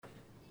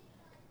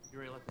You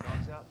ready to let the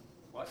dogs out?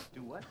 What?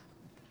 Do what?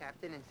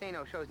 Captain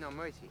Insano shows no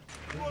mercy.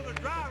 For the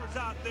drivers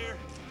out there,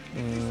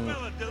 if you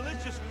smell a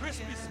delicious,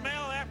 crispy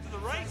smell after the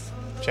race,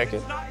 check it.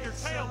 it's not your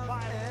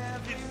tailpipe.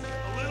 It's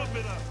a little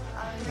bit of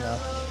No.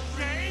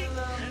 Jay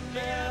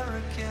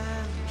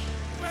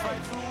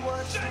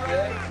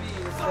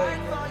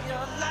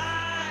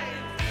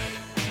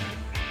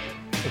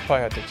We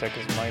probably have to check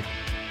his mic.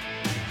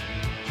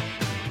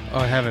 Oh,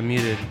 I have it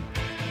muted.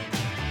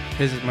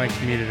 His mic's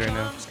muted right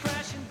now.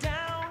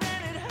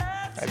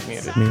 I've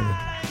muted.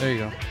 There you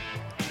go.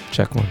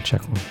 Check one.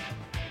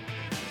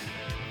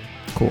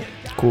 Cool.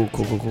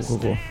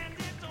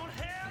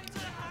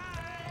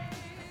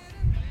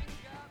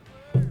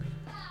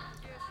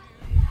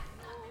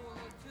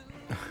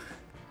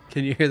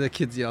 Can you hear the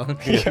kids yelling?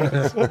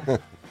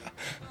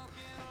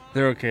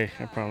 They're okay,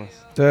 I promise.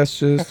 That's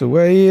just the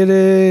way it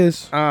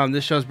is.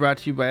 This show's brought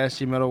to you by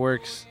SG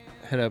Metalworks.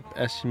 Hit up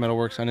SG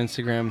Metalworks on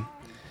Instagram.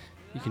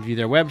 You can view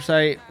their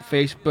website,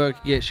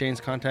 Facebook, get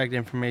Shane's contact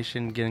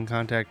information, get in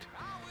contact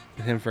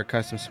with him for a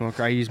custom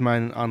smoker. I used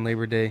mine on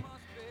Labor Day,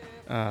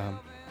 and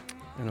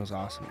it was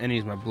awesome. And I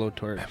used my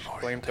blowtorch.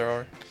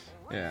 Flamethrower.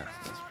 Yeah,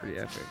 that's pretty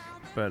epic.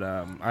 But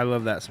I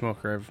love that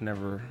smoker. I've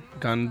never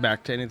gone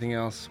back to anything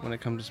else when it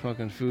comes to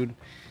smoking food.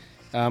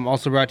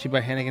 Also brought to you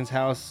by Hannigan's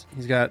House.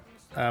 He's got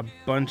a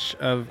bunch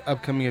of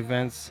upcoming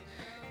events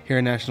here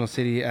in National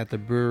City at the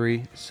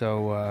brewery.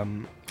 So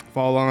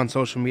follow along on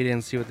social media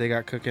and see what they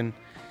got cooking.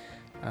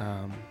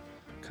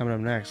 Coming up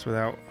next,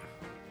 without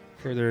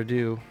further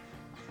ado.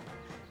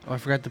 Oh, I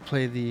forgot to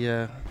play the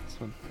this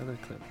one, other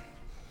clip.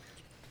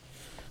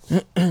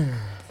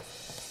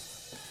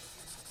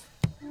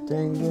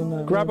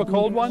 Grab a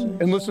cold one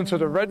and listen to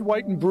the Red,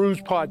 White, and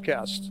Bruised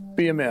podcast.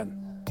 BMN.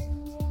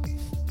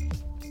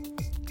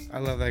 I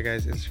love that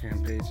guy's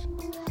Instagram page.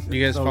 Do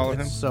you guys follow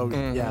him? So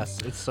yes,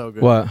 it's so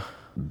good. What?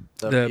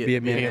 The Be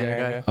a Man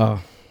guy.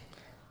 Oh.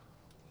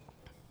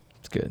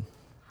 It's good.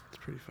 It's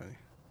pretty funny.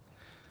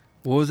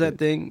 What was that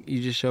thing you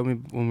just showed me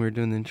when we were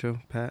doing the intro,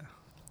 Pat?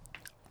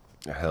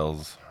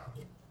 Hell's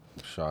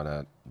shot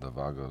at the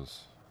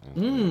Vagos.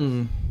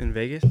 In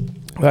Vegas?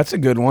 That's a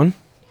good one.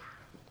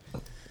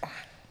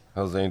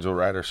 Hell's Angel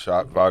Rider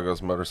shot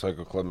Vagos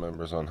Motorcycle Club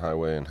members on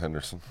highway in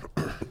Henderson.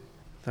 That would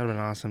have been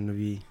awesome to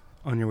be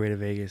on your way to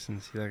Vegas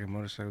and see like a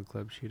motorcycle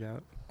club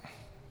shootout.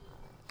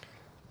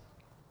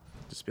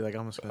 Just be like,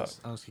 I'm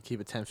just gonna keep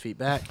it 10 feet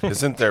back.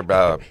 Isn't there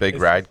a big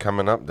ride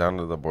coming up down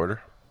to the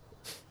border?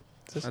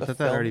 I thought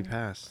that already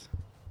passed.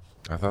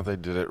 I thought they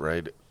did it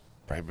right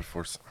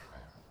before.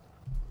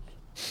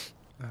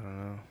 I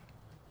don't know.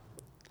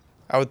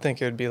 I would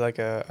think it would be like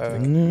a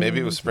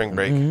Maybe it was spring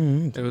break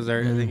It was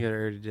there. I think it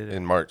already did it.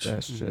 in March.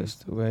 That's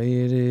just the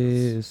way it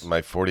is.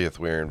 My 40th,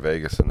 we were in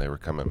Vegas and they were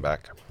coming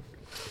back.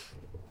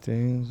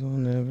 Things will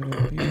never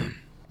be the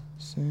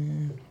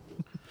same.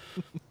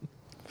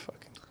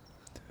 fucking.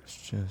 That's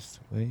just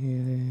the way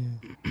it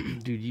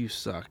is. Dude, you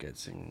suck at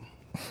singing.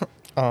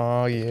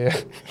 Oh yeah.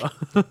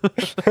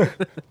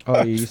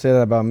 Oh, you say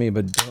that about me,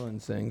 but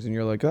Dylan sings, and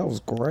you're like, that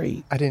was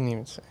great. I didn't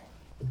even say.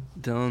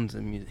 Dylan's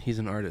he's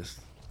an artist.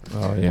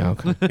 Oh, yeah,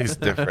 okay. He's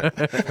different.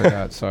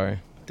 Forgot, sorry.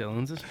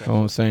 Dylan's a I special.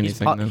 won't say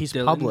anything now. He's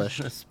Dylan's published.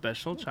 a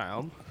special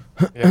child.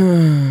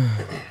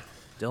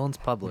 Dylan's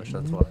published.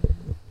 That's why.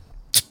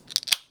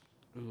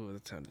 Ooh,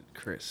 that sounded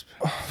crisp.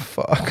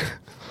 Fuck.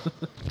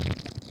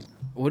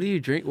 What do you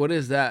drink? What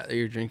is that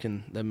you're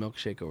drinking? That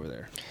milkshake over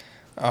there.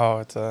 Oh,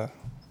 it's a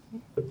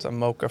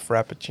mocha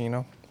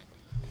frappuccino.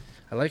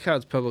 I like how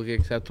it's publicly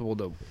acceptable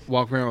to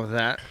walk around with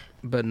that,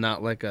 but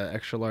not like a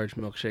extra large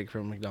milkshake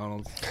from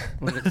McDonald's.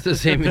 When it's the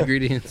same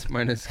ingredients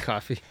minus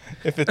coffee.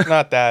 If it's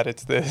not that,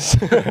 it's this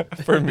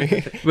for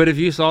me. But if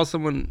you saw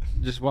someone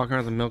just walking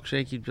around with a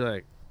milkshake, you'd be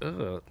like,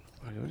 "Ugh,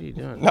 what are you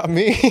doing?" Not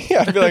me.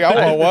 I'd be like,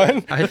 I want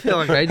one. I feel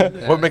like I do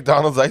that. What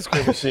McDonald's ice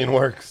cream machine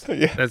works?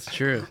 Yeah, That's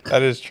true.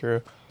 that is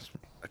true.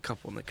 A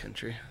couple in the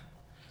country.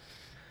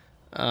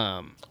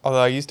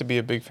 Although I used to be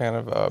a big fan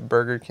of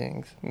Burger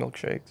King's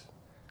milkshakes.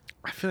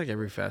 I feel like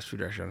every fast food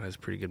restaurant has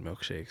pretty good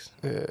milkshakes.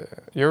 Yeah.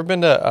 You ever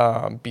been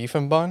to Beef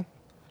and Bun?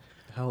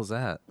 The hell is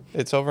that?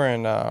 It's over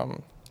in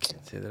Can't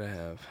say that I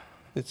have.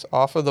 it's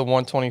off of the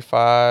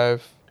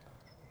 125,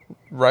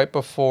 right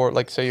before,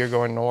 like, say you're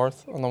going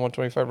north on the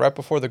 125, right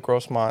before the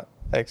Grossmont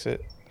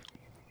exit.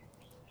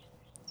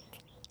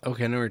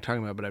 Okay, I know what you're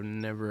talking about, but I've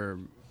never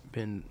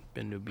been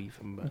to Beef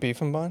and Bun. Beef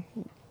and Bun?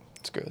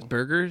 It's good.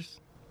 Burgers?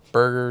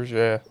 Burgers,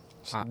 yeah.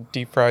 Ah.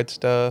 Deep fried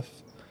stuff.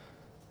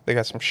 They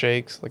got some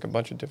shakes, like a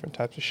bunch of different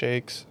types of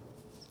shakes.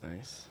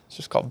 Nice. It's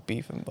just called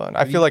Beef and Bun.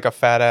 I feel like a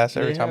fat ass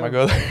every time I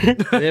go there.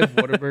 They have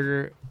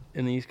Whataburger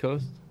in the East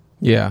Coast?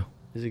 Yeah.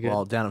 Is it good?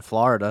 Well, down in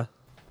Florida,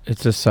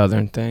 It's a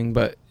southern thing,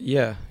 but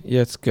yeah,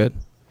 it's good.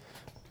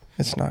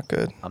 It's not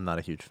good. I'm not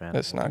a huge fan.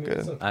 It's not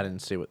good. I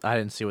didn't see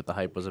what the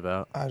hype was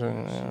about. I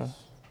don't know.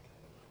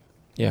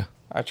 Yeah.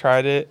 I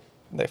tried it.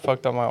 They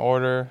fucked up my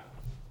order.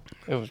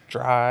 It was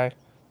dry.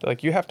 They're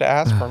like, you have to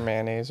ask for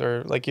mayonnaise,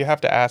 or like you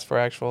have to ask for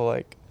actual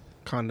like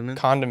Condiment?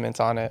 condiments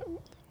on it.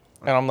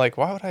 And I'm like,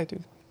 why would I do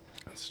that?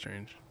 That's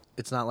strange.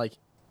 It's not like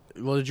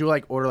Well, did you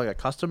like order like a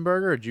custom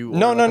burger? Or did you?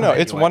 No, order, no, like,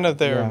 no. It's one of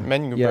their Yeah.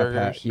 menu Yeah, burgers.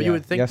 Pat, But yeah. you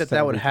would think Yes that to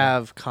that would everything.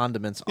 have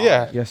condiments on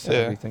Yeah. it. Yes to Yeah.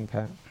 everything,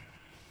 Pat.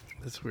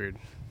 That's weird.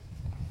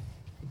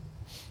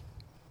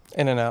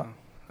 In and out.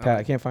 Pat,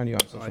 I can't find you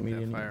on I social like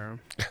media. that anymore.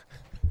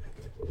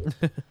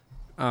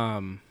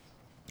 firearm.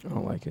 I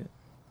don't like it.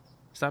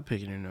 Stop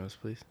picking your nose,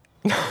 please.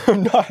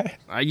 I'm not.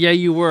 Yeah,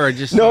 you were. I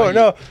just saw No, you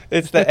no.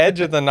 It's the edge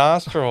of the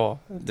nostril.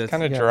 It's That's-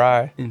 kind of Yeah.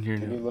 dry. in your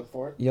Can you nose. look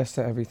for it? Yes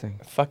to everything.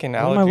 Fucking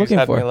What am I allergies looking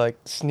had me for? like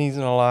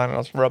sneezing a lot, and I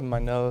was rubbing my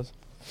nose.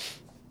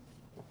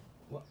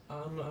 Well, I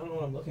don't know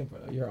what I'm looking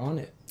for. You're on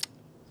it.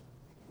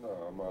 No,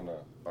 I'm on an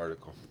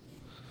article.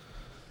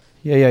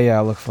 Yeah.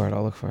 I'll look for it.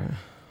 I'm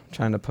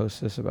trying to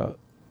post this about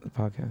the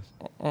podcast.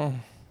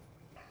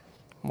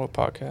 What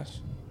podcast?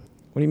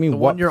 What do you mean? The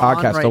What one you're on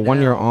podcast? right the one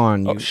now. you're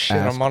on. Oh You shit!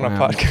 ass I'm on a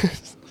clown.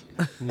 podcast.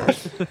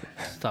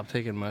 Stop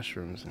taking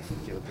mushrooms and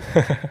get with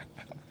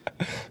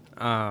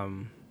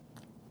it.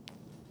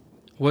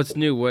 What's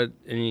new? What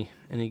any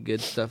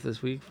good stuff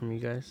this week from you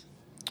guys?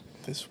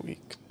 This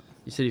week.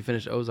 You said you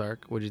finished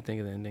Ozark. What did you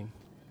think of the ending?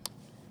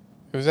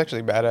 It was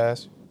actually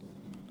badass.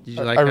 Did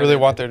you like? I how really they-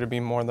 want there to be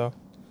more though.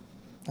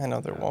 I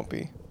know there won't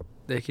be.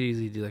 They could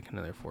easily do like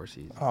another 4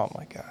 seasons. Oh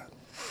my god.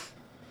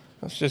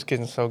 It's just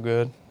getting so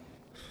good.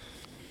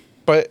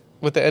 But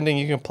with the ending,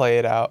 you can play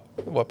it out.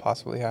 What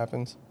possibly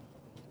happens.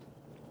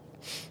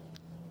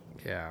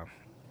 Yeah.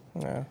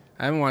 Yeah.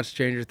 I haven't watched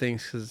Stranger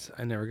Things because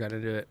I never got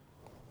into it.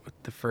 With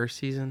the first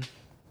season,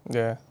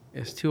 Yeah.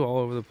 it's too all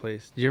over the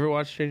place. Did you ever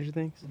watch Stranger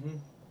Things? Mm-hmm.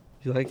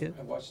 You like it?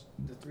 I watched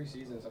the 3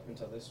 seasons up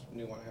until this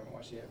new one. I haven't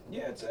watched it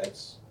yet. Yeah,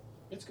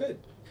 it's good.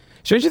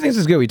 Stranger Things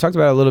is good. We talked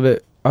about it a little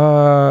bit.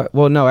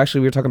 Well, no,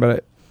 actually, we were talking about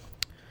it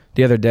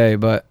the other day.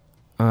 But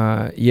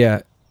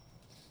yeah,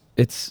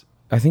 it's.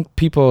 I think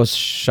people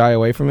shy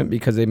away from it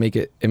because they make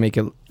it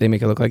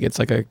look like it's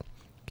like a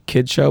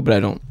kid show. But I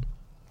don't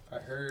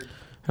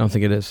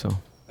think it is. So.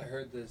 I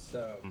heard this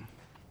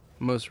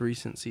most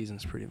recent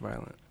season's pretty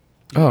violent.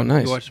 Oh,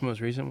 nice. You watched the most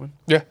recent one?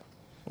 Yeah.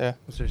 Yeah.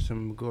 Was there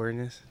some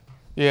goriness?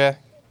 Yeah.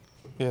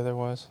 Yeah, there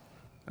was.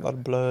 A lot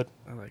of blood.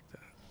 I like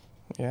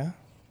that. Yeah.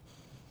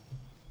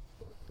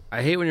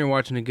 I hate when you're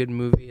watching a good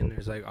movie and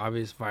there's like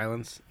obvious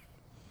violence,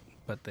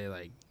 but they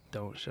like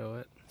don't show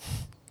it.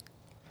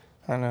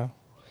 I know.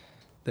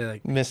 They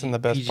like Missing the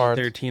best parts.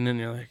 PG-13 and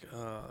you're like,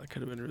 oh, that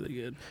could have been really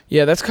good.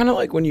 Yeah, that's kind of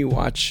like when you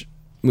watch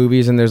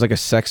movies and there's like a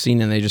sex scene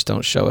and they just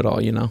don't show it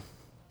all. You know.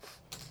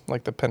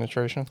 Like the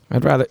penetration.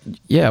 I'd rather.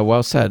 Yeah,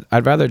 well said.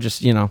 I'd rather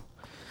just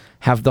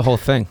have the whole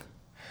thing.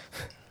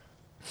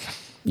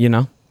 You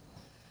know.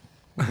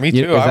 Me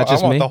You- too. is that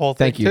just I want me? the whole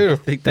Thank thing you.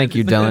 too. Thank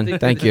you, Dylan.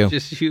 Thank you.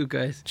 Just you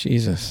guys.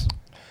 Jesus.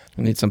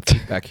 I need some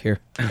feedback here.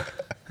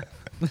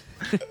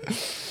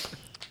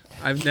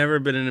 I've never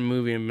been in a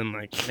movie and been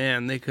like,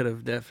 man, they could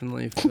have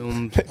definitely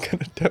filmed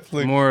Could have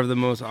definitely. more of the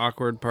most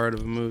awkward part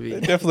of a movie.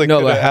 Definitely No,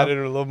 could but have how- added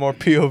a little more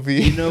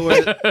POV. You know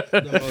what?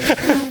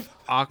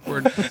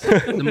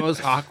 The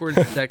most awkward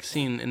sex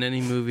scene in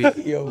any movie.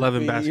 Love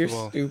and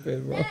Basketball.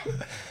 Stupid, bro.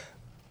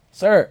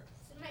 Sir.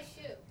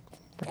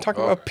 We're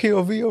talking about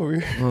POV over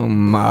here. Oh,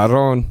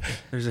 Maron.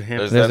 There's a hamster.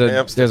 There's There's that a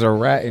hamster. there's a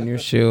rat in your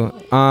shoe.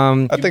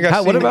 I think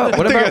I what about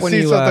when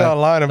you something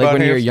online about like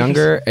when you're hamsters.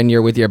 younger and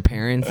you're with your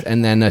parents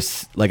and then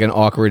like an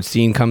awkward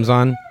scene comes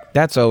on?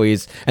 That's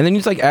always. And then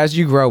it's like as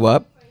you grow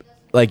up,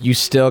 like you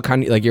still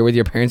kind of like you're with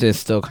your parents and it's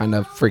still kind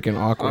of freaking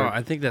Oh, awkward.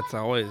 I think that's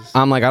always.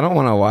 I'm like I don't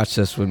want to watch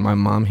this with my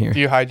mom here. Do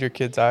you hide your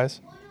kids' eyes?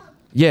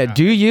 Yeah,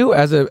 do you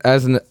as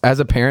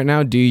a parent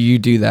now? Do you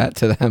do that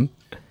to them?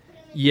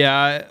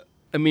 Yeah,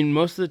 I mean,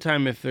 most of the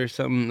time, if there's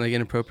something like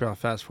inappropriate, I'll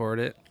fast forward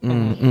it.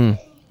 And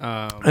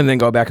then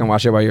go back and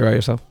watch it while you're by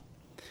yourself.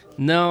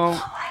 No,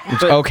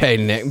 It's okay,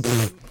 Nick.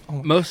 Pfft.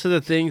 most of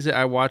the things that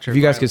I watch are. If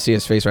you guys could violent. see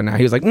his face right now,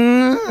 he was like,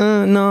 no.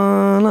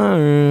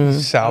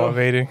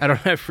 Salivating. I don't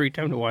have free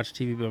time to watch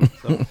TV by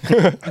myself.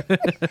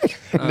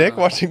 Nick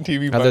watching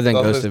TV by Other than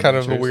himself Ghost is kind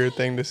of a Adventures. weird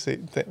thing to see.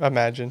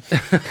 Imagine.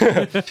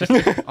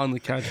 On the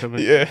couch. I'm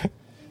Yeah.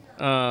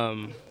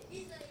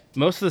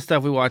 Most of the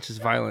stuff we watch is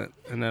violent,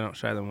 and I don't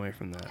shy them away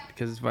from that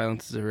because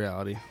violence is a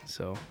reality.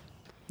 So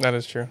That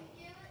is true.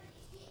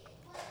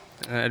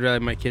 I'd rather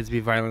my kids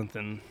be violent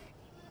than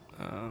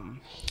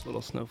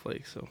little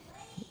snowflakes. So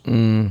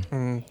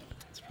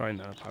it's probably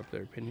not a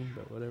popular opinion,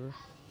 but whatever.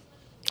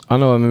 I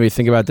don't know what made me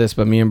think about this,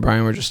 but me and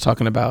Brian were just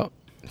talking about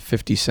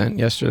 50 Cent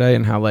yesterday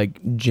and how like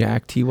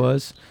jacked he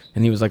was,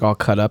 and he was like all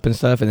cut up and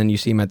stuff, and then you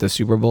see him at the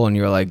Super Bowl and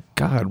you're like,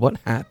 God, what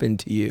happened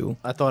to you?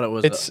 I thought it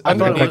was. It's I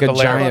thought it underneath was Like a the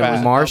layer of giant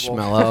fat.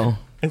 marshmallow.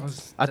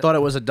 I thought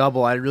it was a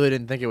double. I really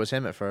didn't think it was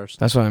him at first.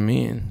 That's what I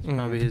mean.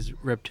 Probably his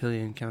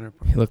reptilian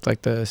counterpart. He looked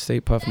like the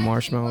Stay Puft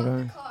Marshmallow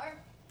guy.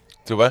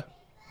 Do what?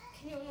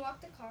 Can you unlock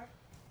the car?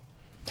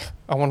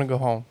 I want to go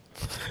home.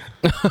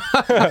 I'm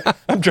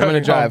I'm driving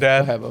gonna drive. home, Dad.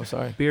 Go ahead, Bo,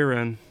 sorry. Beer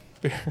run.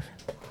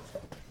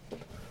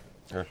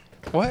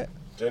 What?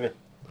 Dinner.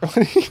 What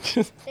did he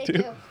just They do?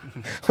 do.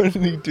 What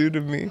did he do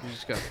to me? You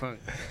just got punked.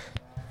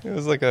 It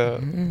was like a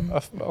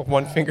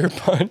one finger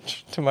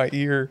punch to my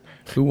ear.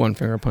 Who one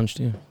finger punched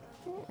you?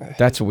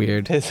 That's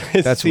weird. His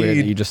That's weird that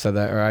seed. you just said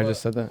that, or I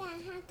just said that.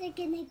 they're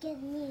gonna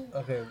get me.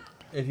 Okay,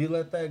 if you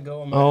let that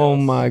go, Oh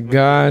my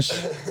gosh.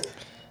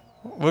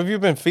 What have you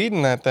been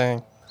feeding that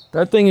thing?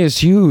 That thing is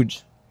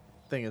huge.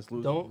 Thing is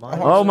losing. Don't.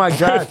 Oh my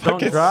gosh,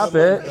 don't drop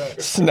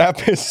it. Snap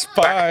his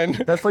spine.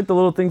 That's like the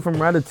little thing from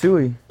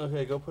Ratatouille.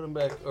 Okay, go put him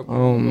back.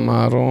 Oh,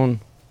 Maron.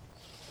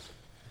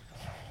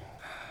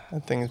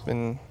 That thing's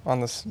been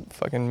on this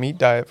fucking meat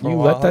diet for a You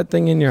while. let that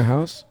thing in your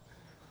house?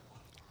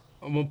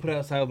 I'm gonna put it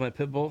outside with my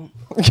pit bull.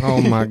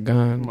 Oh my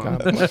God. God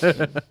bless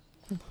it.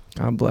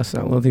 God bless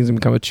that. Little thing's gonna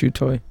become a chew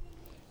toy.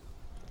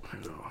 I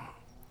know.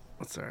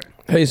 That's alright.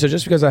 Hey, so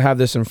just because I have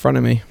this in front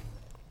of me,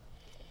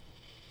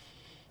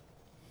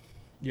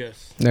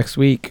 Yes. next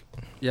week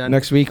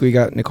we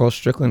got Nicole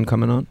Strickland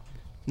coming on.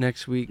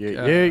 Next week.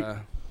 Yeah.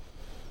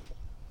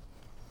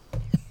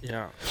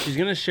 Yeah. She's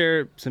gonna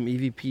share some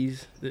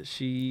EVPs that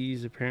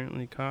she's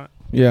apparently caught,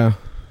 Yeah.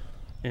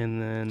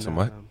 and then Some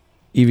what?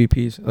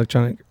 EVPs,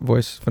 electronic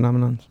voice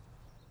phenomenons.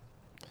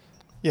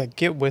 Yeah,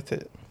 get with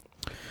it.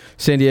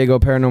 San Diego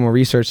Paranormal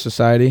Research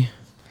Society.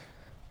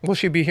 Will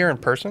she be here in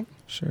person?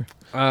 Sure.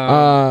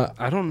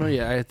 I don't know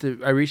yet.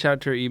 I reached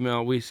out to her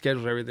email. We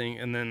scheduled everything,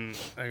 and then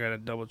I gotta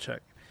double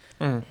check.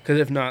 Because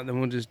if not, then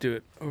we'll just do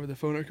it over the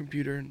phone or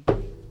computer and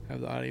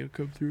have the audio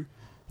come through.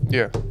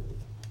 Yeah.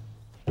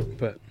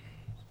 But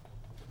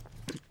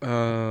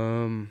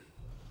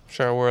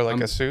Should I wear like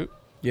I'm- a suit?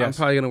 yeah, I'm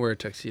probably gonna wear a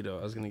tuxedo.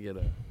 I was gonna get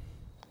a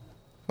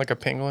Like a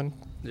penguin?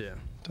 yeah.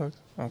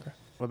 Okay.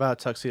 What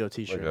about a tuxedo Like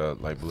T-shirt? a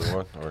light blue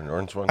one or an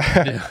orange one?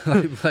 Yeah,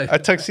 A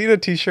tuxedo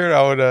t-shirt,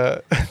 I would,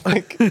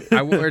 like,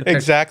 I wore a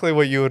exactly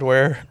what you would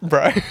wear,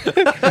 Brian.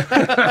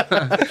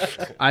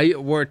 I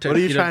wore a tuxedo. What are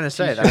you trying to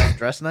say? That I don't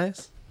dress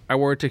nice? I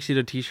wore a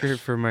tuxedo T-shirt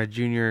for my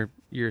junior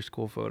year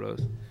school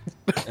photos,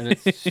 and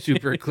it's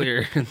super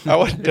clear. I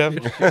would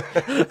definitely.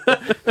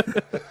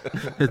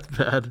 It's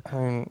bad. I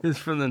mean, It's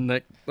from the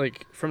neck,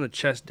 like from the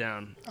chest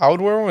down. I would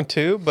wear one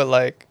too, but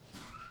like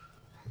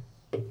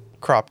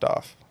cropped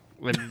off.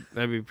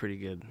 That'd be pretty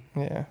good.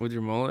 Yeah. With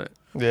your mullet,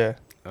 Yeah.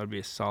 that would be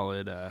a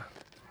solid.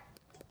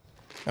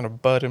 And a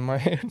bud in my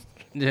hand.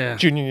 Yeah.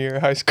 Junior year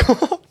of high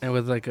school. And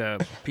with like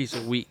a piece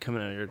of wheat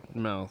coming out of your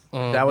mouth.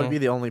 That would be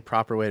the only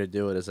proper way to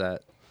do it. Is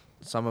that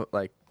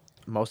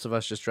most of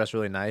us just dress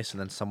really nice, and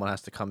then someone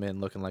has to come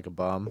in looking like a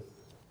bum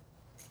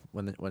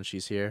when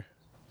she's here.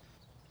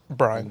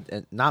 Brian.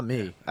 And not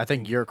me. I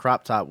think your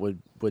crop top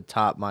would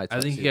top my. I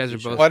think you guys are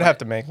T-shirt. both. Well, I'd have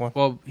to make one.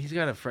 Well, he's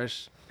got a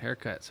fresh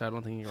haircut, so I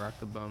don't think you rock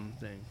the bum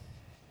thing.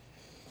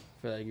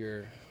 I feel like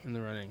you're in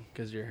the running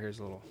because your hair's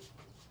a little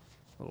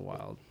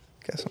wild.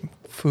 Got some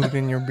food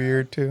in your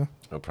beard too.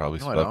 He'll probably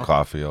No, I spill don't.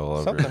 coffee all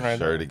over Something his right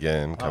shirt there.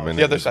 again. Come in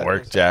The in other his side.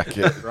 work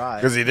jacket Right.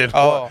 because he didn't.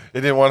 Oh.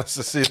 He didn't want us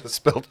to see the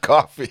spilled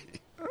coffee.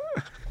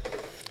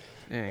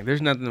 Dang,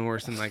 there's nothing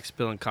worse than like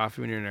spilling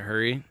coffee when you're in a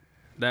hurry.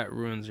 That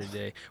ruins your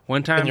day.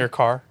 One time, In your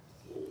car.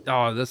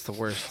 oh, that's the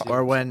worst. dude.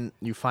 Or when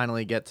you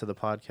finally get to the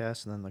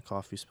podcast and then the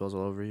coffee spills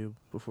all over you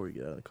before you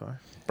get out of the car.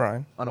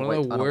 Brian. On a One of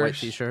white, the on a white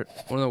worst- T-shirt.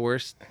 One of the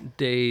worst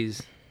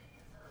days,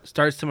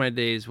 starts to my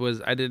days,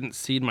 was I didn't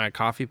seed my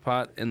coffee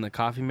pot in the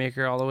coffee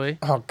maker all the way.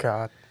 Oh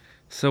God.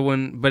 So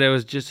but it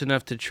was just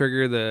enough to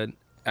trigger the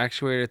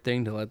actuator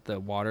thing to let the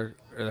water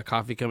or the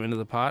coffee come into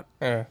the pot.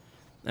 Yeah.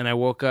 And I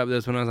woke up, this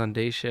was when I was on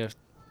day shift,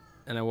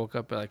 and I woke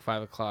up at like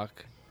 5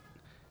 o'clock.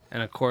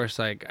 And of course,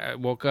 like I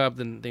woke up,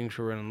 then things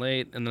were running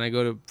late, and then I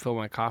go to fill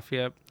my coffee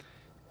up,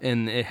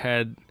 and it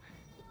had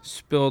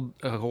spilled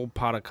a whole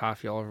pot of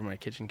coffee all over my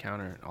kitchen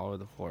counter, all over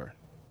the floor.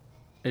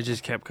 It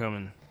just kept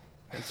coming.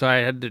 And so I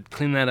had to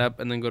clean that up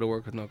and then go to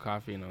work with no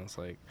coffee, and I was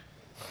like,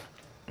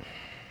 that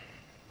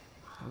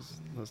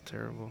was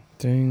terrible.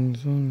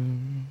 Things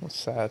on That's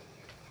sad.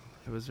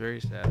 It was very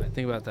sad. I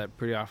think about that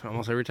pretty often.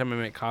 Almost every time I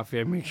make coffee,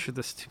 I make sure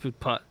the stupid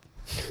pot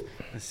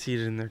is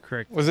seated in there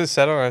correct. Was it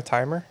set on a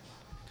timer?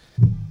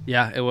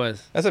 Yeah, it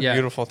was. That's a Yeah.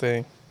 beautiful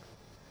thing.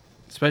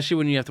 Especially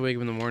when you have to wake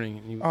up in the morning.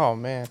 And you, Oh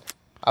man.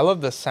 I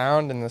love the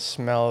sound and the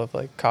smell of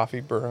like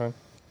coffee brewing.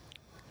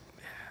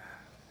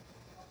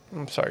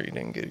 I'm sorry you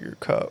didn't get your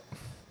cup.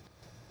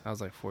 That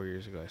was like 4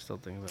 years ago. I still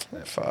think about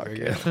that. Fuck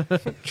Very yeah. good.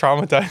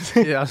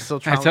 Traumatizing. Yeah, I'm still I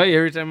trying. tell you,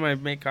 every time I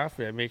make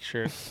coffee, I make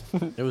sure it's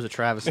It was a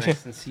travesty.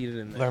 nice and seated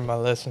in there. Learn my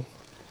lesson.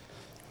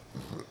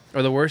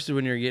 Or the worst is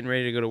when you're getting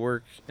ready to go to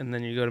work, and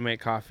then you go to make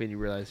coffee, and you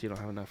realize you don't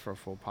have enough for a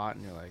full pot,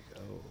 and you're like,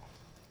 oh.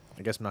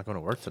 I guess I'm not going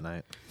to work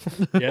tonight.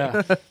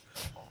 Yeah.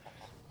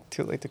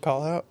 Too late to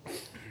call out.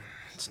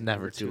 It's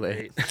never too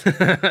late.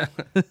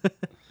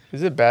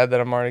 Is it bad that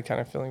I'm already kind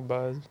of feeling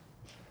buzzed?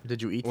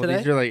 Did you eat Well, today?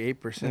 these are like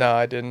 8%. No,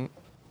 I didn't.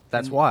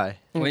 That's why.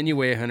 When you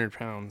weigh 100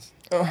 pounds,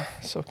 Oh,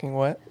 soaking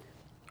wet.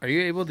 are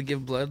you able to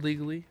give blood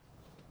legally?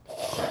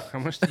 How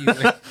much do you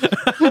weigh?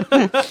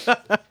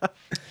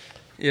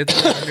 It's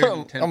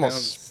 110 I'm gonna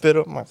pounds. spit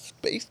up my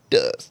space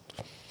dust.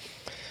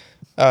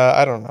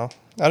 I don't know.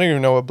 I don't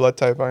even know what blood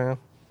type I am.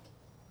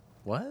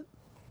 What?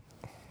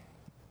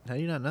 How do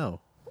you not know?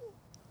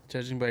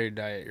 Judging by your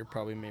diet, you're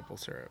probably maple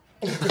syrup.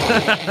 What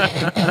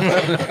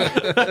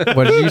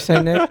did you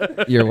say, Nick?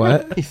 You're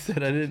what? He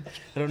said, I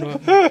don't know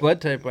what blood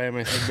type I am.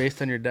 I said,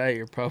 based on your diet,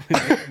 you're probably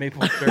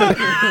maple syrup.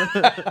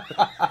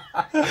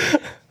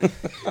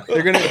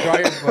 They're gonna draw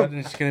your blood and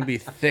it's gonna be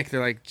thick.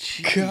 They're like,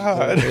 "Jeez."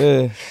 God.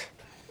 Ugh.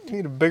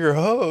 Need a bigger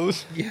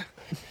hose. Yeah.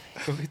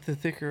 Go get the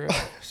thicker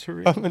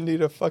syringe. I'm gonna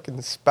need a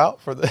fucking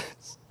spout for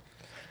this.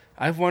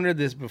 I've wondered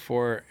this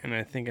before, and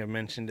I think I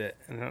mentioned it,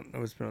 and I don't know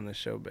if it's been on the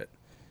show, but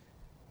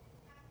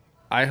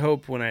I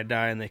hope when I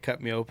die and they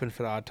cut me open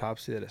for the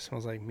autopsy that it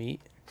smells like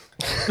meat.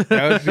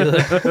 That would be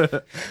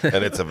like...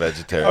 And it's a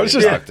vegetarian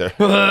just- doctor.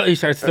 He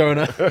starts throwing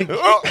up.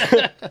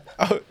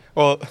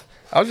 Well,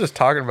 I was just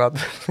talking about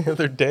this the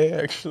other day,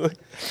 actually.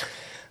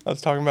 I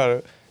was talking about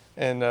it,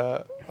 and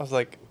I was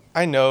like,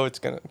 I know it's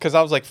gonna, because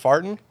I was like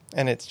farting,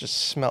 and it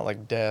just smelled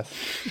like death.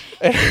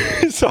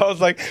 And so I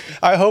was like,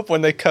 I hope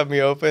when they cut me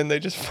open, they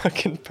just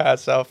fucking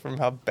pass out from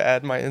how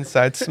bad my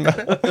insides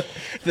smell.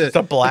 Just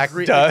a black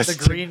dust.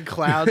 The green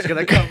cloud's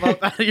gonna come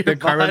up out of your The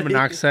carbon body.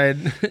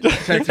 monoxide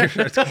detector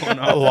starts going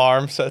off.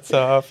 Alarm sets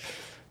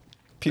off.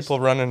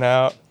 People running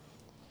out.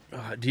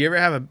 Do you ever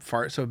have a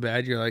fart so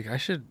bad you're like, I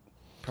should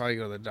probably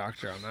go to the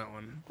doctor on that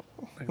one?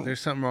 Like, there's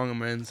something wrong on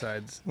my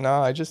insides.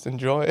 No, I just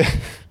enjoy it.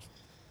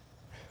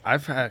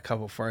 I've had a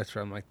couple farts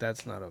where I'm like,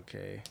 that's not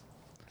okay.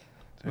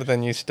 But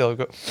then you still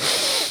go,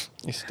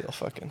 you still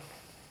fucking.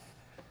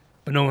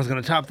 But no one's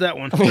gonna top that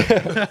one.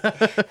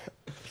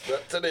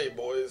 Not today,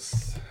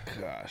 boys.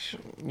 Gosh.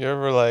 You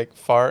ever like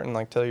fart and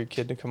like tell your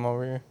kid to come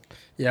over here?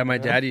 Yeah, my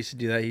dad used to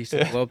do that. He used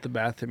to blow up the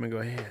bathroom and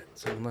go, hey,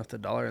 someone left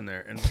 $1 in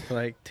there. And for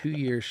like 2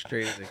 years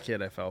straight as a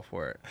kid, I fell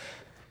for it.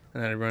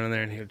 And then I'd run in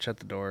there and he would shut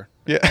the door.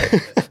 Yeah.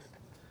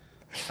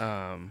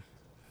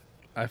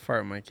 I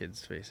fart in my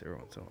kid's face every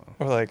once in a while.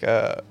 Or like,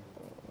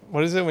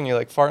 what is it when you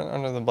like fart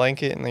under the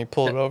blanket and then you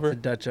pull it over? The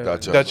Dutch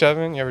oven. Dutch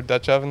oven? You ever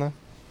Dutch oven them?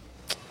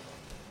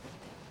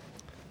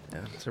 Yeah,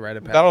 it's a rite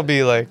of passage. That'll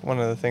be like one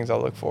of the things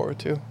I'll look forward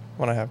to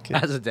when I have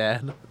kids. As a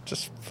dad.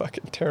 Just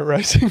fucking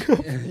terrorizing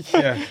them.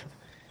 Yeah.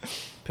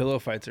 Pillow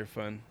fights are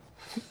fun.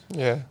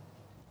 Yeah.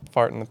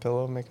 Fart in the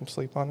pillow, make them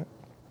sleep on it.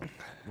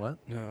 What?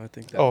 No, I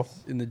think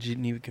that's in the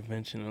Geneva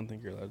Convention. I don't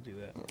think you're allowed to do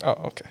that.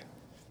 Oh, okay.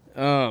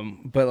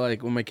 But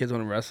like when my kids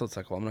want to wrestle, it's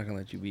like, well, I'm not gonna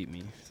let you beat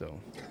me. So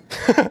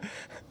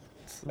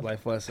it's a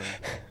life lesson.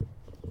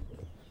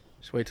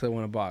 Just wait till they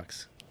want to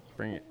box.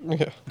 Bring it.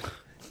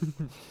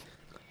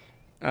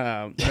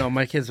 Yeah. No,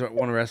 my kids want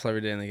to wrestle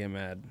every day and they get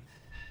mad.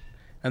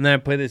 And then I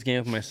play this game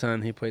with my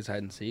son. He plays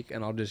hide and seek,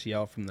 and I'll just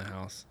yell from the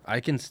house,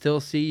 "I can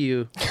still see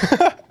you."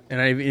 And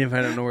even if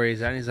I don't know where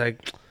he's at, he's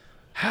like,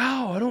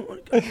 "How? I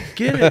don't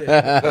get it."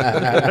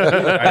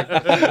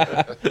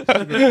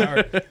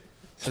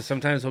 So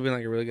sometimes he'll be in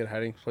like a really good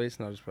hiding place,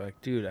 and I'll just be like,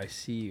 "Dude, I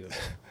see you."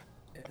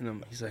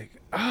 And he's like,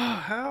 "Oh,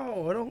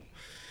 how? I don't.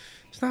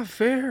 It's not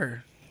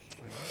fair.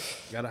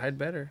 You gotta hide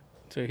better."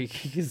 So he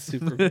gets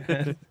super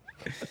mad.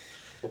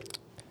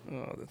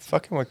 Oh, that's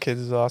Fucking with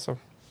kids is awesome.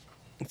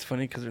 It's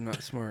funny because they're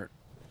not smart.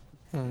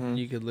 Mm-hmm.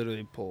 You could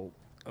literally pull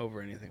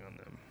over anything on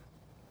them.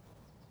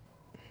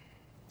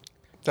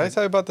 Did I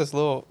tell you about this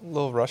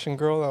little Russian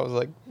girl that was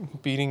like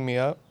beating me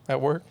up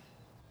at work?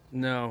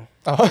 No.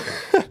 Oh.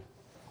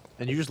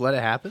 And you just let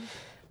it happen?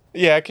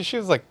 Yeah, because she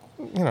was like,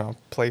 you know,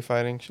 play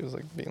fighting. She was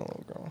like being a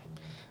little girl.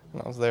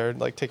 And I was there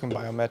like taking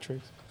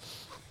biometrics.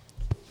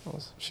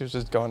 She was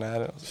just going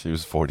at it. She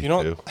was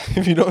 42.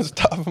 If you don't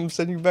stop, I'm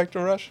sending you back to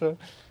Russia.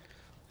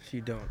 If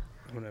you don't,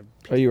 I'm going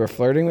to... Oh, you were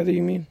flirting with her,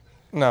 you mean?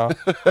 No.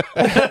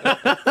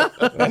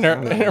 and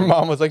her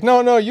mom was like,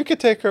 no, you could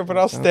take her, but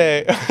I'll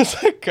stay. I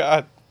was like,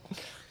 God.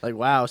 Like,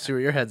 wow, see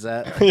where your head's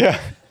at. Yeah.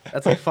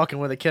 That's like fucking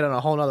with a kid on a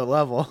whole nother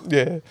level.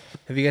 Yeah.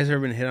 Have you guys ever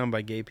been hit on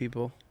by gay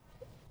people?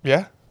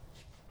 Yeah.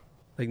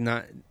 Like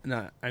not.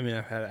 I mean,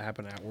 I've had it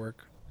happen at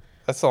work.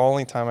 That's the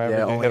only time I ever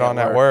get only hit at on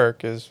at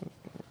work is...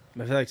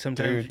 I feel like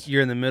sometimes Dude.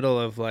 you're in the middle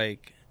of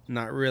like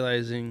not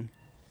realizing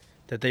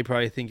that they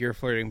probably think you're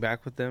flirting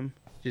back with them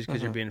just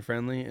because you're being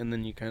friendly, and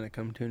then you kind of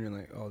come to and you're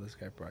like, oh, this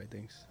guy probably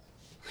thinks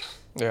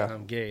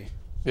I'm gay.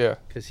 Yeah.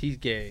 Because he's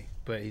gay,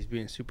 but he's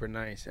being super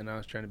nice, and I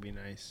was trying to be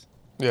nice.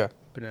 Yeah.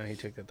 But now he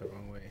took that the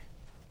wrong way.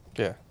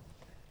 Yeah.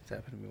 It's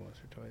happened to me once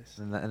or twice.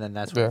 And then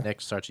that's when Yeah.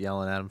 Nick starts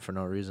yelling at him for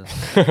no reason.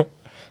 That's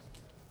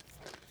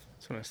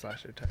when I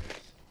slashed their tires.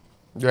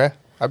 Yeah.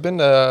 I've been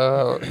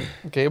to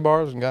gay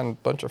bars and gotten a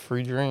bunch of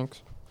free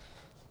drinks.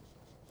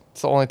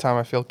 It's the only time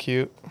I feel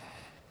cute.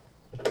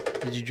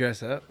 Did you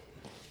dress up?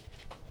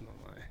 Oh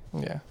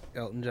my. Yeah.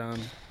 Elton John.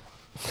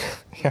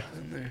 Yeah.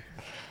 In there.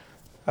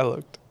 I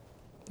looked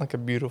like a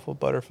beautiful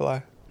butterfly.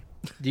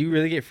 Do you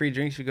really get free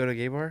drinks if you go to a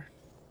gay bar?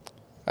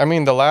 I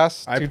mean, the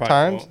last I two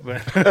probably times.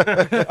 won't,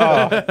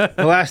 but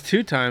the last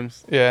 2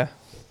 times. Yeah.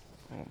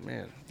 Oh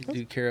man, you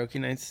do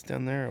karaoke nights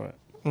down there or what?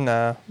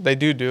 Nah. They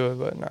do it,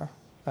 but no,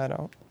 I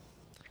don't.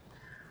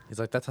 He's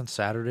like, that's on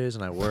Saturdays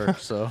and I work,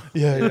 so.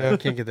 Yeah. I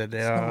can't get that day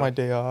It's off. not my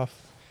day off.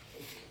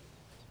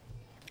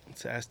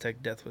 It's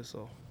Aztec Death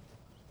Whistle.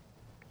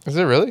 Is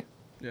it really?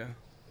 Yeah,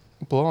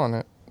 Blow on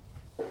it.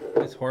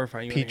 it's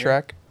horrifying. You wanna hear it?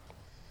 P-track.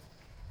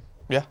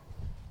 Yeah.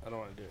 I don't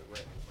want to do it right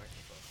in the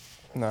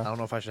microphone. No. I don't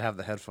know if I should have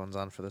the headphones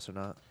on for this or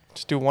not.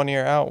 Just do one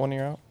ear out, one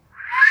ear out.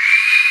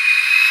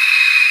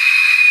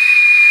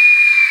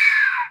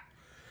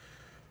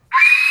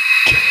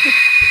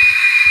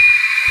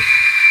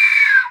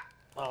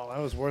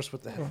 worse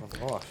with the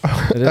headphones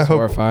off. It is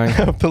horrifying. I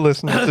hope the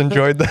listeners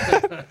enjoyed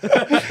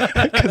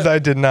that because I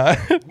did not.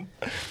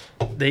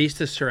 They used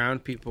to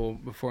surround people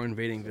before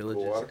invading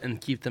villages and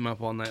keep them up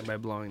all night by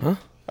blowing them.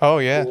 Oh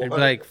yeah, There'd be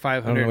like I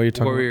don't know 500 what you're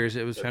talking warriors.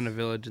 It was found a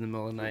village in the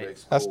middle of the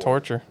night. that's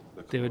torture.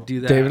 They would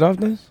do that. Davidoff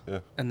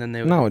does? And then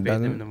they would No, it invade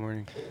them doesn't. in the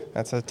morning.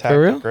 That's a real?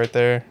 tactic right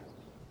there.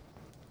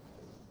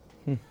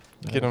 Hmm.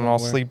 Get them all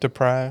sleep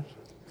deprived.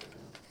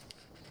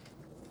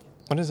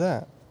 What is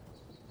that?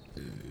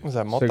 Was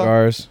that Malta?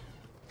 Cigars,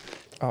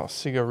 Oh,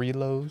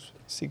 cigarillos.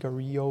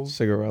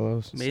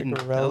 cigarellos. Made in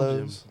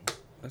Belgium. Cigarellos.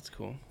 That's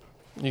cool.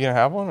 You gonna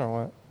have one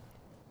or what?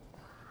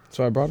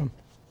 So I brought them.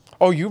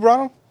 Oh, you brought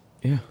them?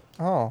 Yeah.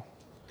 Oh.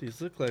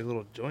 These look like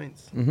little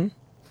joints. Mm-hmm.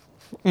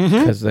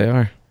 Because they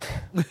are.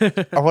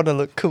 I want to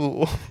look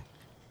cool.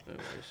 I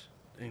wish.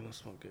 They ain't gonna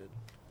smell good.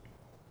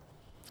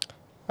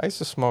 I used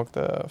to smoke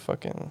the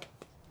fucking,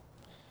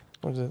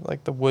 what is it,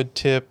 like the wood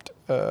tipped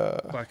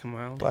Black and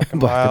mild. Black and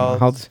Black and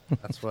Mild. Mild.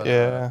 That's what.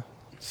 Yeah,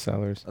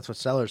 Sellers. That's what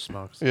Sellers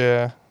smokes.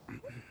 yeah,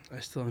 I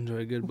still enjoy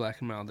a good black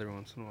and mild every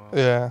once in a while.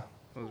 yeah.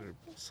 Those are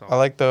solid. I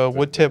like the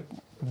wood tip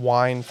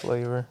wine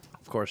flavor.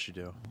 Of course you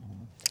do.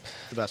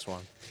 The best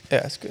one.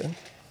 Yeah, it's good.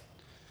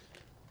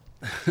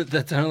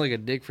 That sounded like a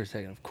dig for a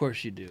second. Of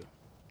course you do.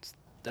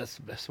 That's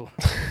the best one.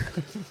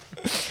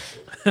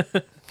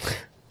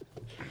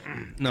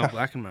 No,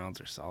 black and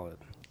milds are solid.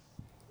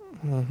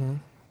 Mm-hmm.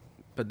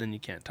 But then you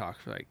can't talk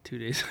for like 2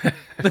 days.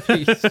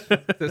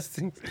 Those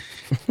things.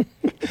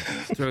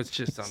 Throat's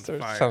just on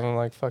Starts fire. sounding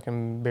like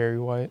fucking Barry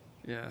White.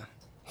 Yeah.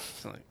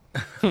 It's like,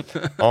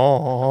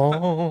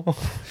 Oh.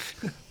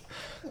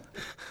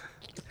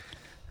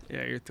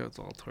 yeah, your throat's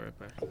all tore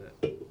up after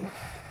that.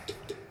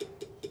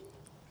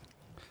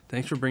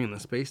 Thanks for bringing the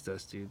space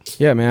dust, dude.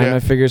 Yeah, man. Yeah. I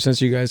figure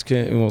since you guys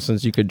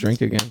since you could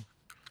drink again.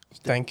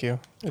 Thank you.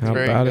 It's How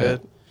very about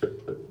good.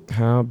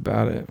 How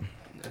about it?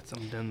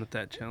 I'm done with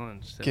that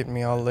challenge. Getting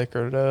me all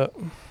liquored up.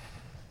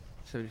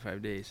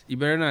 75 days. You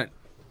better not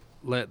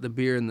let the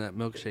beer and that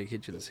milkshake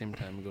hit you at the same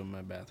time and go to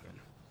my bathroom.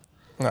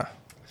 Nah. I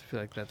feel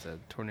like that's a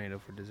tornado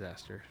for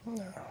disaster.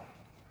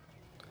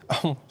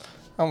 I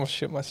almost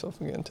shit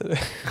myself again today.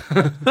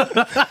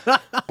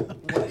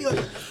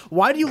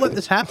 Why do you let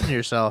this happen to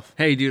yourself?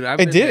 Hey, dude, I've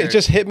It been did. there. It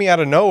just hit me out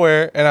of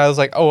nowhere, and I was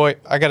like, "Oh wait,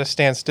 I gotta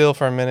stand still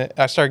for a minute."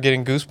 I started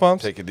getting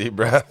goosebumps. Take a deep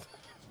breath.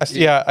 I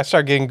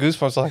started getting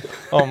goosebumps. Like,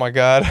 oh my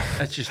god.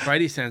 That's your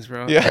Spidey sense,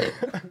 bro. Yeah.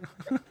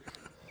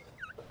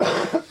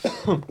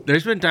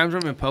 There's been times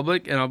where I'm in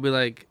public and I'll be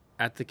like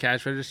at the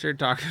cash register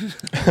talking,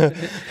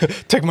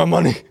 Take my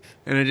money,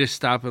 and I just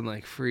stop and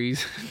like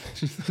freeze.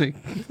 Just like,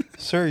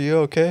 sir. You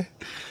okay?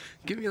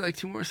 give me like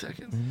 2 more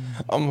seconds.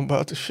 I'm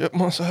about to shit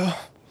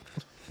myself.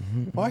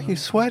 Why are you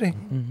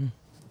sweating?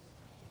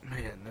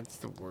 Man, that's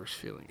the worst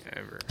feeling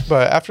ever.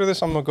 But after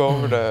this, I'm gonna go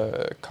over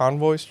to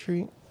Convoy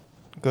Street,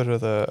 go to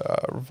the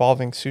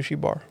revolving sushi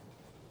bar.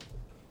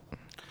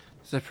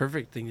 It's the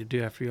perfect thing to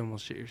do after you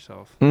almost shit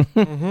yourself.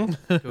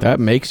 That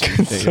makes you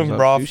shit Some yourself.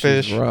 raw Sushi's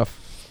fish. Rough.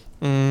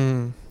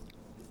 Mm.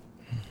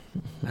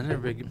 I've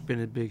never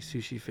been a big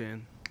sushi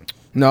fan.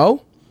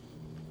 No,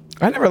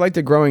 I never liked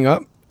it growing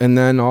up, and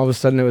then all of a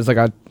sudden it was like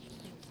I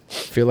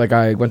feel like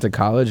I went to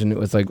college and it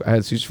was like I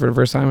had sushi for the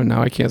first time, and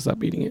now I can't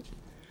stop eating it.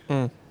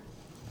 Mm.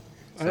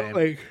 I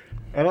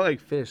don't like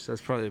fish.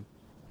 That's probably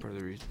part of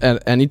the reason. And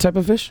any type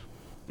of fish?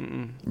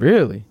 Mm-mm.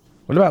 Really?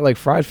 What about like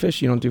fried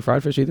fish? You don't do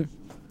fried fish either?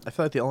 I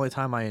feel like the only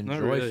time I enjoy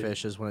really.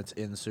 fish is when it's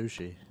in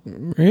sushi.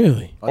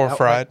 Really? Or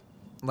fried.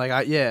 Like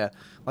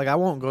I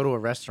won't go to a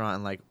restaurant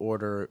and like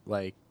order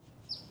like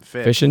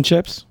fish. Fish and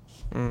chips?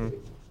 Mm.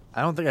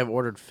 I don't think I've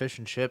ordered fish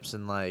and chips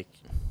in like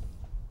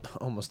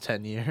almost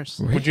 10 years.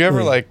 Would you ever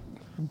Really? like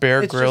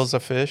Bear It's Grylls a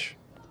fish?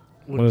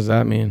 What does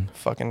that mean?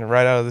 Fucking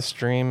right out of the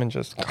stream and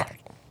just. I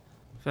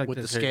feel like With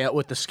the that's scale,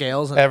 with the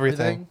scales and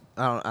Everything.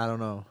 I don't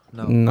know.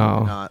 No, No.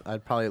 probably not.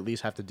 I'd probably at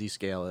least have to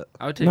descale it.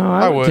 I would take. No,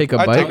 I I would would. take a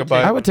I'd bite. take a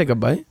bite. I would take a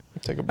bite.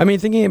 Take a I mean,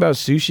 thinking about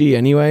sushi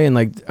anyway, and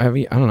like I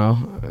don't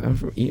know,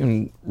 I've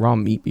eaten raw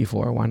meat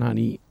before. Why not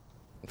eat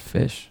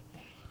fish?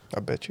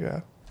 I bet you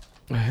have.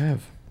 I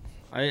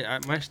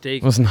have. my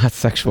steak. It was not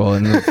sexual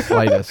in the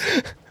slightest.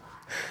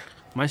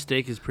 My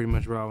steak is pretty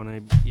much raw when I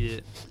eat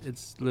it.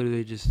 It's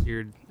literally just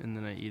seared and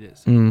then I eat it.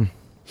 So Mm.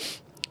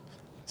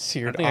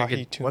 Seared I think I ahi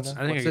could- tuna. What's I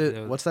think what's I could it?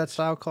 do it. What's that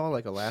style called?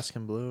 Like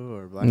Alaskan blue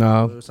or black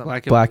No. and blue? Or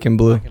something? Black and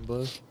blue. Black and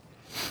blue.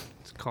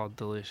 It's called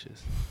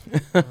delicious.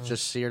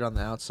 Just seared on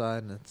the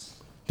outside, and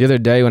it's. The other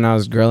day when I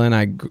was grilling,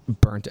 I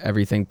burnt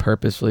everything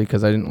purposefully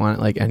because I didn't want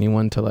like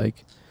anyone to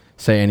like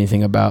say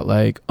anything about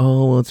like,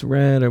 oh, well, it's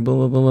red or blah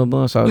blah blah blah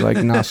blah. So I was like,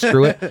 nah,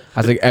 screw it. I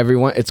was like,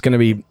 everyone, it's gonna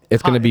be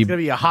It's gonna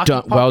be a hockey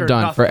done, puck well or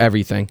done for nothing.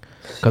 everything,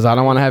 because I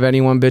don't want to have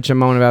anyone bitch and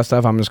moan about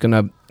stuff. I'm just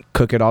gonna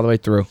cook it all the way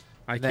through.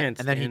 I And then, can't.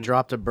 and then he stand-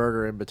 dropped a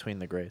burger in between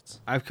the grates.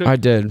 I've cooked. I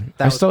did.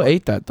 That I was still fun.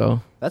 ate that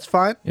though. That's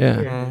fine. Yeah.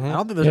 Mhm. I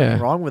don't think there's Yeah.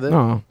 anything wrong with it.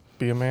 No,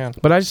 Be a man.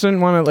 but I just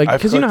didn't want to like, I've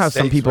because you know cooked how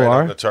some steaks people right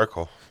on are. the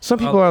charcoal. Some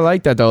people are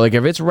like that though. Like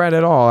if it's red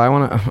at all, I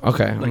want to.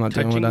 Okay, I'm like not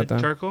dealing with touching that the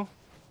then. charcoal.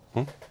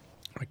 Hmm?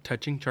 Like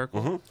touching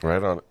charcoal.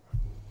 Right on it.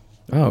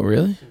 Oh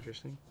really?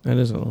 Interesting. That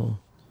is a little.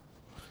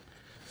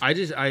 I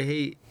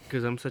hate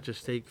because I'm such a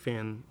steak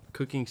fan.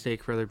 Cooking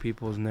steak for other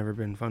people has never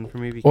been fun for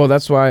me. Well,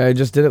 that's why I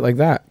just did it like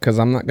that, because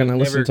I'm not gonna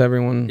listen to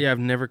everyone. Yeah, I've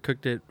never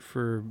cooked it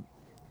for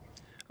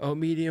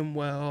medium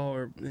well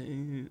or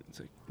it's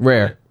like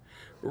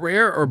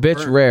Rare or bitch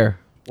burnt. rare.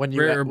 When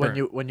Rare or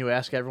when you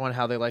ask everyone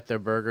how they like their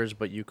burgers,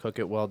 but you cook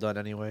it well done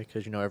anyway,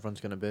 because you know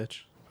everyone's gonna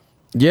bitch.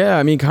 Yeah,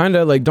 I mean, kind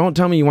of like, don't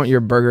tell me you want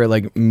your burger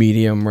like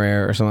medium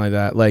rare or something like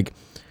that. Like,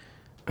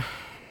 I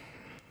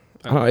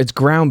don't know, it's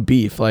ground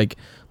beef. Like,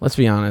 let's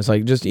be honest.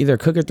 Like, just either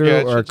cook it through Yeah,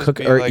 it or should just cook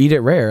be or like- eat it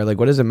rare. Like,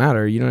 what does it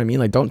matter? You know what I mean?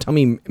 Like, don't tell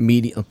me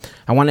medium.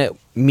 I want it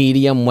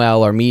medium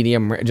well or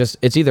medium rare. Just,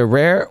 it's either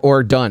rare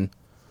or done.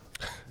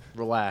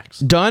 Relax.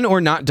 Done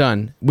or not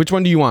done. Which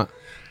one do you want?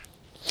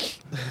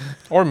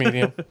 Or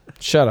medium.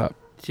 Shut up.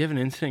 Did you have an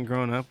incident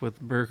growing up with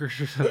burgers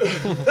or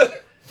something?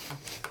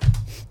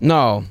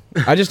 No,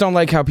 I just don't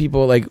like how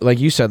people like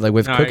you said, like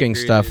with No, I cooking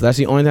agree, stuff. dude. That's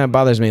the only thing that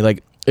bothers me.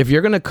 Like, if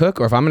you're gonna cook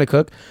or if I'm gonna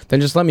cook,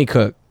 then just let me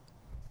cook.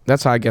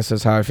 That's how I guess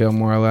that's how I feel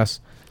more or less.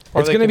 Or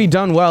It's they gonna be can-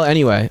 done well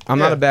anyway. I'm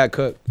not Yeah. a bad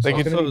cook. They so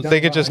could it's gonna be done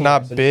they could well just anyway,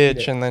 not so just eat bitch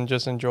it. and then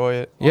just enjoy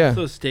it. Yeah.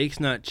 Also, steak's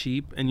not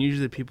cheap, and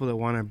usually the people that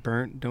want it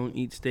burnt don't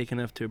eat steak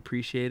enough to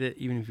appreciate it,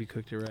 even if you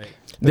cooked it right.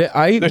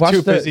 I They're too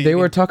watched that. busy They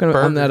were eating talking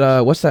on that.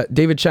 burgers. What's that?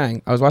 David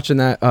Chang. I was watching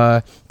that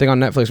thing on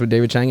Netflix with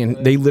David Chang, and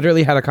they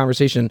literally had a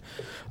conversation.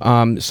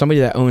 Somebody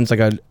that owns like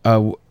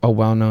a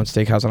well-known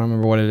steakhouse. I don't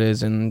remember what it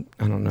is in,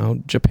 I don't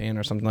know, Japan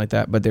or something like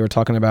that. But they were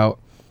talking about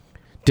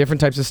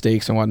different types of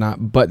steaks and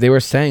whatnot. But they were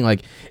saying,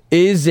 like,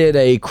 is it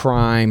a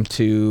crime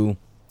to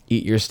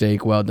eat your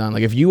steak well done?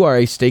 Like, if you are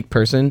a steak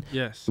person,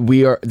 Yes.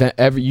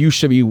 you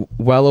should be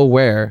well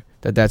aware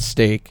that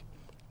steak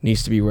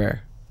needs to be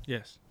rare.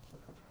 Yes.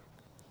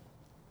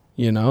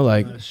 You know,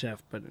 like, I'm not a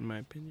chef, but in my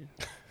opinion.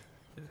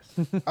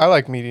 I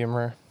like medium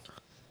rare.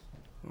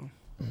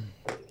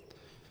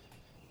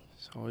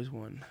 It's always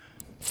one.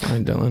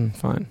 fine, Dylan,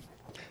 fine.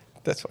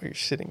 That's why you're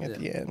sitting at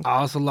the end. I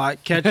also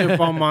like ketchup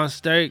on my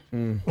steak.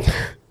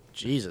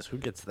 Jesus, who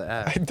gets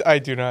that? I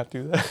do not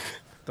do that.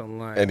 Don't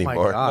lie.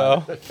 Anymore.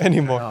 God. No,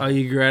 anymore. Oh,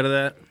 you grew out of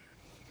that?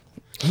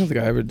 I don't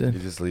think I ever He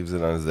did. just leaves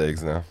it on his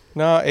eggs now.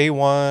 No,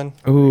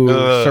 A1. Ooh,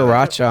 Ugh.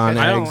 sriracha on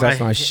I don't- eggs. That's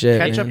I my hate shit.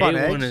 ketchup man.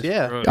 on A1 eggs? is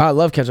Yeah. gross. I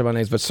love ketchup on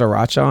eggs, but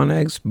sriracha on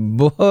eggs,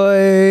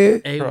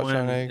 boy. Sriracha on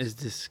A1 eggs. is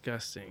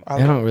disgusting. I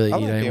don't really I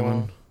eat like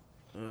A1.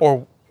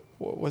 Or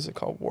what was it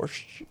called?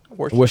 Worcestershire.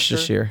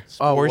 Worcestershire.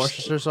 Oh,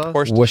 Worcestershire. Worcestershire sauce?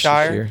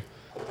 Worcestershire.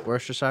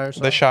 Worcestershire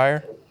sauce? The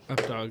Shire.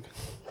 Up dog.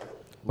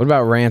 What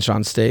about ranch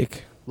on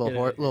steak?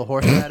 Little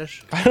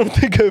horseradish? I don't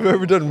think I've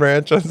ever done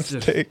ranch on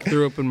Just steak.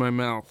 threw up in my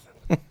mouth.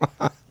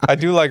 I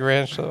do like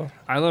ranch though.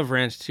 I love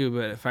ranch too,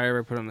 but if I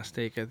ever put on a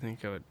steak, I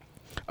think I would.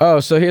 Oh,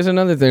 so here's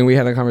another thing we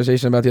had a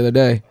conversation about the other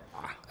day.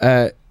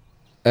 At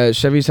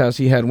Chevy's house,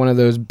 he had one of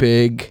those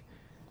big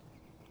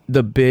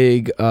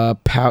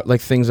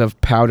like things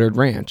of powdered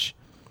ranch.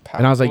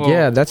 And I was like, Whoa,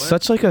 yeah, that's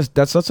what? such like a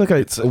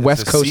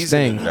West Coast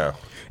seasoning thing. now.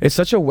 It's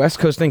such a West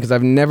Coast thing because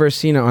I've never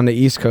seen it on the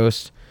East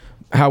Coast.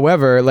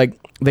 However, like,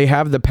 they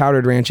have the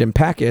powdered ranch in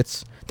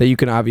packets that you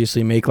can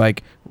obviously make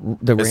like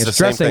the It's ranch the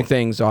same dressing thing.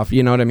 things off.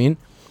 You know what I mean?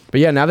 But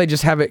yeah, now they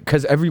just have it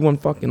because everyone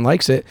fucking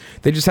likes it.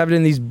 They just have it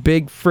in these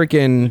big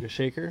freaking A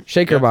shaker?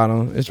 shaker Yeah.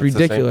 bottle. It's That's the same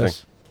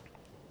ridiculous.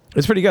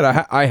 It's pretty good.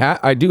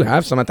 I do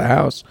have some at the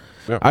house.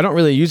 Yeah. I don't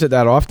really use it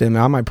that often.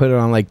 I might put it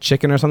on like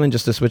chicken or something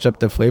just to switch up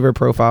the flavor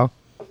profile.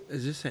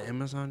 Is this an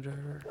Amazon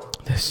driver?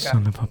 This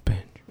son of a bitch.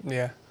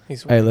 Yeah,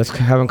 he's. Hey, let's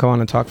have him come on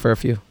and talk for a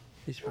few.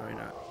 He's probably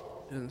not.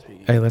 He doesn't speak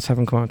English. Hey, let's have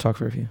him come on and talk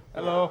for a few.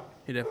 Hello.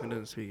 He definitely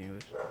doesn't speak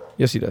English.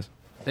 Yes, he does.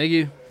 Thank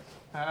you.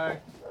 Hi.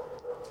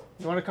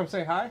 You want to come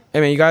say hi? Hey,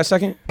 man, you got a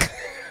second?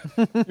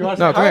 You want to No, say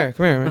come hi? here,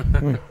 man.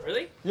 Come here.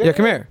 Really? Yeah,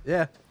 come here.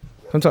 Yeah.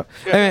 Come talk.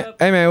 Hey,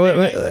 man,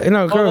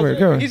 no, come over,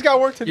 come over. He's got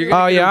work to do.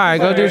 Oh, yeah, all right,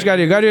 go do what you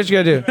gotta do. Go do what you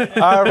gotta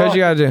do. All right, Go do what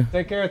you gotta do.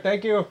 Take care.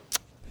 Thank you.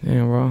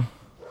 Yeah, bro.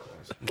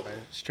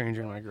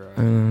 Stranger in my garage.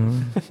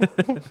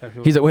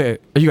 He's like,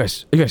 wait, are you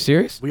guys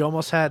serious? We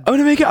almost had I'm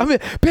gonna make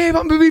it. Babe,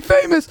 I'm gonna be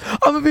famous.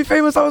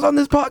 I was on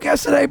this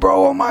podcast today,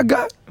 bro. Oh my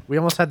god.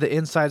 the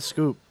inside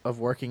scoop of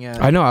working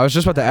at. I know. I was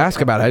just about to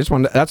ask about it.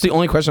 That's the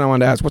only question I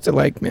wanted to ask. What's it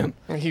like, man?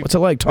 What's it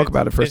like? Talk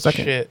about it for a It's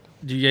second. Shit.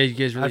 Do you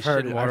guys really I've heard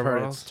shit in it. water I've heard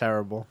bottles? it's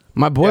terrible.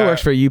 My boy Yeah.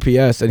 works for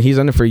UPS, and he's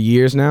on it for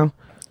years now.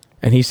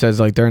 And he says,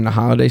 like, during the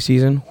holiday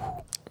season,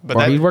 But or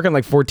that, he's working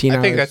like 14 hours.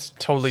 I think that's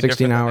totally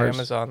 16 different hours. than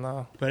Amazon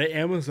though. But at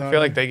Amazon. I feel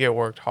like they get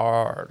worked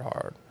hard.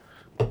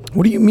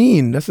 What do you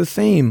mean? That's the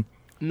same.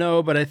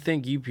 No, but I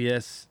think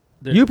UPS.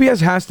 there's- UPS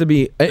has to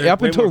be there's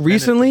up way until more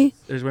recently.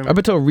 benefits. There's way more. Up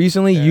until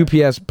recently, Yeah.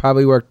 UPS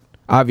probably worked.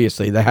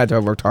 Obviously, they had to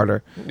have worked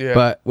harder. Yeah.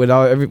 But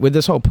with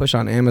this whole push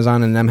on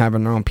Amazon and them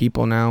having their own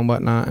people now and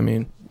whatnot, I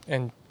mean,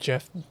 And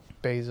Jeff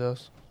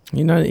Bezos.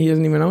 he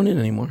doesn't even own it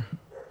anymore.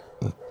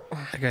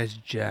 That guy's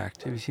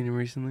jacked. Have you seen him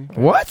recently?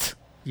 What?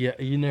 Yeah,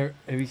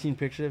 have you seen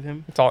pictures of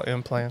him? It's all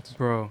implants,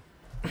 Bro,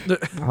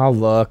 I'll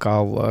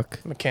look.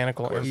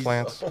 mechanical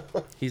implants.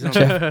 he's on.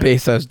 Jeff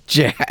Bezos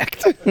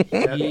jacked.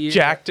 Jacked.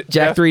 Jack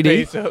Jeff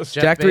 3D? Bezos.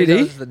 Jack Bezos 3D?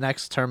 is the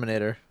next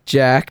Terminator.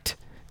 Jacked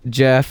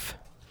Jeff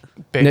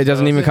Bezos. It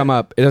doesn't even come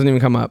up. It doesn't even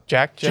come up.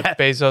 Jeff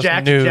Bezos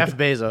Jack nude. Jeff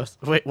Bezos.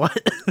 Wait, what?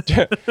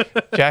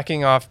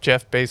 Jacking off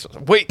Jeff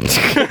Bezos. Wait.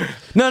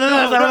 No.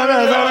 That's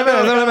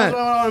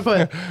not what I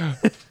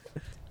meant.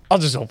 I'll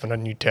just open a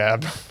new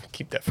tab.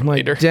 Keep that for I'm like,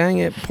 later. dang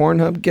it,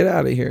 Pornhub, get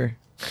out of here.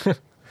 What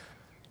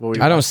were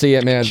you I don't see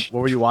it, man.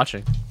 What were you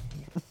watching?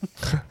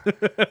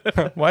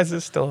 Why is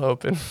this still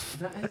open?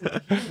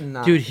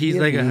 Dude, he's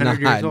like 100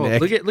 years old.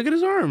 Nick. Look at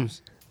his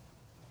arms.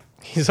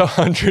 He's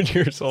 100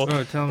 years old.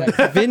 Oh, tell me.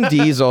 Vin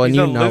Diesel, and He's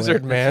you a know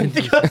lizard it. man.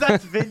 Because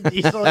that's Vin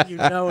Diesel and you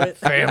know it.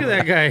 Look at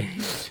that guy.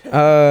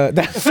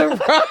 That's The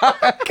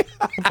Rock.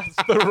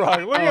 The Rock.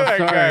 Look Oh, at that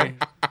sorry.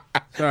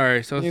 guy.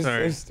 Sorry, so He's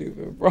sorry. so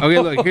stupid, bro. Okay,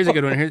 look, here's a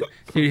good one. Dude,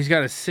 he's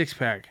got a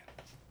 6-pack.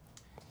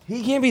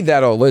 He can't be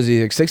that old. Was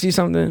he like 60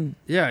 something?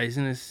 Yeah, he's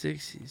in his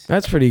 60s.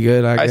 That's pretty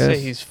good, I I guess. say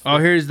he's. Oh,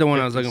 here's the one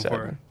I was looking for.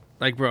 57.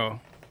 Like, bro,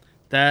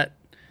 that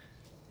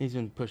he's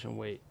been pushing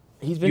weight.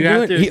 He's been You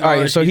have doing. to All right,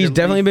 acknowledge so he's he's at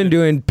definitely least been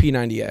doing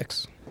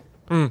P90X.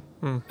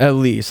 At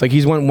least, like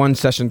he's went one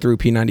session through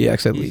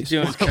P90X at He's least.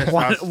 doing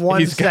One, testosterone. one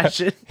He's got-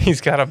 session.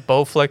 He's got a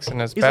Bowflex in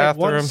his He's like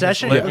bathroom, one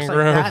session. his It living looks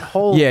like room. that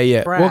whole.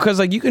 Yeah. crap. Well, because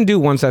like you can do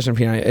one session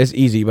P90, it's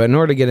easy, but in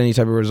order to get any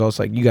type of results,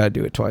 like you got to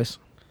do it twice.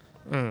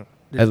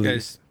 At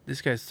least. This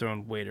guy's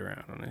throwing weight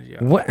around on his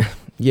yacht. What?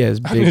 Yeah,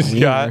 it's big. His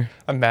yacht. wiener.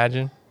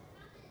 Imagine.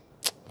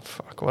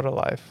 Fuck, what a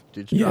life.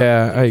 Dude's Yeah,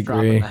 dropping- I dude's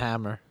dropping agree. the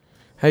hammer.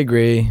 I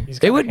agree. He's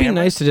got It a would be hammer?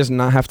 nice to just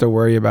not have to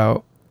worry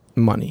about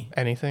money.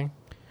 Anything.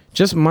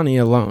 Just money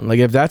alone. Like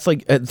if that's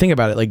like, think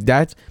about it. Like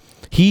that's,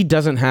 he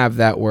doesn't have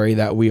that worry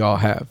that we all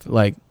have.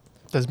 Like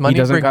Does money he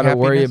doesn't bring got to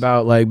worry happiness?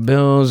 about like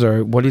bills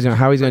or what he's gonna,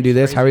 how he's gonna do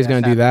this, how he's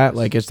gonna do that.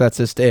 Like that's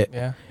just it.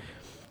 Yeah.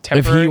 If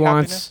Temporary he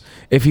wants,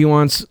 if he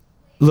wants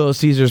Little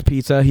Caesar's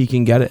pizza, he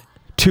can get it,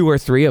 2 or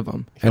 3 of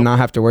them, and not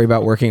have to worry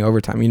about working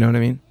overtime. You know what I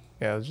mean?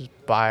 Yeah, just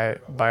buy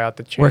out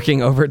the chain.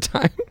 Working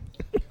overtime.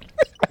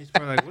 He's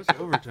probably like, what's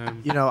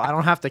overtime? You know, I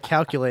don't have to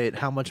calculate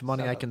how much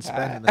money I can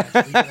spend in the next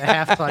week and a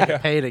half till I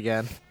get paid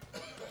again.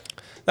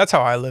 That's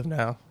how I live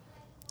now.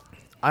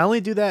 I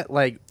only do that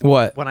like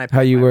What? when I pay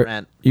How you my work?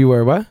 rent. You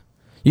worry what?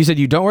 You said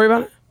you don't worry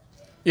about it?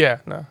 Yeah,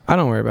 no. I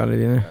don't worry about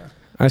it either.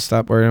 I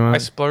stopped worrying about I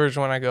it. splurge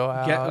when I go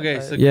out.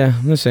 Okay, so Yeah,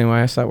 I'm the same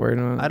way. I stopped worrying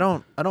about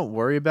it. I don't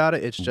worry about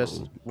it. It's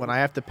just when I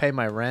have to pay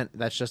my rent,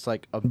 that's just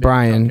like a big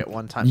Brian, chunk at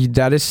one time.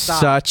 that is Stop.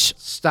 such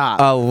Stop.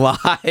 a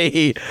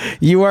lie.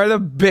 You are the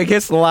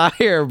biggest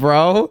liar,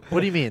 bro. What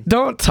do you mean?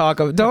 Don't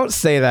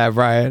say that,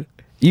 Brian.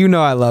 You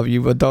know I love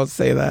you, but don't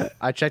say that.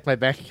 I checked my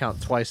bank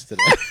account twice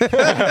today.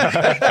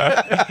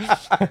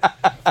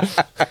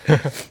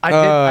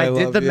 I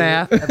did love the you.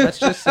 math, and let's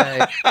just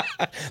say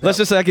Let's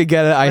just say I could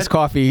get an iced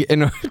coffee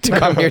in order to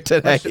come here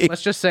today.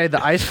 let's just say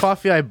the iced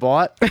coffee I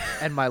bought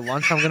and my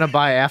lunch I'm gonna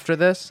buy after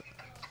this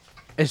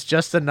is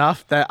just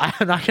enough that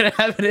I'm not gonna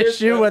have an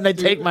issue when they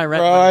take my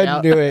rent Bro, money I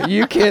out. knew it.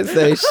 You can't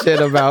say shit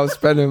about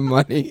spending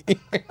money.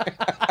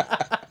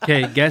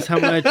 okay, guess how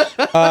much?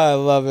 I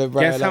love it,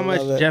 Brian. Guess how I much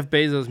love it. Jeff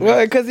Bezos Well,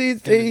 makes because in a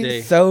day.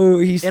 he's so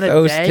In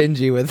a day?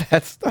 stingy with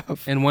that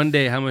stuff. in one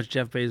day. How much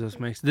Jeff Bezos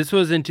makes? This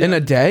was in In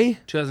a day?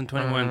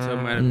 2021, so it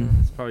might have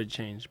it's probably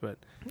changed. But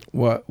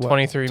What?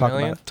 23 Talk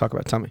million? About it. Talk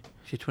about it. Tell me.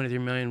 if you're 23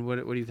 million,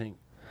 what do you think?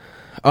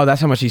 Oh,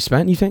 that's how much he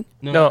spent, you think?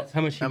 No. that's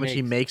how much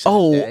he makes. in a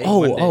Oh, day?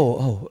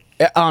 oh.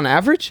 On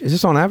average? Is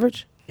this on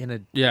average? In a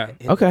Yeah.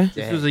 in a Okay. This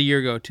day, was a year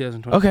ago,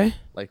 2020. Okay.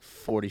 like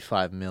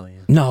 45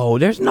 million. No,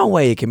 there's no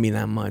way it can be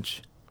that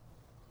much.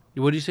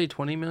 What did you say?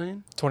 20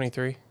 million?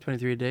 23.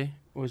 23 a day?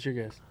 What's your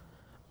guess?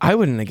 I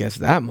wouldn't have guessed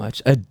that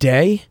much. A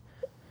day?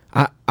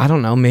 I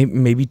don't know.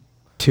 Maybe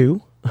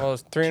 2. Well,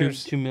 it's 300.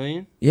 2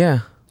 million? Yeah.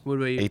 What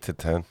about you? 8 to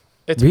 10.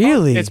 It's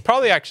Really? It's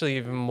probably actually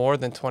even more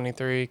than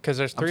 23 because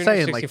there's I'm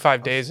saying, like,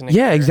 365 days in a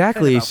Yeah, year.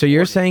 exactly. about So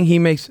you're 40. saying he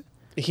makes?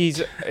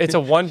 It's a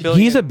 1 billion.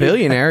 He's a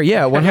billionaire.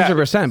 Yeah,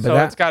 100%. But so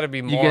that it's got to be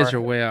You more. guys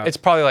are way off. It's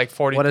probably like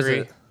 43. What is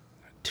it?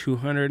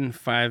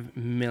 205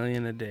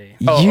 million a day.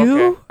 Oh,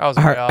 you okay. I was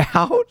way are off.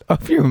 out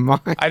of your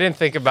mind. I didn't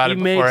think about it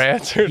before I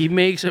answered. He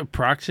makes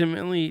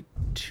approximately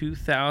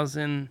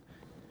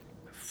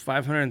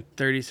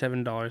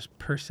 $2,537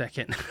 per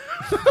second.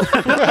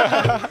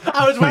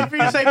 I was waiting for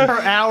you to say per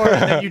hour,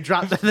 and then you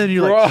dropped, and then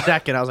you're like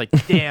second. I was like,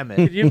 damn Could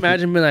it. you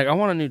imagine being like, I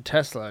want a new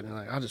Tesla, and you're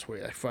like, I'll just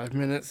wait like 5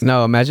 minutes.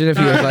 No, imagine if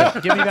he was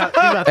like, Give me about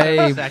 30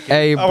 hey, seconds.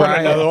 hey, I want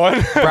another Brian.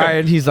 one.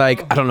 Brian, he's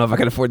like, I don't know if I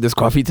can afford this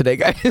coffee today,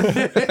 guys.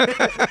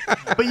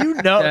 But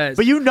That's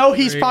you know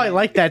he's crazy. probably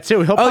like that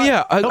too. He'll Oh probably,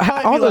 yeah, he'll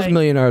probably all be those like-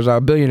 millionaires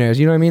are billionaires.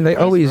 You know what I mean? They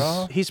always.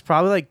 He's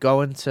probably like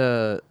going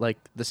to like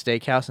the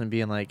steakhouse and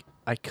being like,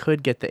 I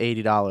could get the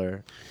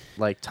 $80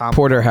 like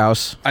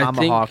Porterhouse.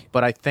 tomahawk,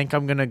 but I think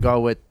I'm gonna go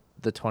with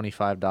the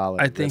 $25.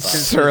 I think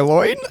since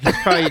Sirloin? he's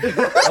probably,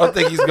 I don't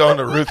think he's going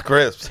to Ruth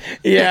Crisps.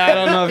 Yeah, I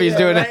don't know if he's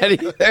doing that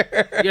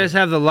either. you guys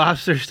have the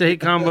lobster steak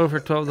combo for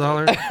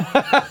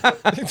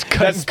 $12. It's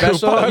cut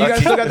special. You guys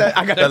still got that?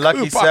 I got The that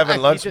Lucky coupon.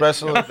 7 lunch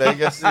special in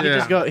Vegas.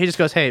 Yeah. he just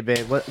goes, hey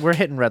babe, we're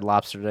hitting Red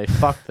Lobster today.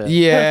 Fuck this.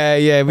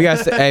 Yeah. We got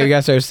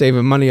to start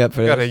saving money up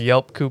for Got a this.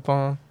 Yelp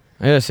coupon.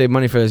 I gotta save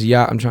money for this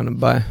yacht I'm trying to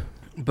buy.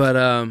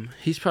 But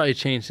he's probably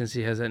changed since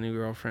he has that new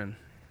girlfriend.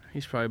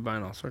 He's probably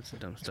buying all sorts of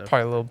dumb stuff.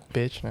 Probably a little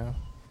bitch now.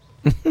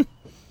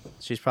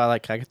 She's probably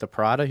like, "Can I get the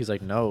Prada?" He's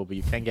like, "No, but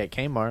you can get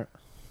Kmart."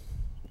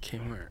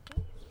 Kmart.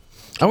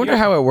 I wonder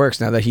how it works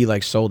now that he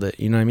like sold it.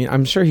 You know what I mean?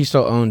 I'm sure he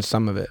still owns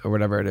some of it or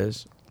whatever it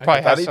is.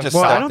 Probably thought has he some. just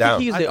Well, I stepped don't down.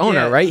 think he's the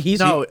owner, right? He's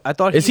no. I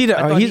thought is he the?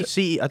 I thought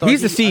He's I thought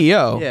he's the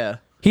CEO. Yeah.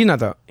 He's not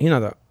the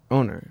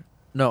owner.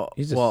 No.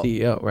 He's the well,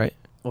 CEO, right?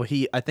 Well,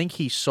 I think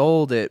he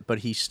sold it, but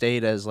he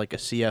stayed as like a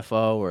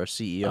CFO or a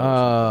CEO.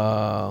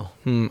 Oh,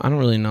 I don't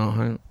really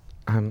know.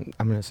 I'm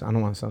gonna. I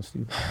don't want to sound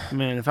stupid.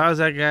 Man, if I was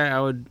that guy, I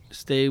would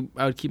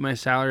keep my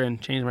salary and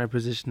change my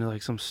position to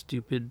like some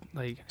stupid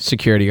like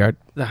Security guard.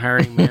 the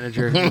hiring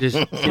manager who just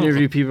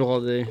interview people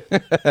all day.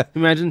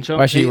 Imagine showing.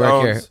 Why should He you work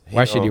owns- here? he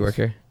Why should you owns.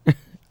 work here?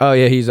 Oh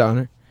yeah, he's the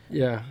owner.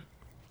 Yeah.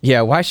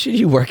 Yeah, why should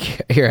you work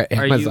here at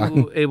Are Amazon?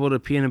 you able to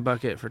pee in a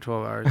bucket for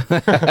 12 hours?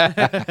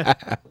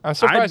 I'm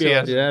surprised he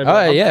has.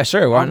 Oh yeah,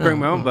 sure. Why I'll not? bring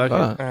my own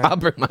bucket. I'll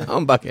bring my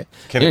own bucket.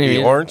 Can You it know be what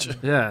I mean? orange?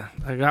 Yeah,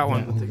 I got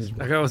one.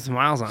 I got with some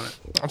miles on it.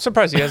 I'm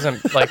surprised he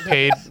hasn't like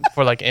paid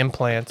for like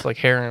implants, like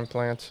hair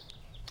implants.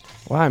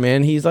 Why,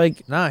 man? He's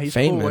like Nah, he's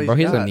cool famous, what bro.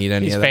 He he's doesn't got. need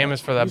any He's of that.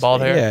 famous for that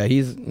bald hair. Yeah,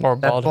 he's Or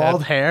That bald,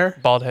 bald head. hair.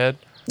 Bald head.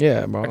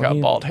 yeah, bro. I got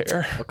He- bald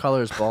hair. What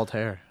color is bald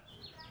hair?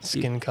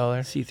 Skin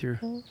color. See through.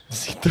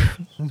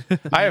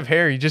 I have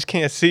hair. You just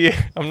can't see it.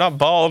 I'm not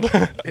bald.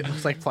 It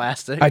looks like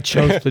plastic. I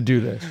chose to do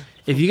this.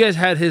 If you guys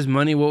had his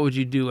money, what would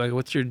you do? Like,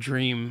 what's your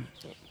dream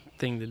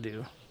thing to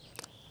do?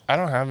 I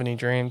don't have any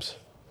dreams.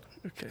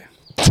 Okay.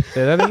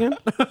 Say that again.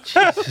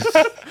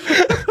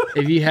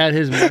 If you had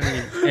his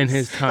money and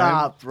his time,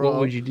 Stop, bro. what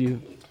would you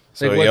do?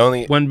 So Like, he what-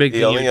 only one big he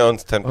thing only you-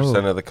 owns 10%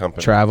 Oh. of the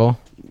company. Travel.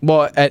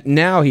 Well, at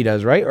now he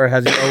does, right? Or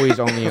has he always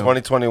only owned?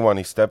 2021,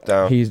 he stepped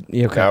down. He's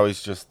okay. Now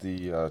he's just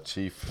the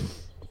chief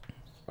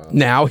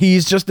Now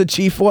he's just the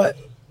chief. What?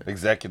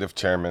 executive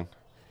chairman.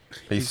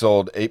 He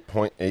sold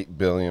 8.8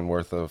 billion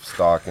worth of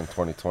stock in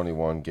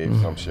 2021. Gave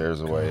some shares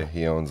away.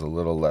 He owns a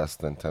little less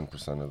than 10%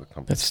 of the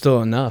company. That's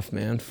still enough,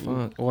 man.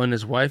 Fuck. Well, and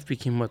his wife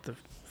became what, the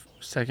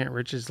second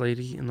richest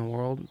lady in the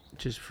world,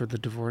 just for the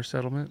divorce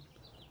settlement.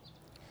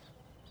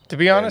 To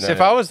be honest, then-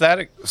 if I was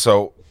that,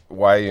 So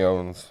why he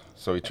owns?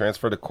 So he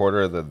transferred a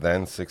quarter of the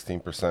then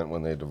 16%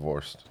 when they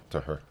divorced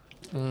to her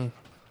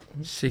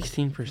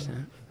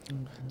 16%.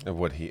 of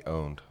what he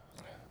owned.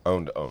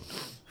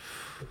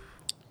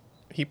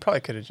 he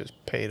probably could have just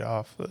paid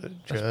off the judge.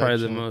 That's probably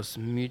the and- most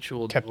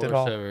mutual kept it divorce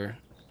all. ever.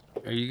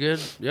 Are you good?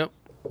 Yep.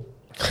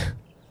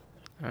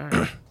 All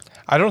right.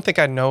 I don't think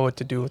I'd know what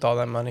to do with all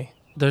that money.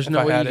 There's If no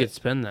I way you had could it.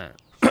 spend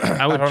that.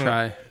 I would don't know.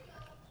 try.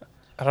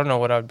 I don't know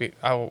what I'd be.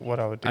 What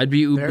I would do. I'd be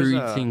Uber There's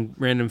a- eating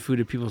random food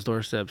at people's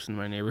doorsteps in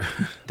my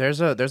neighborhood. There's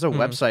a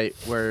website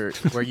where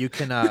you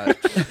can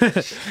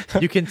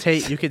you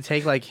can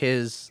take like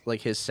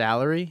his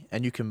salary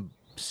and you can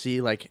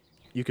see like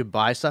you could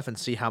buy stuff and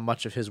see how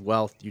much of his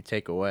wealth you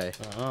take away.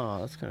 Oh,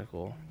 that's kind of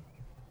cool.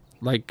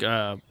 Like,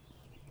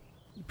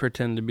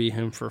 pretend to be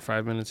him for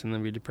 5 minutes and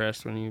then be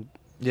depressed when you.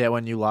 Yeah,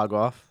 when you log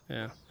off.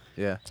 Yeah.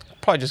 Yeah,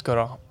 Probably just go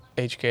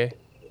to HK.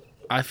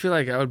 I feel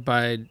like I would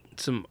buy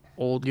some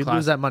old. you'd lose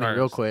classic that money cars.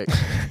 real quick.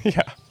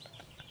 Yeah.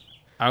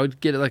 I would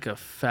get like a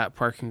fat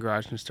parking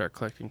garage and start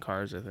collecting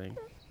cars. I think.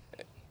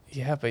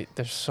 Yeah, but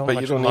there's so But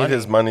much you don't money. need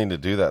his money to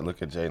do that.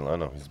 Look at Jay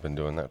Leno. He's been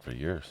doing that for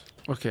years.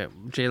 Okay,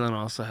 Jalen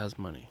also has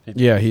money.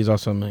 Yeah, he's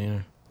also a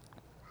millionaire.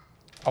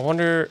 I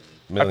wonder.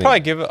 Million. I'd probably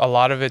give a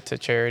lot of it to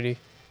charity.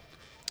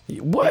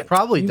 What?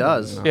 Probably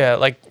does. Yeah,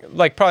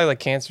 like probably like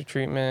cancer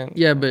treatment.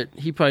 Yeah, but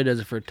he probably does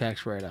it for a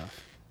tax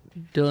write-off.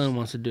 Dylan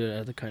wants to do it out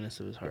of the kindness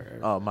of his heart.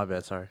 Oh, my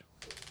bad. Sorry.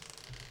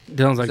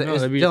 Dylan's like, Is- no,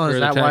 is- that'd be Dylan, for is the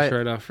that tax why-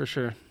 write-off for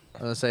sure. I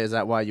was gonna say, is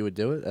that why you would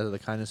do it, out of the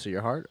kindness of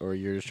your heart, or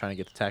you're just trying to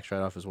get the tax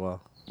write-off as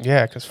well?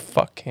 Yeah, because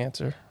fuck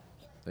cancer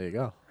There you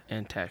go.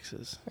 And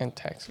taxes. and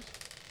taxes.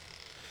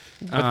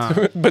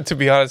 Uh, But to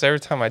be honest, every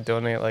time I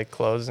donate like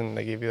clothes and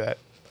they give you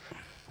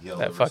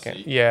that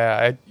fucking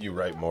You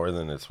write more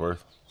than it's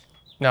worth.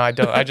 no, I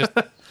don't.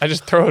 I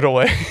just throw it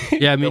away.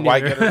 yeah, I mean, Then why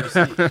get a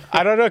receipt?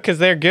 I don't know because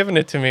they're giving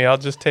it to me. I'll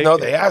just take No,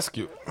 it. they ask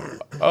you.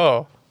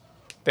 Oh,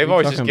 they've you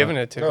always talking just given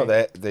about? it to No,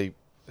 me. they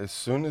as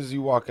soon as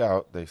you walk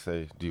out, they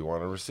say, "Do you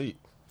want a receipt?"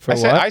 For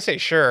what? I say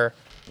sure.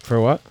 For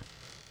what?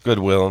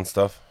 Goodwill and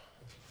stuff.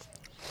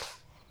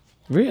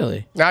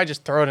 Really? Now I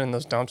just throw it in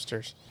those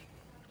dumpsters.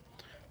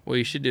 what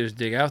you should do is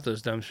dig out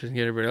those dumpsters and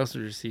get everybody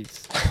else's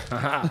receipts.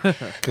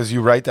 Because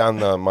you write down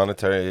the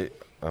monetary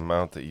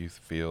amount that you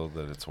feel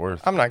that it's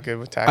worth. I'm not good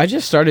with taxes. I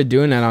just started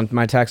doing that on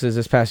my taxes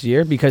this past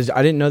year because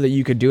I didn't know that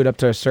you could do it up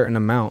to a certain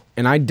amount,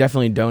 and I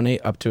definitely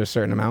donate up to a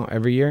certain amount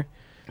every year.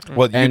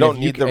 Well, you And don't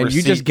if need the and receipt.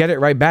 you just get it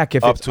right back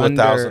if up it's to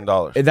under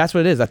 $1,000. That's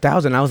what it is,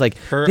 1,000. I was like,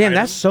 Per damn, item?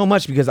 that's so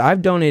much because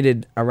I've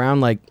donated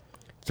around like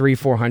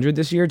 300-400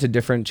 this year to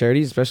different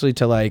charities, especially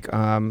to like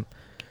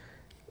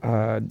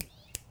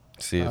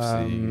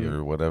CFC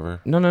or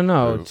whatever. no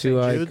Or to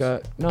like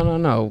Jude's?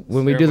 no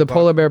when we do the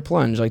polar bear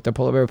plunge, like the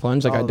polar bear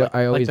plunge, like Oh,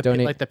 I always like the,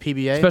 donate like the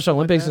PBA Special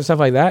Olympics and stuff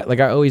like that. Like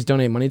I always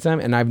donate money to them,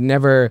 and I've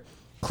never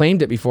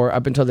claimed it before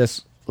up until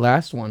this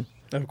last one.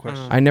 I have a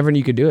question. I never knew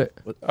you could do it.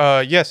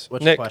 Yes,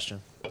 What's Nick. your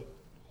question?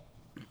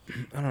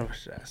 I don't know if I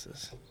should ask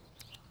this.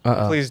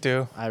 Please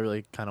do. I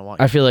really kind of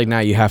want. I feel like now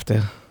you have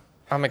to.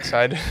 I'm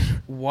excited.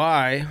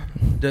 Why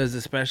does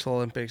the Special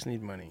Olympics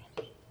need money?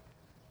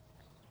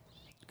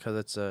 Because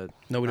it's a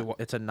Nobody.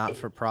 it's a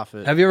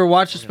not-for-profit. Have you ever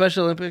watched the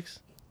Special Olympics?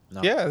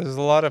 No. Yeah, there's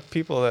a lot of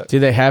people that. Do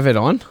they have it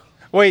on?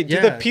 Wait, do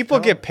the Yeah, people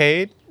no. get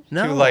paid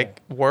No. to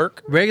like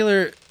work,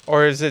 Regular.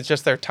 or is it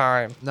just their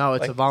time? No,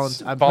 it's Like, a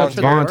volunteer.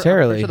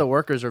 Voluntarily. I'm pretty sure the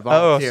workers are Oh,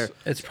 volunteer.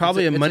 It's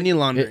probably It's a a- money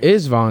laundering. It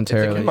is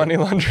voluntarily. Money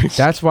laundering.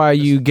 That's why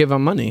you give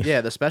them money. Yeah,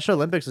 the Special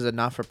Olympics is a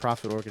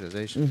not-for-profit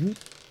organization.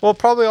 Well,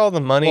 probably all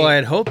the money Well,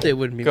 I'd hope they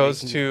wouldn't be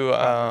goes making to.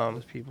 profit on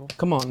those people.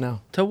 Come on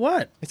now. To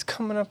what? It's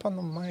coming up on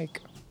the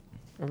mic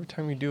every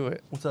time you do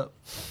it. What's up?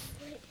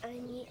 I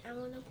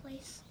want to play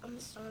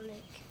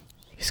Sonic.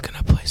 He's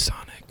gonna play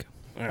Sonic.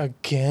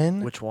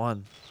 Again? Which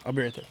one? I'll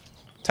be right there.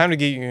 Time to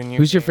get you a new.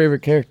 Who's your game.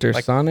 favorite character?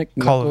 Like Sonic,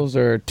 Call of Knuckles,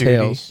 or Duty.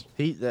 Tails?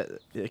 The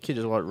kid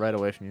just walked right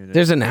away from you.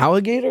 There's an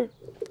alligator.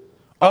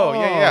 Oh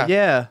yeah,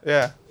 yeah.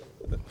 yeah.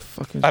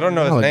 Fucking I don't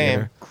know his alligator.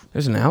 name.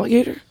 There's an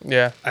alligator.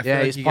 Yeah. I feel Yeah,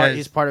 like he's you part. guys-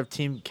 He's part of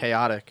Team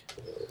Chaotic.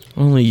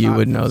 Only you Sonic-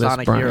 would know this,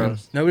 Sonic Brian.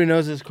 Heroes. Nobody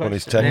knows this question. When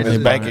he's checking Only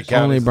his bank Brian-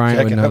 account, only he's Brian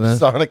would checking know up that.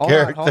 Sonic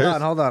characters.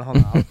 Hold on.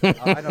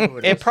 I know who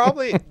it is. It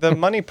probably the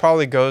money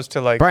probably goes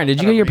to like. Brian, did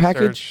you kind get of your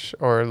package? research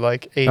or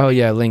like Oh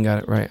yeah, Lynn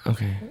got it right.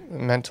 Okay.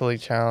 mentally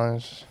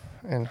challenged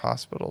in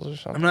hospitals or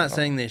something? I'm not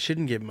saying they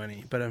shouldn't give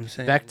money, but I'm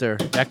saying Vector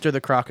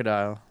the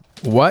crocodile.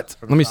 What?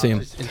 Let me see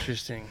him. It's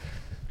interesting.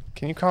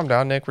 Can you calm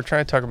down, Nick? We're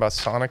trying to talk about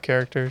Sonic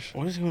characters.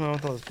 What is going on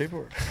with all this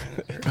paperwork?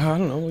 I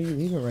don't know. You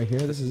leave it right here.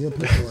 This is your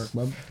paperwork,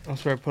 bub.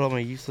 That's where I put all my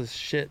useless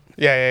shit.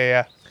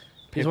 Yeah.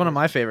 He's one of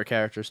my favorite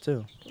characters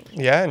too.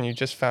 Yeah, and you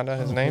just found out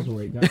his name.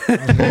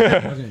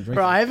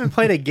 Bro, I haven't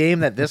played a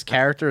game that this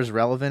character is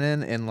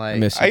relevant in like.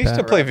 Miss you, I used to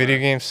Pat. play video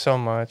games so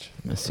much.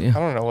 Miss I you.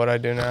 don't know what I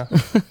do now.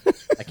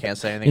 I can't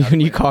say anything. When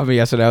you called me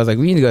yesterday, I was like,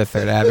 "We need to go to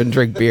Third Ave and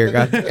drink beer."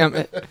 God damn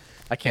it.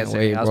 I can't say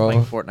Wait, anything. I was bro.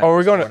 playing Fortnite. Oh, we're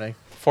this going morning.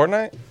 to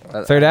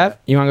Fortnite Third Ave?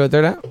 You want to go to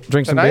Third Ave?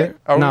 Drink some Tonight? beer?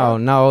 Are we No,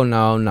 on?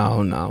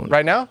 no.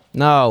 right now.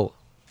 No.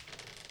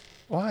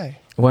 Why?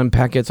 When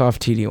Pat gets off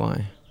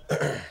TDY.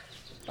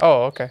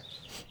 Oh, okay.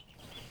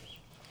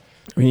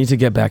 We need to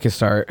get back a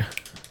start.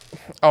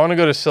 I want to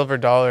go to Silver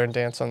Dollar and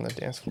dance on the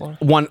dance floor.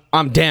 One,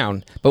 I'm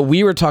down. But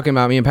we were talking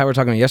about, me and Pat were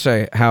talking about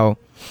yesterday, how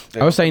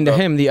I was saying to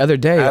him the other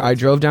day, I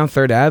drove down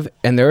Third Ave,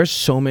 and there are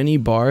so many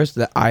bars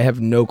that I have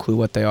no clue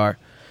what they are.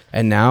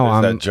 And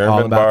now There's that I'm all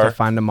German about bar. to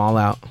find them all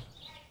out.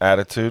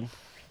 Attitude.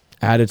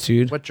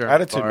 Attitude. What German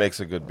Attitude bar? makes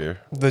a good beer.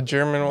 The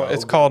German one.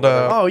 It's called.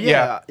 Oh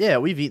yeah,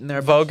 we've eaten there.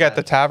 a bunch Vogue of at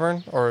the times.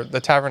 Tavern or the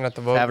Tavern at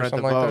the Vogue Tavern or at the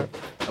something like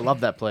Vogue. I love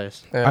that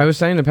place. that. Yeah. I was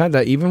saying to Pat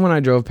that even when I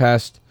drove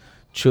past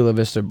Chula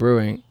Vista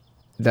Brewing,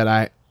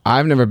 that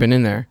I've never been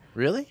in there,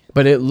 Really?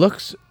 but it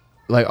looks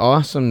like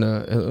awesome.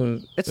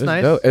 It It's was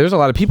nice. dope. There's a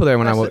lot of people there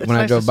when It's I nice when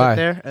I to drove sit by.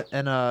 there,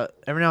 and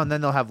every now and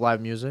then they'll have live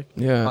music.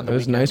 Yeah, on it the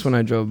was nice weekends. when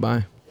I drove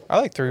by. I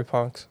like Three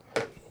Punks.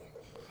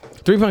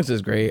 Three Punks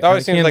is great. That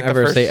always I seems can't like the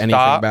ever first say anything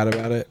stop. bad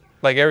about it.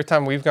 Like every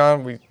time we've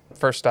gone, we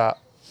first stop.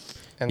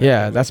 And then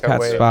Yeah, we that's go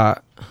Pat's way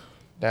spot.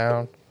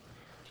 Down.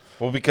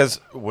 Well, because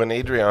when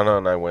Adriana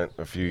and I went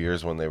a few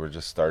years when they were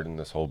just starting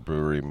this whole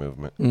brewery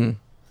movement,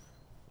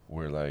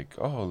 we're like,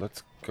 oh,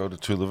 let's go to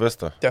Chula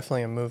Vista.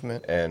 Definitely a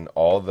movement. And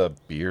all the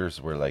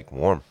beers were like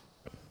warm.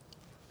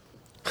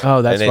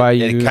 Oh, that's And why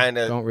it you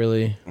kinda- don't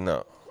really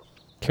No.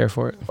 care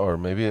for it. Or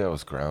maybe it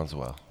was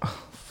Groundswell.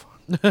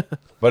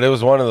 But it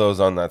was one of those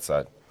on that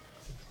side.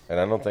 And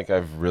I don't think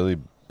I've really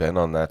been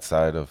on that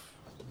side of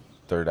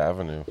 3rd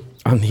Avenue.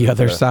 On the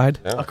other Yeah. side,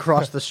 Yeah.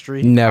 Across the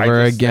street.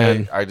 never I just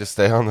again. I just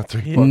stay on the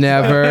 3 Punks.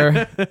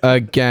 Never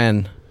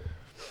again.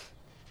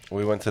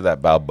 We went to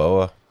that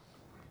Balboa,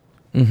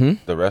 Mm-hmm.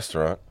 the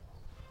restaurant.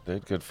 They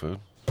had good food.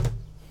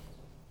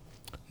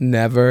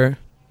 Never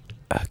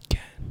again.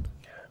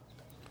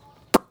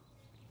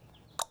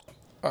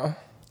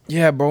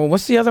 Yeah, bro.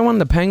 What's the other one?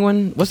 The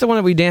Penguin? What's the one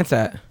that we dance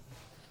at?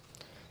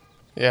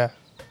 Yeah.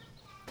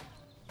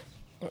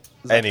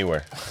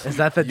 Anywhere. Is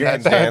that the You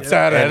dance? can dance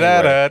studio?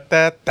 anywhere.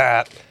 That's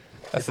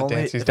If the only-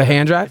 dance. if The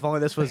hand drive? If only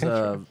this was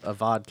a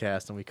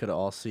vodcast and we could have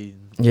all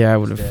seen. Yeah, I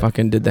would have Yeah.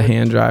 fucking did the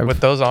hand drive.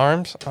 With those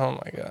arms? Oh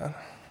my god.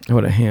 I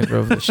would have hand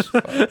drove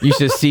the You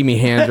should see me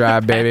hand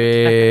drive,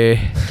 baby.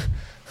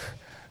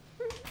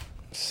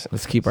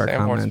 Let's keep our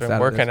Sanborn's comments been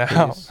out working of this,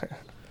 out.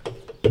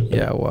 please.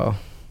 Yeah, well.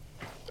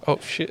 Oh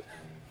shit.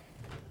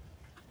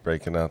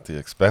 Breaking out the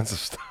expensive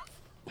stuff.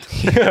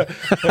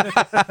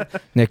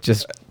 Nick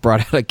just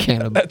brought out a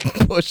can of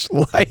Bush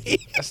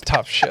Light. That's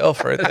top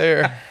shelf right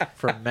there.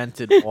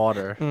 Fermented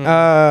water.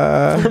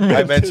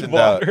 I mentioned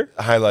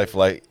High Life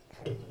Light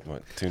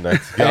 2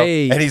 nights ago.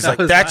 Hey. And he's That like,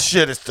 was that last-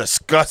 shit is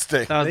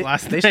disgusting. That was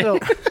last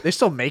They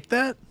still make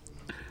that?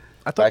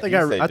 I thought Back they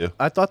got. east they do.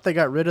 I thought they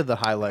got rid of the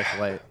High Life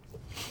Light.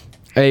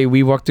 Hey,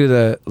 we walked through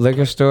the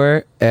liquor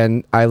store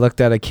and I looked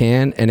at a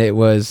can and it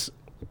was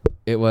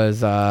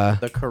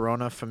The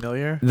Corona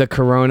Familiar. the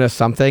Corona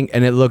something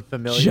and it looked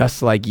Familiar?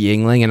 just like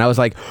Yingling and I was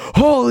like,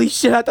 holy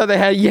shit, I thought they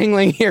had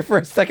Yingling here for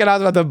a second. I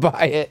was about to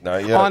buy it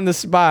Not yet. on the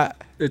spot.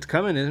 It's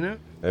coming, isn't it?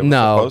 It was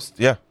No. supposed-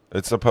 yeah.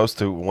 It's supposed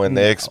to. When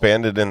they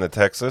expanded into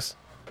Texas,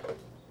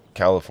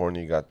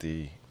 California got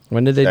the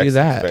When did they do next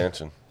that?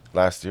 expansion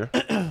last year.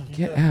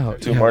 Get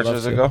out. 2 Yeah, I'd love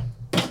Marches to. ago.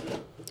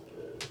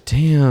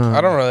 Damn.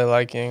 I don't really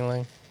like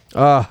Yingling.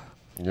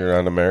 You're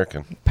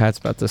un-American. Pat's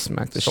about to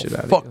smack the So shit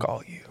out of fuck you.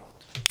 all you.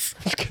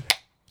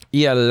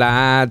 You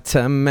lied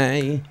to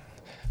me.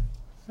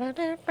 You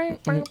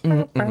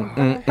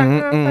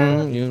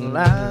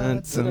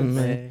lied to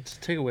me.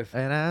 Just take away from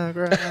And I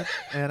cried,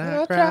 and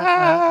I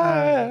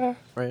cried.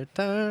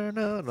 Return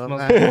of the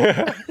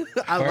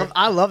night.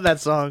 I love that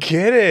song.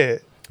 Get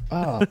it.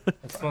 Oh,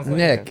 it. Smells like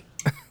Nick.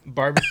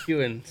 barbecue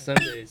and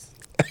Sundays.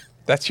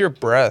 That's your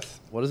breath.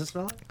 What does it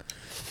smell like?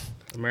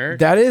 America.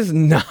 That is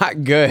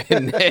not good,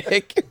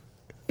 Nick.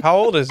 How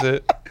old is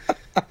it?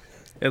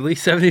 At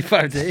least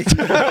 75 days.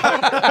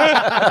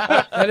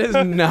 That is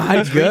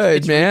not good,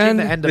 It's reaching the man.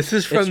 end of- This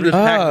is from it's the reaching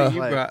pack the that end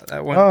you of brought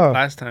that one Oh.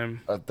 last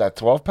time. That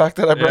 12-pack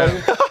that I brought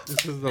you?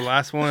 This is the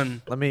last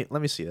one. Let me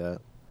see that.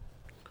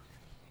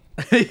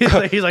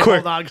 he's like Quick.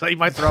 hold on, 'cause he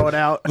might throw it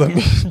out. Let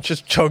me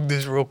just chug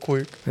this real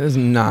quick. That is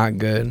not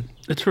good.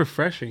 It's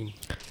refreshing.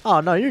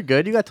 Oh no, you're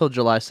good. You got till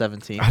July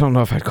 17th. I don't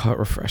know if I'd call it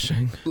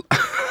refreshing.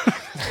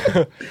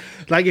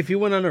 Like if you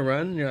went on a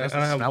run, you're like, Doesn't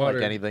I don't have smell water.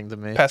 like anything to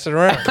me. Pass it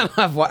around.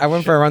 I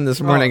went for a run this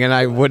morning and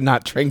I would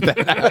not drink that.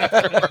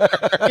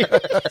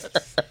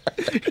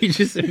 You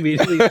just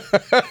immediately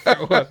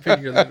throw up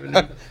in your living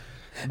room.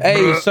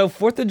 Hey, so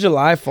 4th of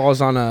July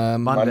falls on a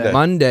Monday.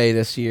 Monday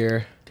this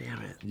year.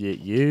 Damn it.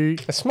 You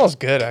It smells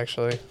good,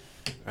 actually.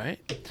 Right?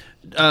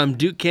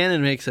 Duke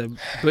Cannon makes a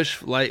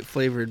Bush Light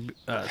flavored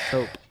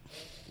soap.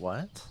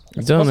 what?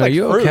 Dylan, Smells are like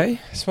you fruit. okay?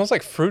 It smells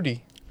like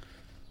fruity.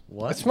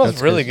 What? It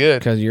smells really good.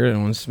 Because you're the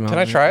one smelling. Can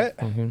I try it?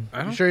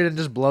 You sure you didn't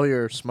just blow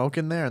your smoke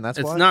in there and that's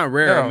It's why? not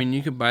rare. No. I mean,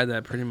 you could buy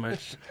that pretty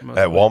much most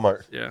At places.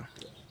 Walmart. Yeah.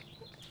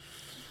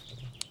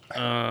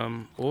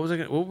 What was I?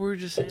 What were we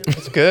just saying?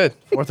 It's good.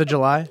 4th of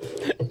July?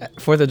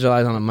 4th of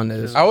July is on a Monday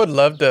this I would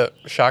love to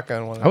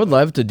shotgun one. I would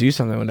love to do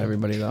something with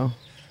everybody, though.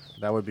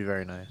 That would be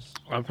very nice.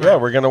 Yeah,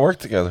 we're going to work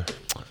together.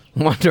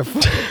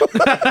 Wonderful.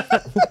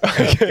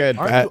 Good,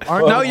 Pat.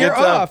 Aren't No, you you're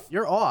off.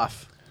 You're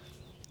off.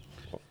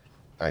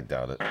 I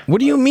doubt it. What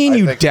do you mean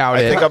you doubt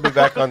I it? think I'll be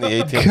back on the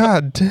 18th.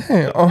 God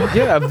damn. Oh,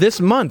 Yeah, of this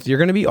month. You're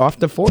going to be off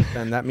the 4th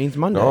then. That means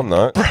Monday. No, I'm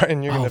not.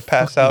 Brian, you're Oh, going to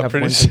pass fuck, you out have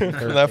pretty Wednesday soon and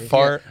from that Thursday.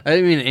 fart. I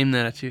didn't mean to aim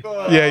that at you.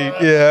 Yeah,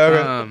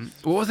 okay.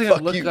 What was I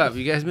gonna look up?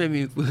 You guys made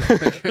me.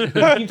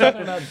 Keep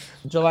talking about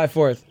July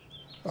 4th.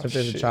 So if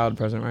there's a shit. child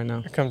present right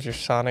now. Here comes your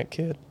Sonic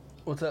kid.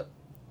 What's up?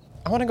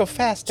 I want to go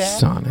fast, Dad.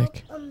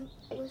 Sonic.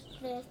 Was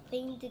the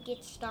thing to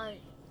get started?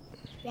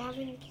 We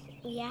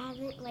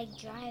haven't like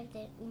drived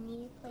it. We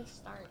need to play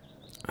start.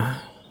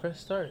 Press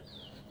start.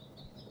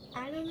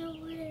 I don't know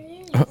what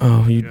it is.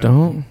 Uh-oh, you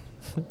don't?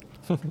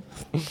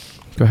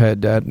 Go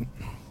ahead, Dad.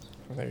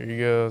 There he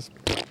goes.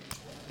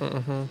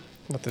 Mm-hmm.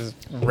 With his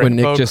When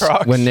rainbow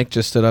Crocs. Nick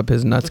just stood up,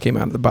 his nuts came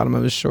out of the bottom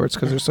of his shorts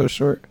because they're so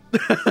short.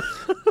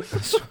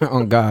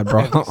 On God, bro.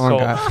 And he's On so-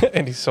 God.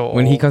 and he's so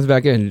When he old. comes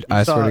back in,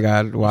 I swear to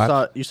God,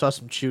 watch. You saw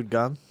some chewed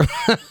gum?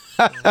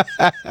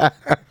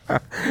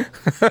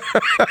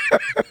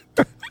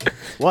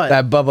 What?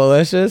 That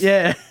bubblicious?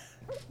 Yeah.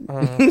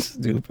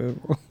 Stupid.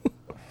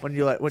 When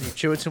you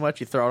chew it too much,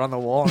 you throw it on the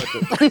wall. And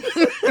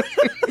it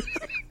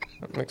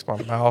That makes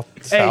my mouth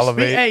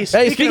salivate. Hey,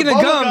 speaking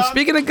of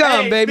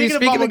gum, baby.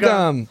 Speaking of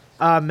gum.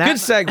 Matt, Good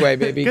segue,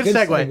 baby. Good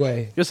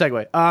segue. Good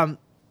segue.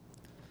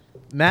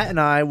 Matt and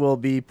I will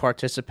be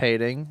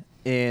participating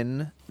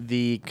in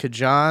the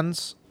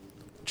Kajan's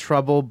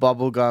Trouble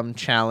Bubblegum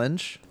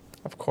Challenge.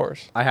 Of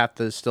course. I have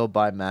to still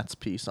buy Matt's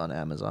piece on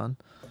Amazon.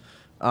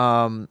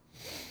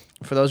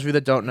 For those of you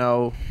that don't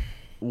know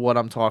what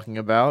I'm talking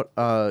about,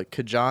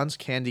 Kajan's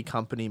Candy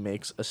Company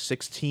makes a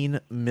 16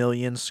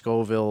 million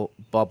Scoville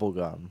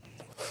bubblegum.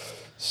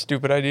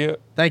 Stupid idea.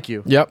 Thank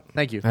you. Yep.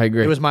 Thank you. I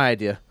agree. It was my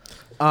idea.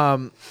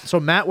 So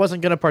Matt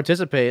wasn't going to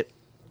participate,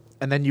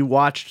 and then you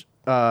watched.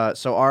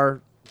 So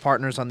our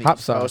partners on the Hop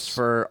East Coast Sauce.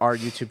 for our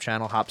YouTube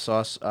channel, Hop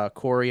Sauce,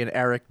 Corey and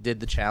Eric did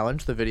the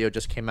challenge. The video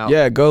just came out.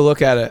 Yeah, go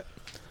look at it.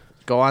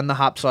 Go on the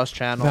Hop Sauce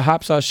channel. The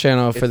Hop Sauce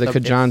channel for It's the the-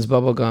 Kajan's it's-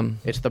 bubblegum.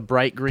 It's the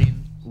bright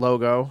green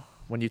logo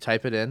when you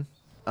type it in.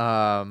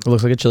 It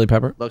looks like a chili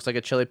pepper. Looks like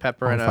a chili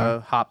pepper Oh, and a fine.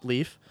 hop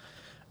leaf.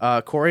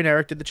 Corey and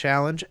Eric did the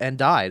challenge and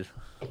died.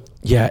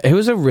 Yeah, it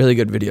was a really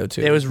good video,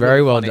 too. It was very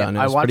really well funny. done. It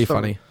I was watched pretty the-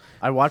 funny.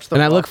 I watched the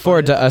And I raw look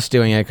forward to footage. us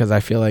doing it because I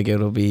feel like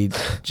it'll be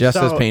just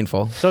as So-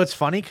 painful. So it's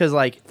funny because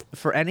like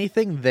for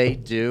anything they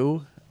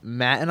do,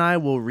 Matt and I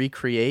will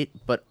recreate,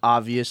 but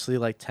obviously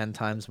like 10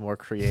 times more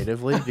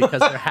creatively because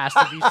there has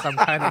to be some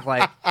kind of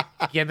like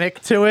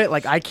gimmick to it.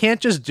 Like I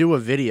can't just do a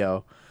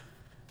video.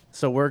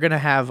 So we're gonna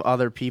have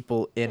other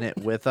people in it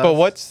with us. But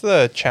what's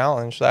the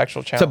challenge? The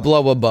actual challenge? To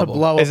blow a to bubble.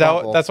 blow a Is that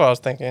bubble. what, that's what I was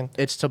thinking.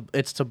 It's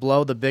to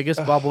blow the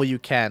biggest bubble you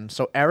can.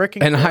 So Eric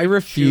And I Corey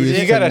refuse shoot You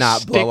it. to gotta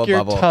not stick blow a your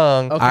bubble.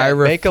 tongue. Okay. I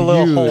Make a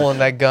little refuse hole in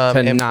that gum to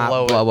and not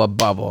blow blow it. a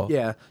bubble.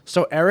 Yeah.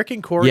 So Eric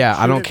and Corey. Yeah,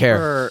 I shoot don't it care.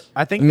 for,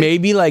 I think they-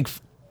 Maybe like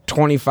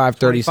 25,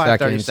 30 25,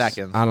 30 seconds.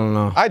 seconds. I don't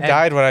know. I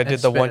died when I and did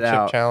the spit one it chip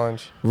out.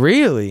 challenge.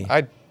 Really?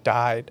 I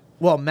died.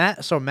 Well,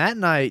 Matt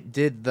and I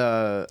did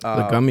the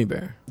gummy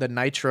bear.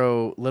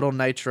 the Little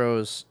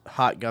Nitro's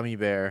hot gummy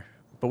bear,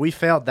 but we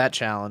failed that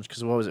challenge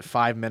because what was it,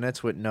 5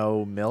 minutes with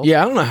no milk?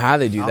 Yeah, I don't know how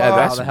they do that. Oh,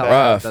 That's the hell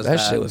rough. does That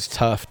that. shit was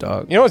tough,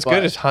 dog. You know what's But-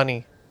 good is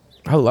honey.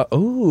 I love.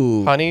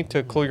 Ooh, Honey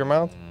to cool your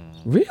mouth.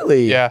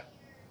 really? Yeah.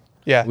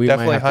 Yeah, we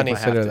definitely might have honey. to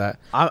consider that.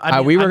 I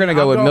mean, We were I'm- gonna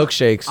go I'm with going-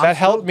 milkshakes. That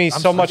helped me I'm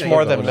so much still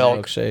more gonna than go with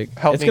milk. Milkshake.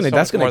 Helped It's me gonna. so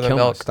That's much more gonna than kill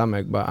my milk.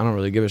 stomach, but I don't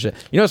really give a shit.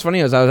 You know what's funny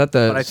is I was at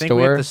the But I think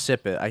we have store. to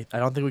sip it. I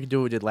don't think we can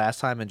do what we did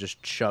last time and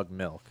just chug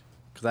milk.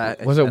 'Cause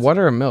that Was it that's-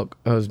 water or milk?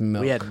 Oh, it was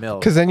milk. We had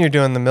milk. Because then you're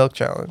doing the milk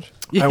challenge.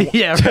 yeah.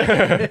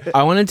 Right.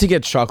 I wanted to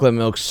get chocolate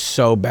milk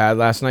so bad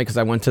last night because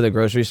I went to the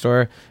grocery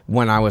store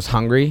when I was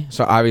hungry.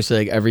 So obviously,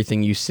 like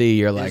everything you see,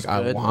 you're like,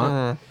 I good.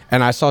 want.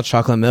 And I saw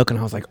chocolate milk, and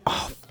I was like,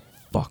 oh,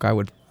 fuck, I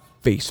would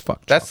face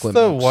fuck. That's chocolate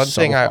the milk one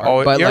so thing I hard.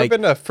 always. But You ever like,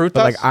 been to Frutas?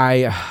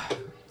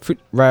 but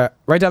like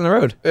right down the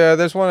road Yeah,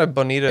 there's one at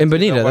Bonita. in too,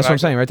 Bonita. the That's one what I'm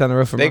saying. Right down the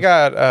road from. They us.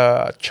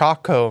 got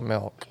Choco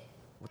milk.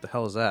 What the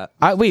hell is that?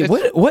 Wait,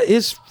 what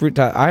is fruit?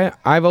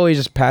 I've always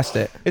just passed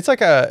it. It's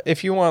like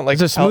if you want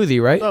like It's a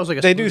smoothie, right? That was like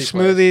a They do smoothie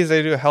place. smoothies.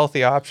 They do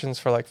healthy options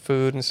for like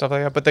food and stuff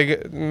like that. But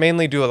they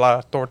mainly do a lot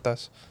of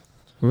tortas.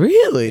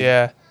 Really?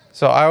 Yeah.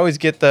 So I always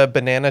get the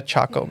banana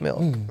choco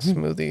milk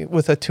smoothie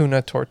with a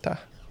tuna torta.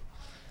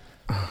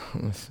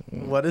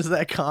 What is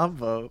that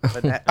combo?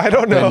 I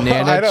don't know.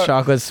 Banana I don't-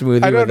 chocolate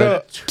smoothie I don't with know.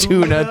 a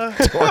tuna.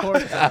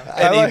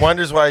 And he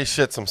wonders why he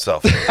shits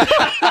himself.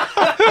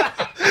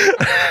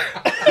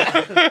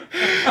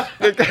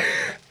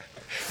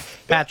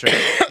 Patrick,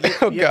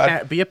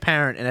 God. be a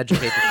parent and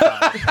educate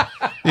the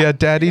child. Yeah,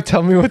 Daddy,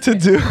 tell me what to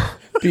do.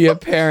 Be a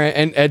parent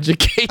and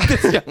educate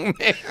this young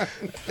man.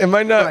 Am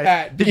I not?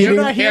 Right. Did you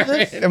not hear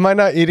this? Am I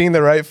not eating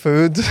the right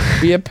foods?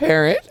 Be a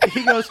parent.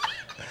 He goes.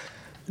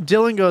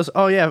 Dylan goes,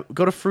 oh yeah,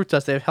 go to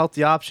Frutas. They have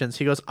healthy options.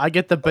 He goes, I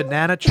get the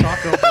banana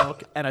choco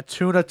milk and a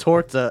tuna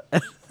torta.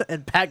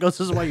 And Pat goes,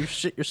 this is why you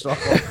shit yourself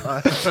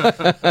all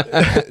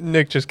the time.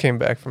 Nick just came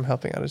back from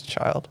helping out his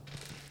child.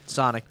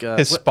 Sonic.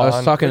 His I spawn.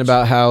 was talking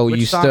about how which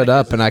you Sonic stood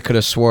up is and I could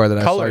have swore that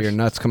I saw Colors. your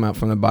nuts come out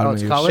from the bottom Oh, of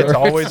it's your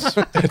colors?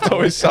 shirt. It's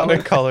always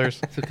Sonic colors.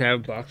 It's okay, I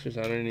have boxers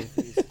underneath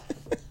these.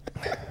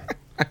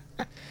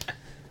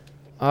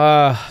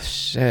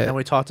 Shit. And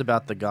we talked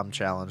about the gum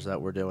challenge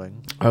that we're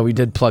doing. Oh, we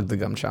did plug the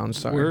gum challenge.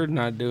 Sorry. We're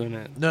not doing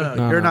it. No,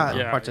 No, you're no. not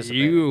Yeah,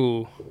 participating.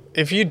 you.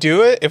 If you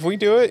do it, if we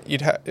do it,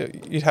 you'd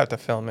have to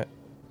film it.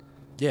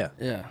 Yeah.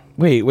 Yeah.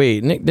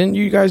 Wait, Nick, didn't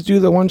you guys do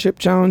the one chip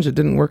challenge? It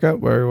didn't work out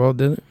very well,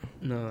 did it?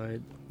 No,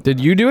 Did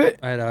you do it?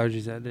 I had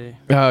allergies that day.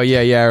 Oh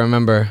yeah, I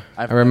remember.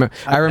 I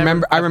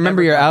remember. I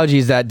remember your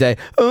allergies that day.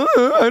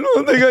 I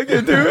don't think I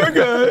can do it,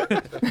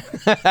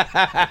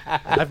 guys.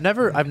 I've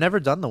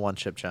never done the one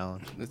chip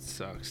challenge. It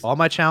sucks. All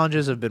my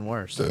challenges have been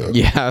worse.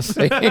 Yeah,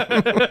 same.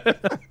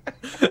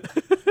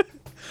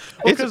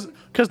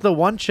 Because the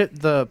one chip,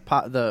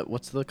 the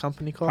what's the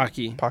company called?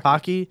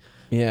 Pocky.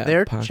 Yeah,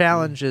 Their Pocky.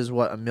 challenge is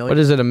what, 1 million? What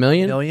is it, 1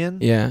 million? Million?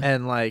 Yeah.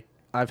 And like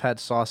I've had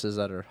sauces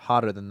that are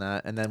hotter than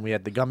that, and then we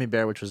had the gummy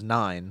bear, which was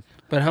 9.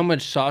 But how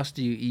much sauce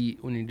do you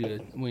eat when you do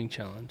a wing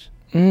challenge?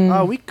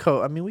 Oh, we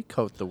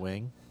coat the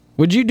wing.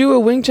 Would you do a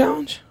wing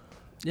challenge?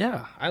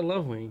 Yeah, I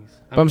love wings.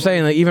 But I'm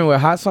saying, like, even with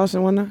hot sauce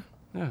and whatnot.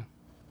 Yeah.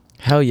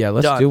 Hell yeah,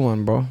 let's Done. do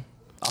one, bro.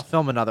 I'll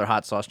film another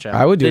hot sauce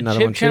challenge. I would do The another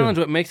chip one challenge.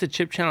 too. What makes the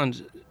chip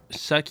challenge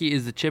sucky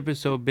is the chip is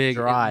so big,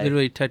 Dry. it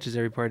literally touches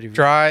every part of your.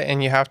 Dry,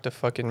 and you have to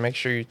fucking make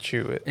sure you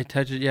chew it. It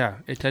touches. Yeah,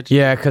 it touches.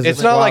 Yeah, because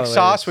It's not like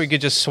sauce where you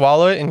could just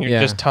swallow it and your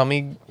Yeah. just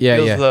tummy Yeah,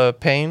 feels yeah. the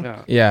pain.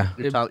 Yeah. Yeah.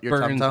 Your It your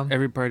burns tum-tum?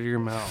 every part of your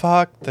mouth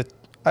Fuck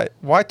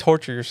why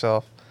torture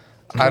yourself?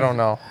 I don't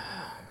know.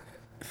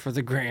 for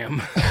the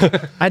gram.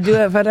 I do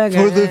it for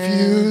the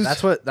views.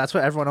 That's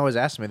what everyone always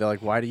asks me. They're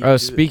like, "Why do you?" Oh, do-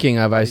 speaking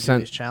of, why I do you do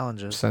these sent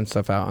challenges.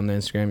 stuff out on the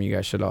Instagram. You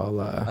guys should all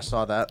I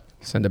saw that.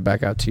 send it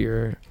back out to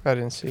your I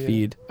didn't see it.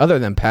 feed. Other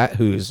than Pat,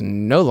 who's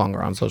no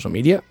longer on social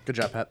media, Good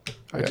job, Pat.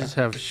 I just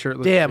have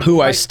shirtless. Damn.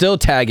 who I like- still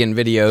tag in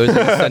videos and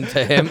send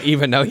to him,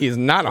 even though he's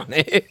not on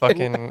it.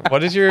 Fucking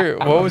what was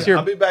your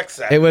I'll be back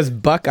Saturday. It was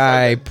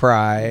Buckeye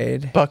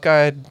Pride.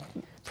 Buck-eyed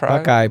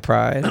pride? Buckeye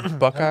Pride. I don't know.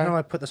 Buckeye?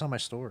 I put this on my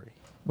story.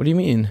 What do you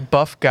mean?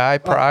 Buff guy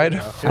pride?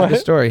 Here's the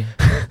story.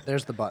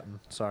 There's the button.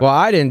 Sorry. Well,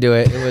 I didn't do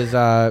it. It was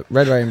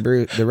Red Right and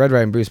Bruce. The Red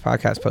Right and Bruce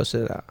podcast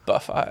posted it out.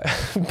 Buff guy.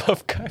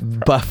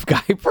 Buff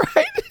Guy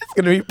Pride. It's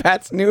gonna be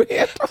Pat's new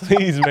handle.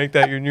 Please make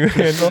that your new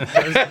handle.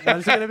 what is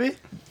it gonna be?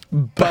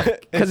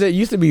 Because it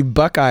used to be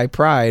Buckeye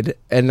Pride,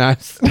 and I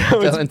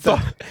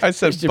I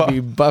said it should be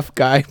Buff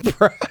Guy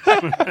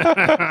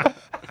Pride.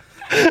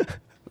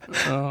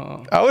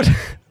 Oh.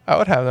 I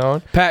would have that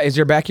one. Pat, is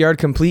your backyard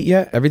complete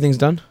yet? Everything's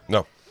done.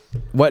 No.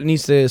 What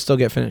needs to still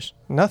get finished?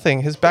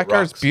 Nothing. His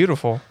backyard's rocks.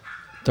 beautiful.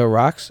 The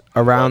rocks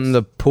around Rocks.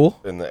 the pool,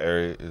 In the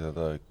area,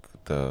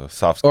 the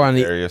soft or on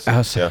the areas.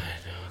 outside?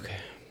 Yeah.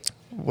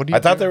 What do you I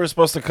thought do? they were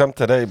supposed to come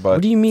today, but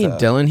What do you mean,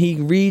 Dylan? He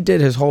redid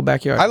his whole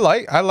backyard. I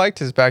liked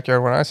his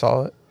backyard when I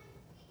saw it.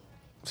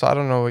 So I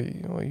don't know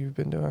what you've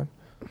been doing.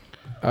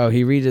 Oh,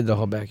 he redid the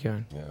whole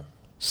backyard. Yeah.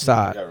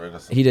 Sod. Got rid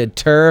of some- He did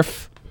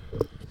turf,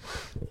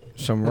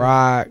 some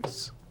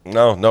rocks.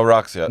 No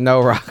rocks yet.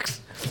 No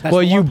rocks. That's Well,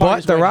 the you one part bought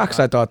he's the waiting rocks,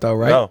 on. I thought, though,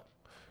 right? No.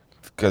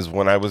 Because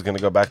when I was going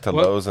to go back to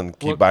What- Lowe's and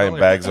keep what buying color?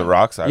 bags of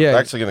rocks, I Yeah.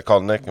 was actually going to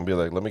call Nick and be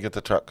like, let me get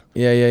the truck.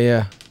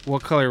 Yeah.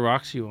 What color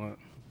rocks you want?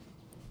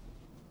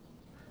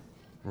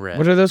 Red.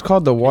 What are those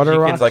called? The water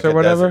rocks It's like or a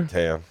whatever? desert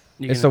tan.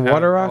 You It's can the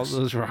water have rocks? All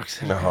those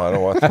rocks. No, I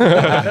don't want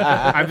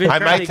that. I've been I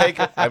trying might to,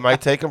 take I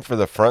might take them for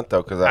the front,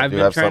 though, because I I've do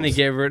been have trying some. to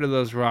get rid of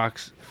those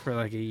rocks for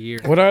like a year.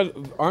 What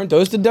aren't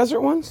those the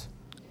desert ones?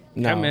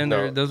 No. Yeah, man,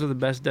 No. those are the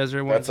best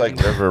desert ones. That's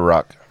like river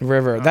rock.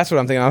 River. That's what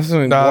I'm thinking. I was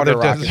thinking Nah, water they're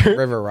rock, is desert.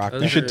 river rock.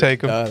 Those You should are-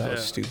 take them. That was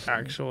Yeah, stupid.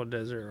 Actual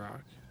desert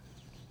rock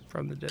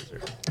from the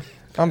desert.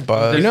 I'm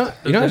buzzed. You know, I was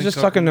There's just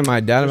a talking to my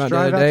dad about the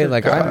other day.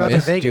 Like, I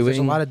miss There's a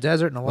doing lot of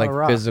desert and a lot like of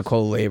rocks.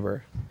 physical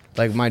labor.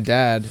 Like my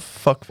dad,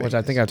 Fuck which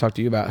I think I talked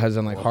to you about, has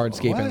done like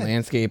hardscape and What?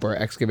 landscape or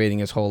excavating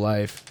his whole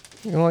life.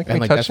 You don't like And me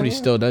like that's touching what he you?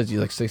 still does. He's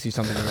like 60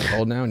 something years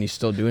old now, and he's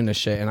still doing this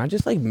shit. And I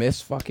just like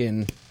miss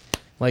fucking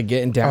like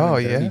getting down Oh,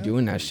 and dirty yeah?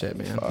 doing that shit,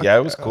 man. Yeah,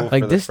 it was cool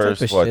Like, for the this type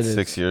first, of what, shit is-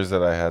 6 years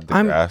that I had the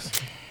I'm- grass.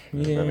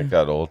 And then Yeah, it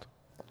got old.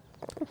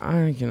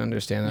 I can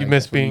understand that. You I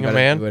miss guess when being a gotta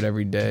man? Do it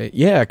every day.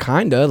 Yeah,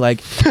 kinda. Like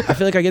I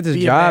feel like I get this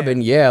Be a job, man.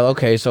 and yeah,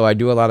 okay, so I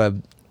do a lot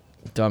of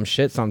dumb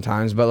shit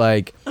sometimes, but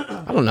like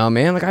I don't know,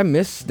 man. Like I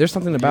miss. There's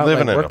something about live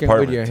like in an working with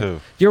apartment, your.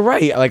 too. You're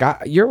right. Like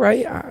you're right.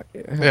 Yeah,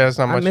 there's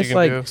not I much you miss, can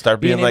like, do. Start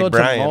being able like to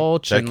Brian.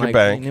 mulch Check and, your like,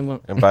 bank being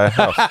able- and buy a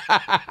house.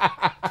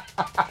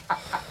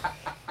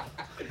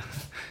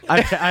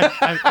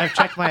 I've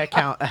checked my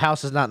account. A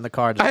house is not in the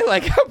cards. I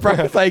like how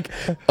Brian's like,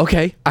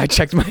 okay, I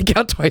checked my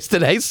account twice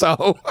today,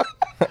 so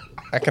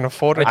I can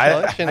afford a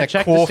couch and I a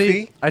checked cool to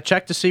see. fee. I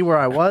checked to see where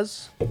I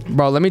was.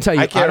 bro, let me tell you,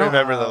 I can't don't-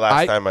 remember the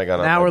last time I got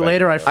on An my hour bank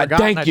later, I account.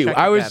 forgot. and Thank you. checked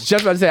I was again.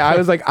 just about to say, I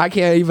was like, I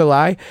can't even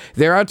lie.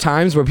 There are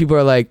times where people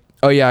are like,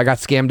 oh yeah, I got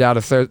scammed out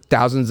of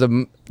thousands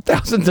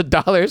of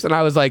dollars, and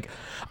I was like,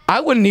 I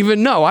wouldn't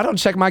even know. I don't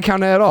check my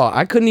account at all.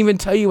 I couldn't even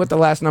tell you what the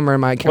last number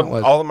in my account Well,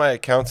 was. all of my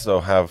accounts,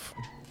 though, have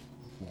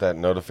that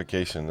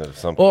notification that if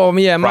something Oh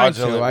yeah, mine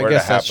fraudulent too. I were to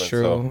guess that's happen,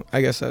 true. so- I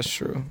guess that's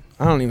true.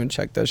 I don't even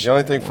check that shit. The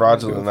only thing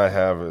fraudulent I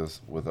have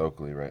is with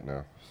Oakley right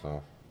now.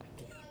 So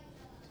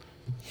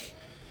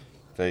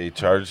they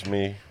charged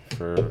me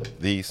for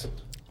these,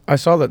 I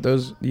saw that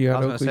those you I had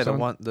was gonna say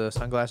Oakley's on. the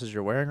sunglasses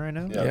you're wearing right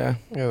now. Yeah. Yeah.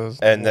 Yeah, those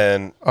and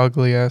then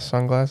ugly ass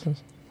sunglasses.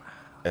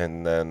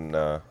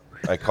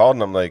 I called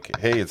and I'm like,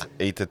 hey, it's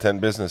 8 to 10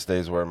 business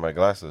days wearing my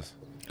glasses.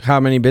 How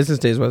many business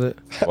days was it?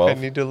 I Well,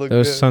 need to look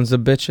Those good. sons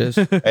of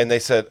bitches. and they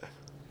said,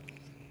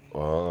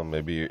 well,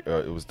 maybe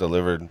it was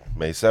delivered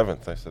May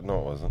 7th. I said, no,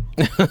 it wasn't.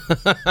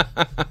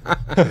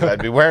 'Cause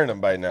I'd be wearing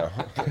them by now.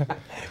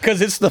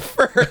 Because it's the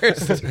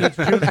first.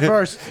 June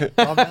first.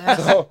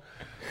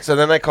 So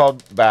then I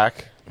called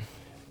back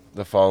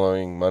the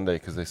following Monday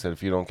because they said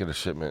if you don't get a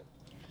shipment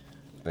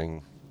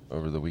thing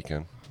over the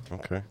weekend,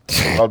 okay.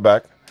 Called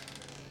back,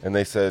 and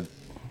they said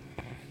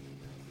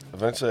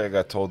eventually I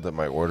got told that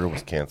my order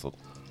was canceled.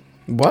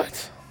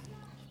 What?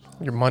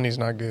 Your money's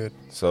not good.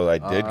 So I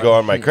did go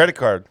on my credit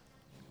card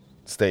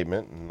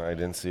statement, and I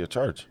didn't see a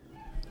charge.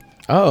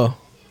 Oh.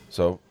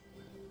 So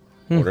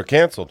order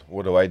canceled.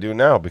 What do I do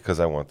now? Because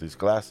I want these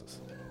glasses.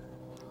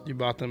 You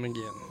bought them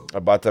again. I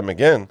bought them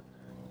again,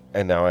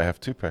 and now I have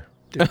 2 pair.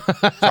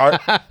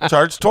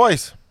 Charged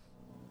twice.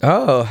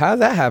 Oh, how'd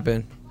that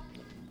happen?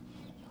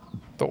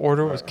 The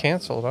order was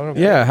canceled. I don't.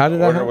 Yeah, how did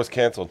that Order happen? was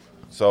canceled.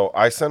 So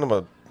I sent them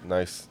a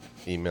nice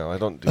email. I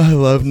don't do I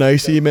love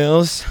nice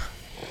emails.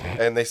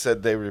 And they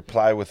said they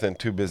reply within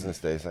 2 business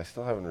days. I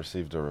still haven't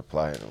received a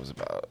reply, and it was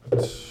about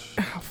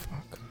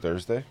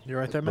Thursday You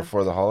right there, man?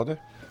 before the holiday,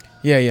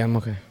 Yeah, I'm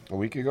okay. a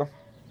week ago.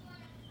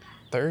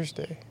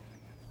 Thursday.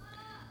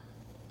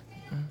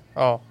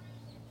 Oh.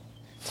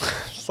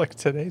 It's like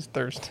today's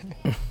Thursday.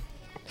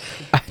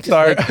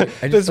 Sorry,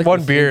 this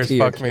one beer has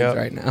fucked me up.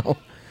 right now.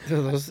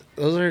 Those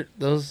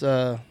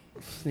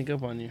sneak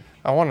up on you.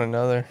 I want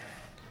another.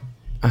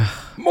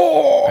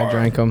 I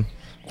drank them.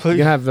 You Please,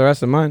 can have the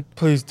rest of mine.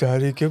 please,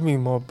 Daddy, give me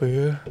more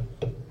beer.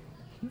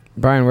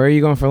 Brian, where are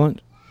you going for lunch?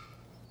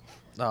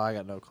 No, I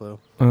got no clue.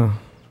 Oh.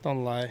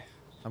 Don't lie.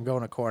 I'm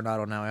going to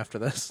Coronado now after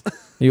this.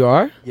 You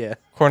are? Yeah.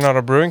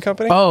 Coronado Brewing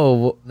Company. Oh,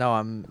 well, No,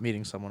 I'm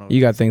meeting someone over.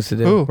 you got things to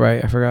do. Who?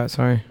 Right, I forgot.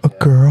 Sorry. A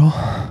girl.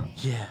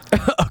 Yeah.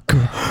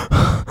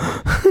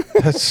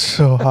 That's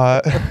so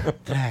hot.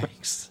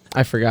 Thanks.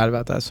 I forgot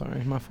about that.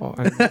 Sorry. My fault.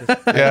 I didn't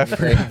just- Yeah,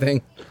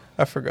 anything.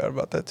 I forgot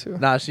about that too.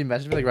 Nah, she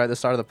messaged me like right at the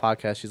start of the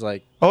podcast. She's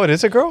like, Oh, it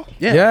is a girl?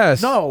 "Yeah,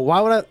 Yes. no,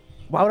 why would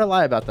I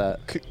lie about that?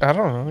 I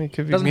don't know. You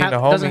could be Doesn't, meeting a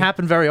homie. doesn't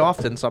happen very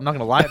often, so I'm not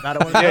gonna lie about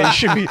it. Yeah, you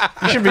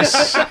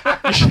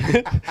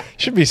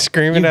should be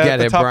screaming You at get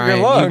the it, top Brian. of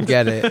your lungs. You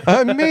get it.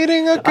 I'm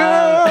meeting a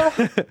girl.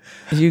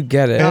 You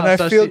get it. And I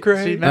feel She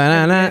great.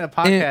 messaged me in a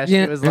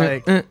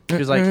podcast. She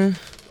was like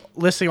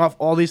listing off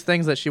all these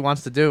things that she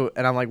wants to do,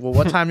 and I'm like, well,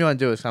 what time do you want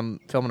to do this? I'm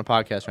filming a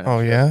podcast right now. Oh,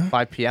 yeah?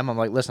 5 p.m. I'm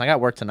like, listen, I got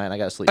work tonight. I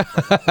got to sleep.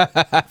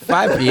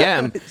 5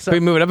 p.m. Can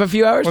we move it up a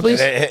few hours, please?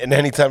 And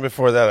any time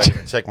before that, I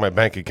can check my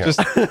bank account.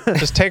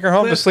 Just take her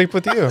home to sleep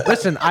with you.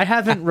 Listen, I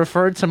haven't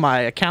referred to my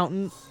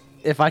accountant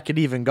if I could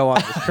even go on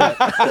this trip.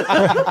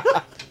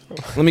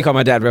 Let me call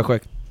my dad real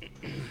quick.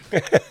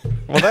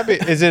 Will that be?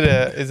 Is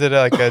it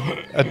like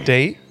a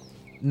date?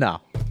 No,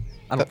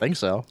 I don't think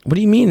so. What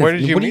do you mean? Where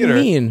did you what do meet you her?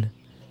 mean?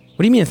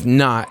 What do you mean it's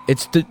not?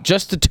 It's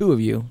just the two of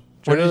you.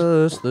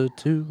 Just the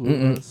two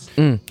of us.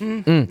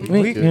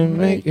 We can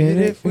make it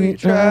if we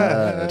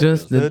try.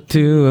 Just the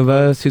two of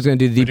us. Who's gonna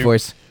do the deep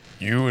voice?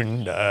 You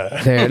and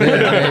I. There it is,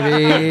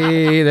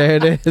 baby. There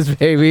it is,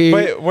 baby.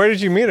 Wait, where did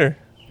you meet her?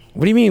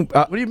 What do you mean?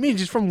 What do you mean?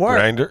 She's from work.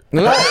 Grinder.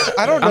 No,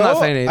 I don't know. I'm not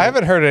saying anything. I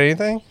haven't heard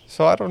anything,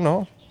 so I don't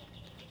know.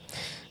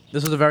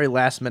 This is a very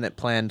last minute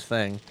planned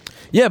thing.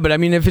 Yeah, but I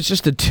mean, if it's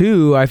just a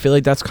two, I feel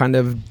like that's kind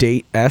of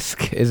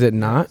date-esque, is it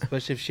not?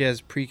 Especially if she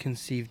has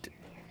preconceived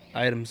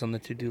items on the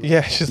to-do list.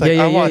 Yeah, she's like,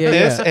 I want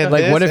this and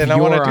like, this, what if and I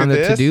want you're to on do the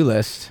this. to-do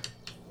list?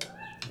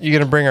 You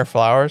gonna bring her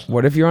flowers?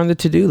 What if you're on the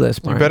to-do list,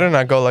 You Brian? better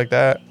not go like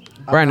that.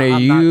 Brian, are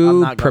I'm you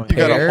not going. You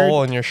got a prepared?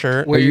 hole in your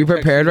shirt. Are you your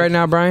prepared tuxedo right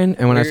now, Brian?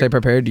 And when I Where say your-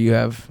 prepared, do you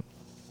have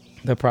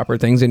the proper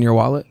things in your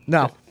wallet?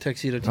 No.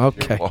 Tuxedo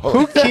t-shirt.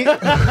 Okay.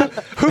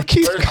 Who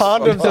keeps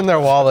condoms in their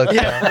wallet?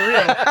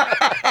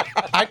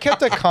 I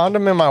kept a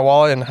condom in my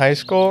wallet in high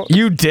school.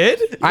 You did?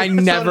 I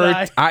never.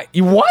 did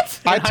You what?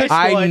 I took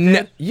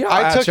You're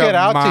I out took your it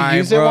out mind, to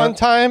use it bro. one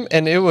time,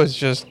 and it was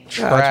just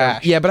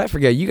trash. Yeah, but I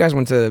forget. You guys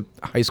went to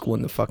high school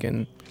in the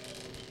fucking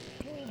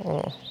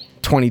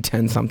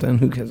 2010 something.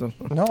 Who cares?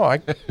 No, I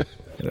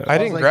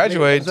didn't Like,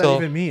 graduate what does that till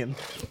even mean?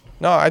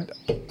 no,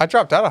 I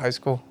dropped out of high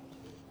school.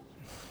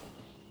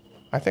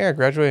 I think I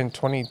graduated in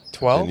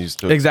 2012, And you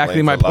still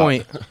Exactly my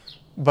explains a lot. point.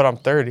 but I'm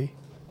 30.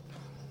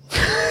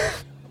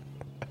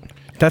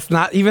 That's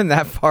not even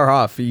that far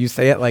off. You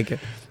say it like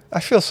I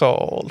feel so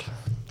old.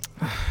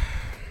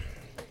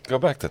 Go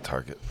back to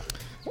Target.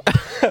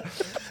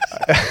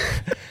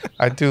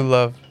 I do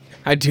love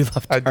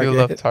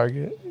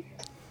Target.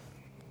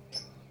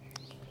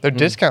 Their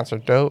discounts are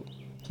dope.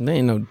 There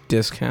ain't no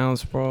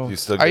discounts, bro. You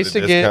still I get used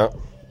a to get- discount?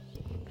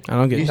 I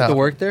don't You get. used to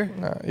work there?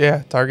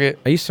 Yeah, Target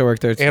I used to work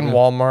there too. and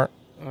Walmart.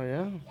 Oh,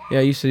 yeah? Yeah,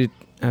 I used to do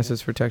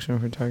assets protection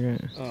for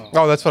Target.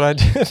 Oh, that's what I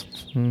did.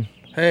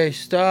 Hey,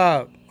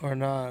 stop. Or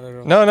not. I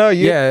don't know. No,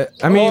 you. Yeah,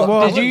 I mean,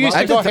 well, did you used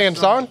I to go just-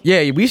 hands on?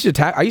 Yeah, we used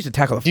to. I used to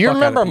tackle the. Do you fuck out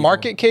of remember people.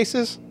 market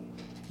cases?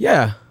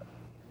 Yeah.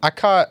 I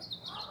caught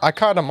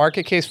a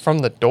market case from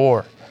the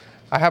door.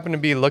 I happened to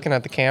be looking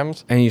at the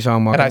cams, And you saw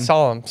him walking. and I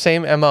saw him.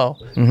 Same MO.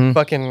 Mm-hmm.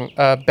 Fucking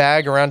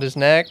bag around his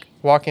neck,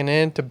 walking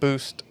in to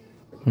boost.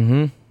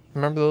 Mm-hmm.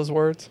 Remember those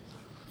words?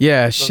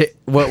 Yeah, shit.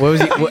 What was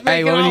he? Hey, what was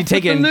he off with the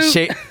taking? loot.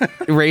 Shit,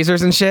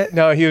 razors and shit.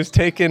 No, he was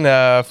taking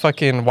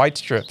fucking white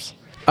strips.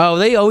 Oh,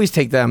 they always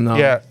take them though.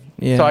 Yeah.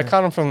 Yeah. So I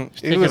caught him from.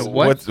 It taking was a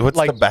what? What's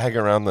like- the bag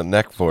around the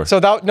neck for?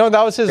 So that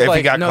was his if like.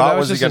 he got no, caught, that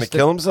was was he going to just a-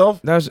 kill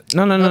himself? That was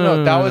no.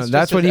 that was just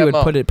That's what his he would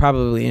MO. put it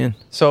probably in.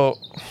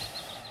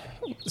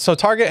 So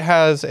Target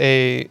has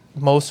a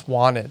most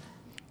wanted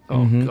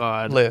Oh,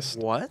 God. list.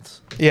 What?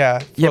 Yeah.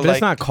 Yeah, for, but like-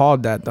 it's not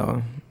called that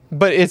though.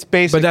 But it's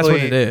basically. that's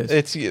what it is.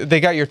 It's they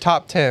got your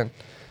top 10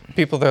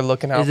 people they're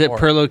looking out Is it for.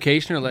 per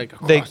location or like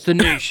across the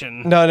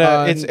nation?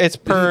 No, it's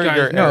per guys-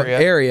 your No, area.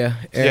 area.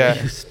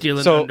 Yeah.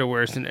 Stealing So-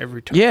 underwears in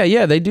every time.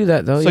 Yeah, they do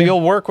that though. So yeah.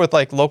 you'll work with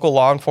like local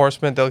law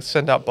enforcement. They'll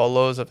send out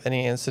bolos of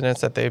any incidents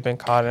that they've been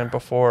caught in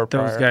before. Or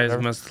Those prior, guys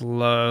whatever. must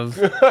love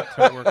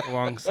to work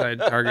alongside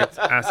Target's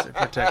asset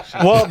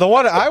protection. Well, the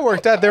one I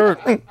worked at, they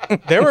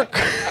were.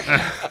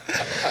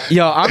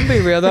 Yo, I'm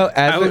being real though.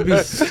 I would be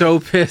so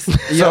pissed.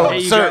 So, Hey,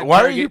 you sir, got why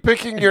are Target- you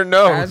picking your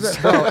nose?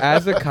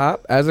 As a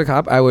cop,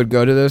 I would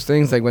go to those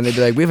things like when they'd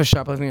be like, "We have a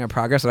shoplifting in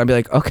progress," and I'd be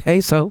like, "Okay,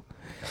 so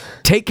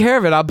take care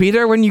of it. I'll be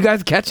there when you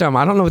guys catch them.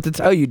 I don't know what to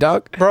tell you,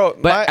 dog." Bro,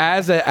 But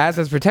as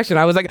protection,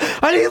 I was like,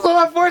 "I need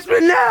law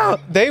enforcement now."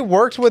 they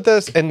worked with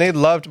us and they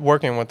loved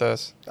working with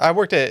us. I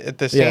worked at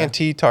the Yeah.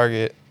 Santee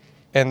Target,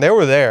 and they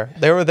were there.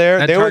 They would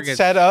That set Target's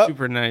up.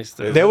 Super nice.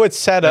 Though. They would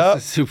set That's up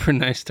a super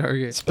nice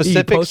Target.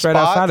 specific You post spots.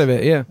 right outside of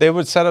it. Yeah. They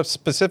would set up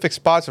specific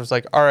spots. It was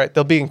like, all right,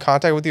 they'll be in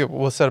contact with you.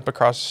 We'll set up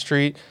across the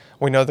street.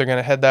 We know they're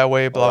gonna head that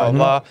way. Blah blah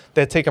blah.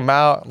 They'd take them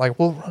out. Like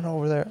we'll run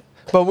over there.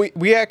 But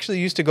we actually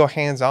used to go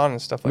hands on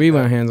and stuff like We that.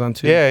 went hands on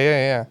too.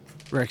 Yeah.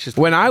 Rex just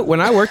When I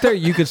worked there,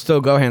 you could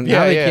still go hands.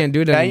 Now they can't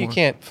do it now anymore. you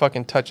can't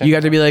fucking touch it. You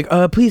got to be like,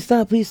 please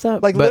stop.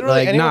 Like, but literally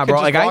like, anyone nah, could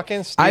bro. just Like walk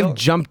in, steal. I've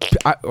jumped.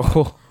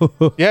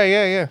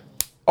 Yeah.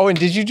 Oh, and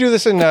did you do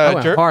this in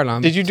went hard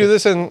on Did you it. do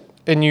this in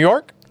New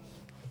York,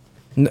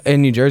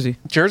 in New Jersey,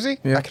 Jersey?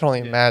 Yeah. I can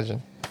only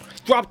imagine.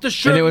 drop the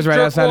shirt. and it was right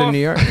jerk outside of off. New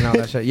York and all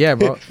that shit. Yeah,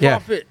 bro. Yeah.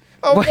 Drop it.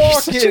 I'm What, you're walking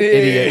such an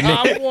idiot, in. man.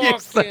 I'm walking.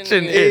 such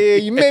an Yeah,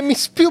 you made me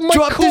spill my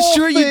Drop this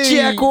shirt, you coffee.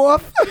 jack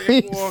off.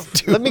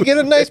 Let me get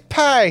a nice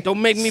pie.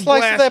 Don't make me Slice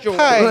blast of that your-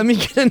 pie. Let me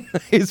get a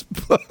nice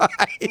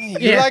pie.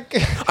 You like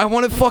I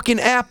want a fucking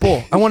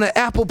apple. I want an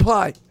apple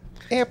pie.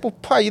 apple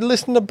pie? You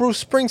listen to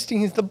Bruce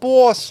Springsteen. He's the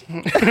boss.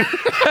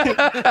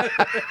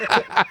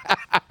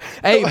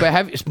 Hey, but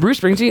have Bruce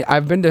Springsteen?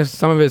 I've been to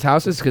some of his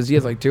houses because he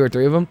has like 2 or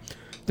 3 of them.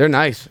 They're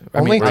nice.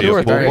 Only I two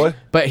or they're three? nice.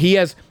 But he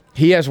has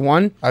He has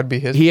one. I'd be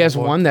his. He has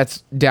boy. one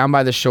that's down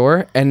by the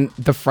shore, and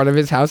the front of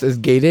his house is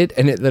gated,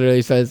 and it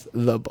literally says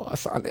 "The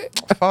Boss" on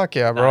it. Fuck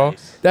yeah, bro.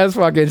 That's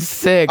fucking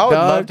sick, I would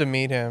dog. love to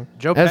meet him.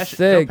 Joe That's Pesci,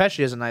 sick. Joe Pesci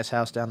has a nice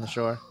house down the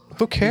shore.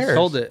 Who He cares?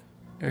 sold it.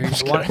 Or he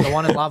just The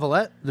one in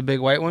Lavalette? the big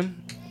white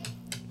one.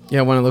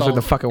 Yeah, one that looks like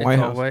the fucking It's White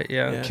all House. White,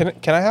 yeah.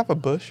 Can I have a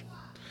bush?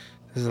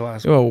 This is the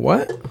last one. Oh,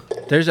 what?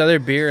 There's other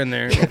beer in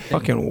there.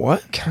 Fucking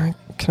what? Can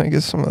I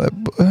get some of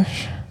that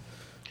bush?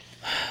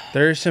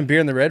 There's some beer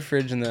in the red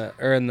fridge in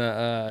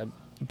the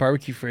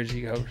barbecue fridge.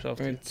 You got yourself.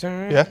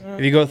 Yeah.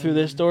 If you go through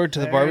this door to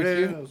the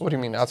barbecue, What do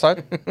you mean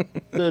outside?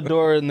 the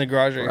door in the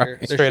garage right here.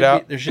 Straight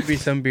out? There should be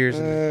some beers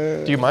in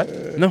there. Do you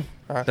mind? No.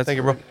 All right, That's thank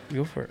you, bro.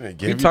 Go for it. They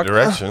gave you talk-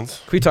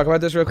 directions. Can we talk about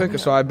this real quick?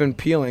 So I've been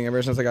peeling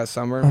ever since I got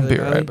sunburned. I'll really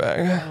be right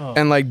badly. back.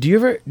 And like, do you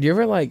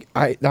ever like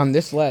on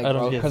this leg, I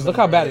don't bro? get Because look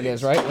how bad it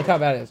is, right? Look how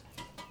bad it is.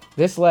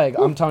 This leg,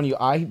 I'm telling you,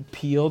 I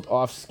peeled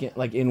off skin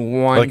like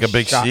in one. Like a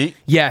big shot. sheet?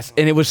 Yes,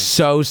 and it was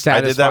so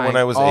satisfying. I did that when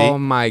I was Oh 8.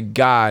 my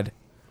god,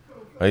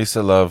 I used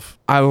to love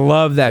I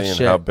love that seeing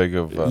shit. how big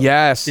of.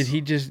 Yes. Did he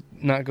just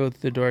not go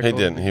through the door? I He told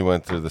didn't. him? He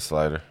went through the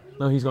slider.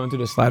 No, he's going through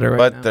the slider right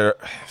But now. there,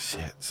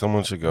 shit.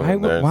 Someone should go Why?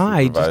 in there. And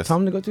Why? supervise. Just tell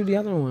him to go through the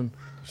other one.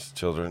 There's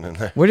children in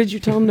there. Where did you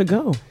tell him to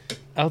go?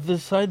 Out the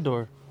side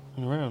door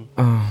and around.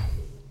 Oh,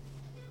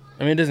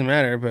 I mean, it doesn't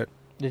matter, but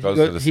did Goes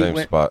he to the he same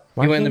went, spot.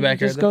 why He went in the can't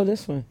you backyard. just go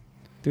this way,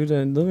 through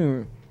the living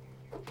room.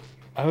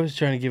 I was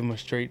trying to give him a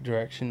straight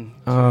direction.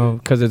 Oh,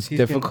 because it's He's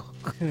difficult.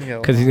 gonna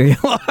get Because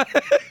lost.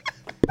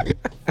 he's gonna.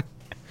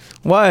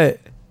 What?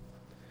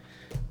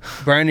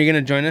 Brian, you're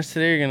gonna join us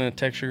today? Or you're gonna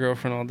text your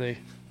girlfriend all day?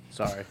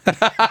 Sorry.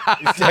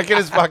 He's checking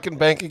his fucking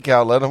bank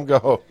account. Let him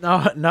go.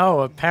 No.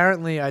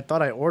 Apparently, I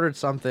thought I ordered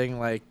something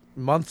like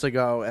months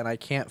ago, and I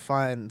can't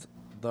find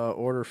the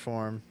order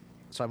form,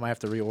 so I might have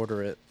to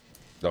reorder it.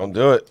 Don't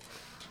do it.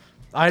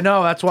 I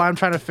know. That's why I'm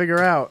trying to figure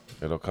out.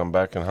 It'll come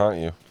back and haunt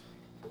you.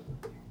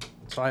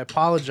 So I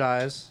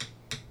apologize.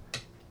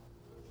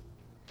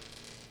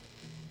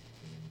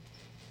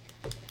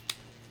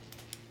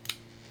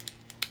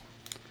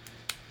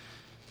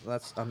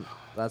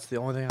 That's the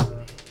only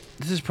thing.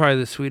 This is probably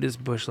the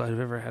sweetest bush light I've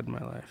ever had in my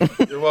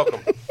life. You're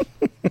welcome.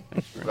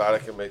 Glad I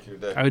can make your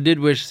day. I did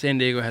wish San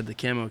Diego had the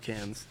camo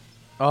cans.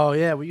 Oh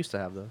yeah, we used to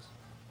have those.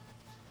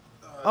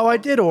 Oh, I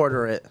did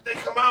order it. They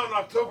come out in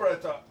October, I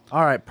thought.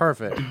 All right,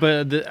 perfect.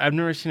 But I've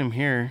never seen them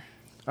here.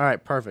 All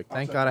right, perfect.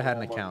 Thank God I had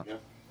an account.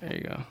 There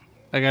you go.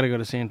 I gotta go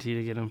to Santee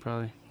to get them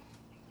probably.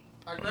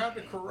 I grabbed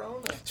a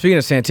Corona. Speaking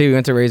of Santee, we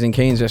went to Raising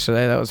Cane's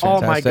yesterday. That was Oh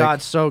fantastic. my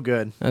God, so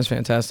good. That was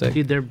fantastic.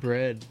 Dude, their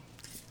bread.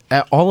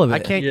 All of it. I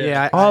can't. Yeah.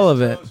 Yeah, All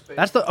of it.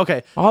 That's the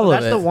okay. All of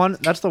that's it. the one.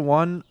 That's the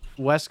one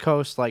West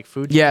Coast like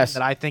food chain Yes.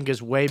 that I think is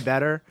way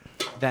better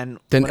than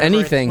whatever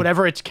anything.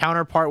 whatever its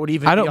counterpart would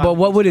even. I be don't. on But the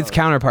what East would its Coast.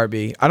 counterpart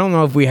be? I don't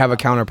know if we have a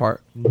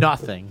counterpart.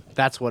 Nothing.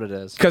 That's what it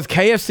is. Because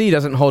KFC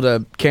doesn't hold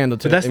a candle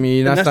to it. I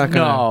mean, and that's not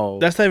gonna. No.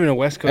 That's not even a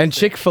West Coast. And thing.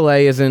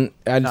 Chick-fil-A isn't.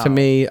 No. To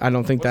me, I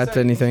don't think that's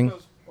anything.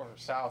 Or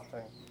South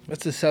thing.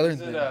 That's the southern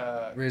Is it,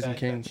 thing. Raising that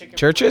Cane's. chicken-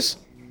 Churches?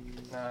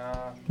 Nah.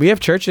 We have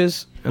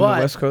churches on But-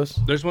 the West Coast.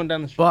 There's one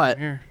down the street But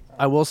from here.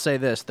 I will say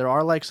this: there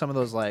are like some of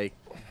those like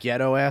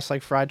ghetto ass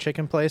like fried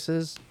chicken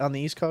places on the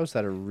East Coast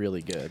that are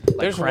really good. Like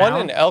There's Crown,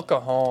 one in El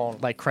Cajon.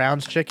 like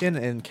Crown's Chicken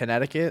in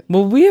Connecticut.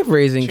 Well, we have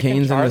Raising Chicken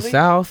Cane's in the Charlie?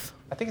 South.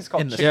 I think it's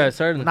called In the- chicken. Yeah, it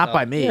started in the Not south.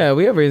 by me. Yeah,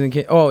 we have Raising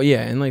Cane's. Oh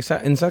yeah, and like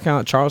in South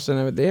Carolina,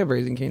 Charleston, they have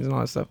Raising Cane's and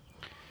all that stuff.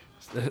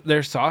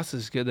 Their sauce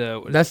is good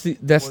though. That's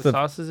what the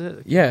sauce is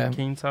it? yeah,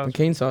 Cane sauce. the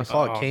cane sauce.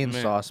 Call it Oh, cane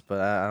man. sauce, but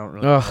I don't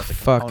really Ugh, know what the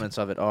fuck. components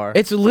of it are.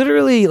 It's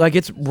literally like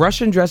it's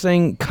Russian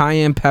dressing,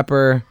 cayenne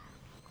pepper,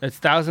 It's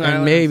Thousand and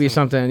Island. maybe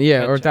something.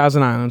 Yeah, or ketchup.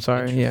 Thousand Island.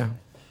 Sorry, yeah.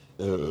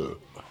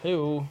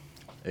 Ew.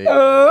 Hey.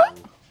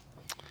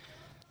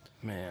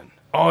 Man.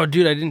 Oh,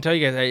 dude, I didn't tell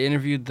you guys. I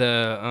interviewed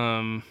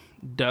the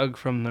Doug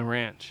from the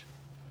ranch.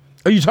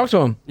 Oh, you talked to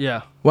him.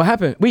 Yeah, What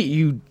happened? Wait,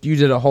 you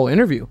did a whole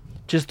interview.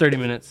 just 30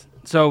 minutes.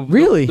 So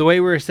Really? the way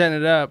we were setting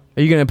it up,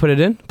 Are you gonna put it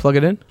in? Plug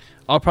it in?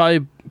 I'll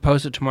probably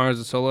post it tomorrow as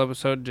a solo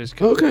episode. Just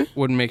 'cause Okay. it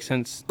wouldn't make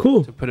sense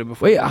Cool. to put it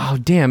before. Wait, oh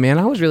damn, man,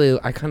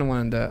 I kind of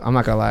wanted to. I'm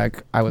not gonna lie,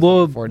 I was Well,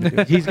 looking forward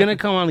to it. he's gonna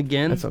come on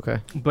again. That's okay.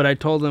 But I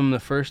told him the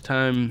first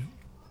time,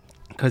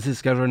 because his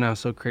schedule now is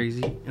so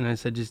crazy, and I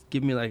said, just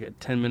give me like a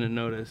 10-minute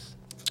notice,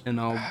 and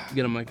I'll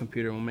get on my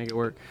computer and we'll make it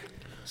work.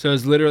 So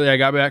it's literally, I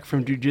got back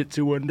from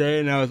jiu-jitsu one day,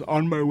 and I was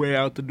on my way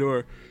out the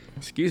door.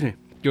 Excuse me.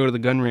 Go to the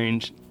gun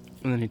range,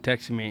 and then he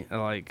texted me at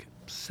like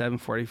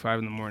 7:45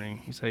 in the morning.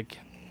 He's like,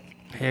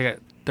 hey, I got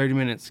 30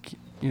 minutes.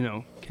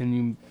 Can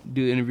you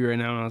do the interview right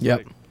now? And I was Yep.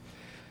 like,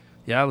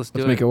 yeah, let's do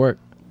Let's make it work.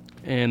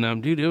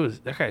 And dude,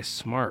 that guy's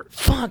smart.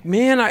 Fuck,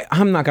 man,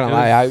 I'm not gonna It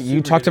lie. was You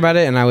super talked good. about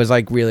it, and I was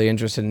like really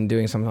interested in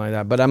doing something like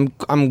that. But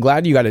I'm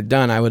glad you got it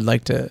done. I would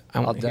like to.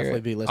 I'll wanna hear definitely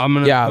it. be listening. I'm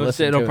gonna Yeah, post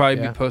listen it. It'll to it,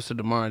 probably yeah. be posted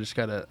tomorrow. I just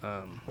gotta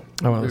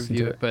I want to listen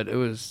review to it. it. But it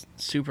was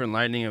super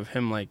enlightening of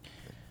him. Like,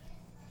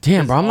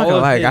 Damn, bro, I'm not all gonna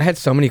of lie. his- I had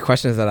so many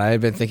questions that I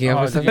had been thinking of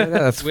Oh, and stuff dude, like that.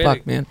 That's we had a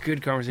fuck, man.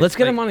 good conversation. Let's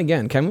get Like, him on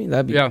again, can we? Yeah.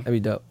 That'd be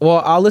dope.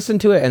 Well, I'll listen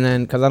to it and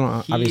then because I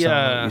don't He, obviously I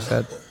don't know what you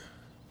said.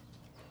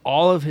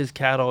 all of his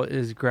cattle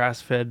is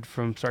grass fed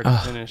from start to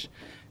finish.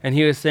 And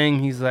he was saying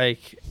he's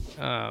like,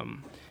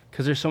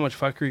 because there's so much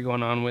fuckery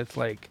going on with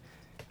like,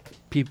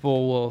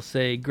 people will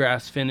say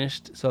grass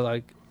finished. So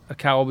like a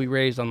cow will be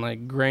raised on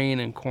like grain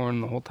and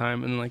corn the whole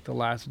time, and like the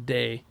last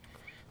day,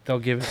 they'll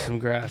give it some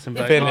grass and be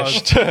like,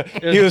 Finished. Oh,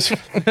 He was his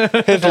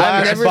I've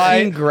last never bite.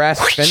 seen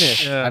grass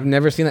finish. Yeah. I've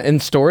never seen that in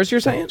stores.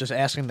 You're saying? Just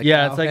asking the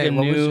Yeah, cow, it's like hey, a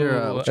what was new. what's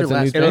your That's a new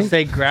last thing? It'll name?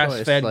 say grass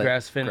Choice, fed, like,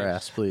 grass finished,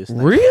 Grass, please.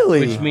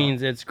 Really? which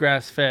means it's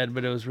grass fed,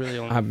 but it was really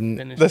only I've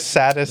finished. The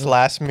saddest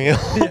last meal.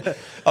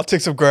 I'll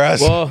take some grass.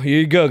 Well, here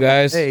you go,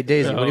 guys. Hey,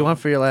 Daisy, what do you want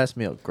for your last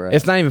meal? Grass.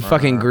 It's not even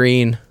fucking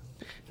green.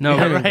 No,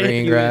 Not but even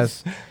green he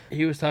grass.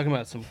 he was talking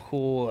about some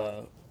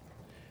cool,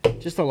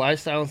 just the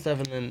lifestyle and stuff,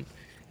 and then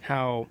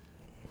how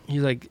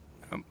he's like,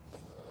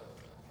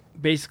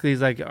 basically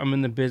he's like, I'm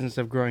in the business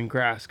of growing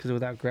grass because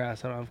without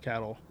grass I don't have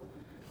cattle.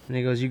 And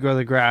he goes, you grow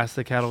the grass,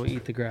 the cattle will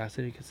eat the grass,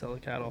 and you can sell the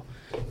cattle.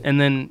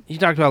 And then he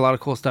talked about a lot of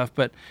cool stuff,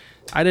 but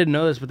I didn't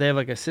know this, but they have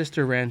like a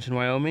sister ranch in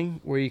Wyoming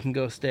where you can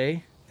go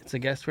stay. It's a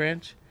guest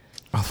ranch.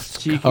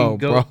 So you can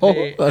go bro.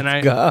 stay, Let's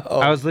and go.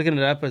 I was looking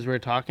it up as we were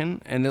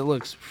talking, and it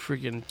looks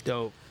freaking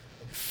dope.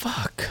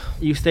 Fuck.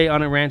 You stay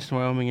on a ranch in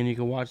Wyoming and you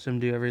can watch them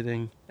do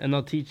everything, and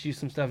they'll teach you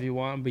some stuff you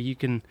want, but you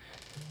can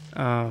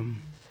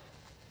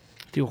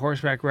do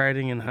horseback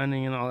riding and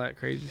hunting and all that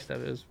crazy stuff.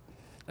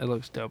 It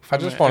looks dope. If I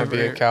I'm just want to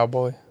be a ever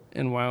cowboy.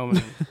 in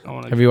Wyoming. I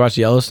want Have you watched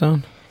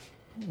Yellowstone?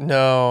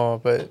 No,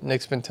 but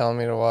Nick's been telling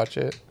me to watch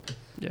it.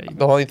 Yeah,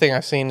 The only thing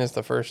I've seen is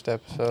the first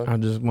episode. I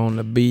just want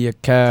to be a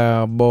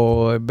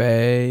cowboy,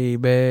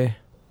 baby.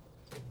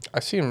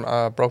 I've seen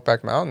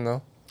Brokeback Mountain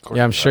though.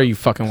 Yeah, I'm sure you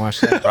fucking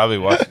watched that. Probably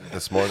watched it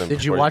this morning.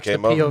 Did you before watch the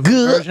came over.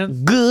 POV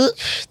version? Good.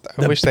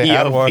 I wish they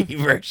had one.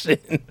 version.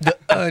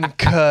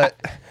 Uncut.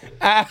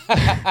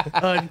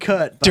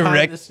 Uncut, behind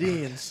Direct- the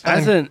scenes,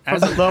 as an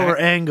from a lower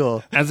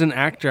angle. as an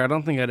actor, I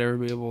don't think I'd ever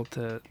be able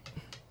to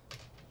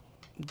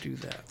do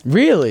that.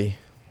 Really?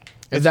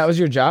 If that was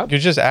your job? You're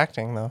just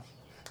acting though.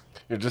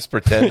 You're just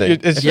pretending.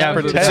 It's Yeah,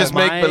 but It's pretend. just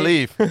make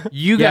believe.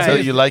 You Yeah, So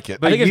guys, you like it. I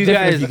but think it's you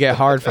different guys- if you get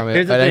hard from it.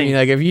 Here's the But I thing. mean,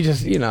 like, if you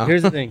just, you know.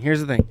 Here's the thing. Here's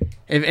the thing.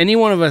 If any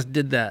one of us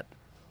did that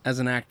as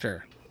an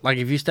actor, like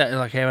if you start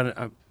like, hey,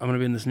 I'm gonna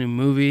be in this new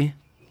movie,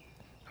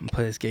 I'm gonna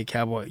play this gay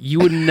cowboy, you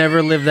would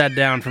never live that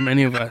down from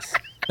any of us.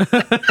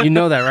 You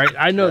know that, right?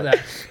 I know that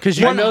because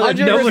you know that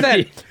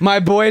nobody. 100%. My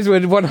boys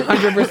would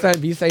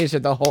 100% be saying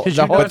shit the whole you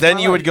know whole But then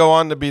time. you would go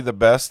on to be the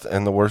best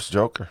and the worst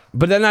Joker.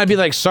 But then I'd be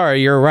like,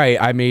 sorry, you're right.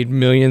 I made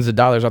millions of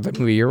dollars off the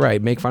movie. You're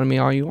right. Make fun of me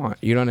all you want.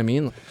 You know what I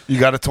mean? You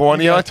got a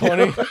 20 on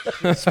 20.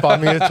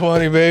 Spot me at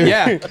 20, baby.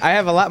 Yeah, I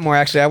have a lot more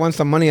actually. I won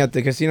some money at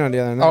the casino the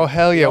other night. Oh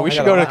hell yeah, we I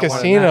should got go a to lot more than The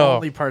casino.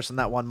 only person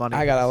that won money.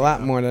 I got a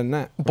lot more than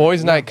that.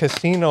 Boys' night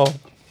casino.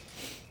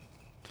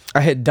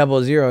 I hit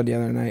 00 the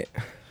other night.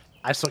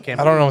 I still can't.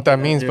 I don't know what that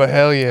means, but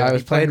hell I yeah.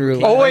 was playing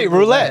roulette. Oh wait,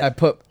 roulette. I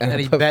put And I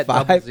he put bet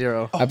 5.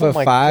 00. I put Oh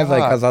my 5 like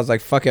God. because I was like,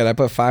 fuck it. I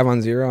put 5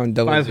 on 0 and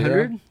 00.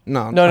 500?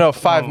 No,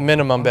 5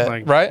 minimum bet,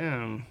 Like, right?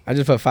 damn. I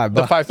just put 5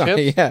 The bucks. 5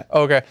 chips. Yeah,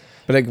 Okay.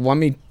 but it won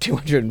me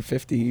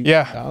 $250.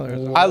 Yeah.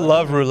 I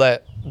love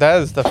roulette.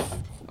 That is the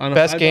On a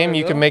best $5 game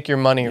you bill? can make your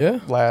money Yeah.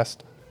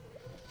 last.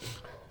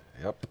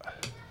 Yep.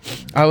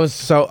 I was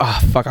so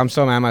fuck. I'm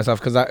so mad at myself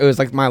because it was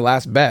like my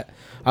last bet.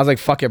 I was like,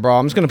 fuck it, bro.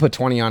 I'm just gonna put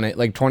 20 on it,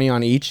 like 20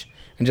 on each,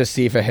 and just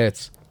see if it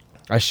hits.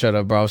 I should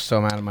have, bro. I was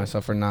so mad at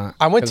myself for not.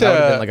 I went 'Cause that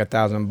would've to- been like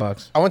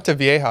 $1,000. I went to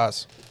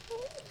Viejas,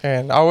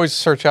 and I always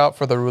search out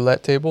for the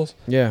roulette tables.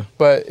 Yeah.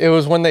 But it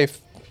was when they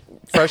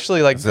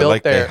freshly like Is it built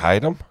like they their.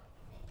 hide them?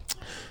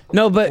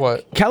 No, but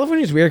What?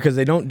 California's weird because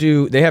they don't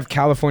do. They have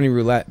California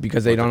roulette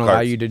because they With the don't allow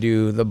cards. you to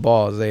do the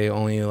balls. They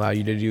only allow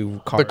you to do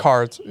cards. The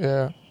cards,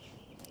 yeah.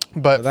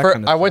 But So that for,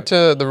 kinda I went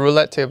to the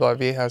roulette table at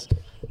Viejas.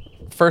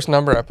 First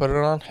number I put it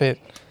on hit.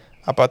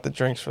 I bought the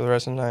drinks for the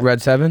rest of the night.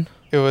 Red 7,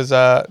 It was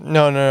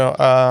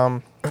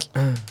no.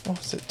 What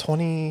was it?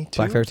 22.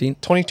 Black 13.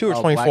 22 or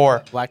Oh,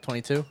 24. Black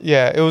 22.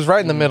 Yeah, it was right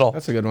in the middle.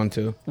 That's a good one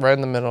too. Right in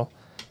the middle.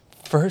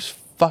 First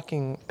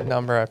fucking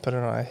number I put it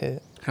on, I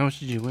hit. How much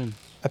did you win?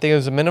 I think it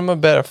was a minimum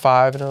bet of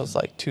 5, and it was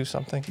like 2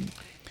 something.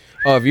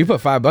 Oh, if you put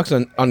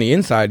 $5 on the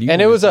inside, you And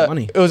can it was make a some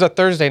money. it was a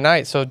Thursday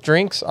night, so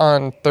drinks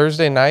on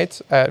Thursday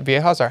nights at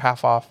Viejas are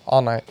half off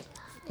all night.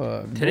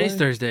 Today's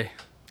Thursday.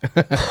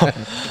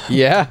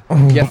 Yeah.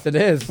 Yes, it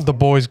is. The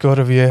boys go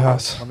to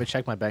Viejas. Let me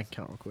check my bank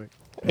account real quick.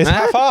 It's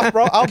half off,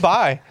 bro. I'll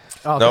buy.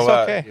 Oh, No,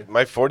 that's okay.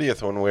 my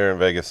 40th when we were in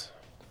Vegas.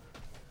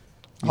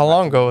 How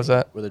long ago was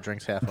that? where the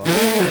drinks half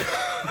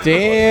off.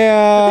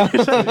 Damn.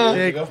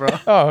 Big, bro.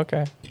 Oh,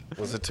 okay.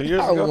 Was it 2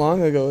 years How ago?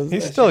 long ago was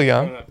He's that? still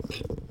young.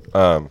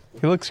 Um,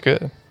 He looks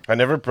good. I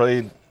never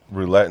played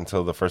roulette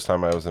until the first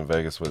time I was in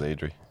Vegas with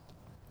Adri.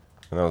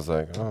 And I was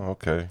like, oh,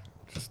 okay.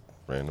 Just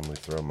randomly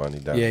throw money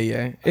down.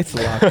 Yeah. It's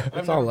luck.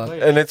 It's all luck.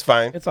 And it's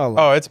fine. It's all luck.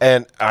 Oh, it's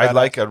And I Badass.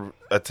 like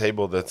a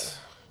table that's,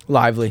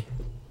 Lively.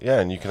 yeah,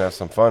 and you can have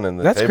some fun. And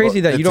the That's table, crazy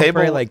that the you don't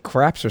table, play like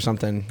craps or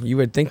something. You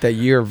would think that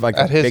you're like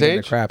At his big into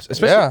age? craps.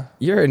 Especially, Yeah.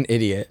 you're an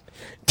idiot.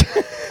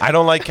 I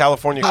don't like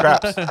California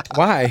craps.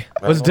 Why?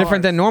 What's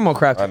different than normal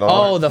craps? I don't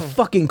Oh, know. the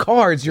fucking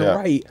cards. You're Yeah.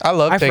 right. I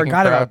love I taking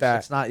forgot about craps. that.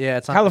 It's not. Yeah,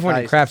 it's not. California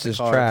the dice, craps it's is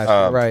the cards. trash.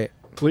 You're right.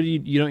 What do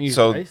you don't use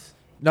So- dice?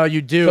 No,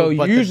 you do. So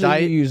but usually the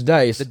dice, you use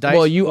dice. The dice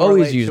Well, you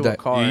always correlate use to a dice.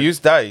 card. You use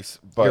dice,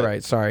 but You're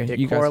right. Sorry. It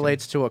You guys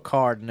correlates to a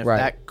card, and if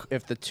Right.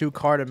 if the 2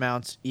 card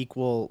amounts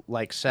equal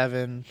like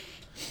 7,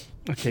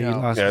 Okay, No. you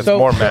lost. Yeah, me. it's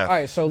more math. All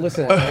right. So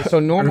listen. So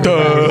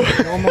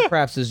normal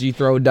craps is you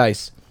throw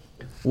dice.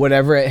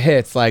 Whatever it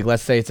hits, like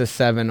let's say it's a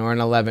 7 or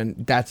an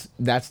 11,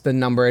 that's the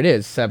number it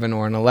is, 7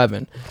 or an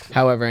 11.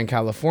 However, in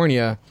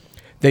California,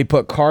 they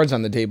put cards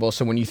on the table,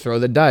 so when you throw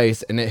the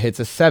dice and it hits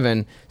a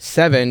 7,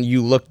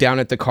 you look down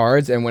at the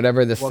cards, and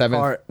whatever the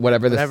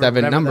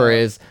seven number the-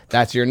 is,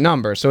 that's your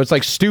number. So it's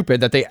like stupid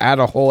that they add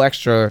a whole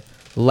extra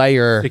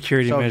layer.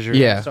 Security So- measure.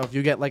 Yeah. So if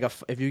you get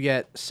if you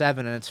get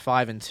 7 and it's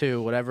 5 and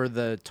 2, whatever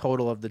the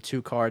total of the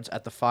 2 cards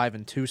at the 5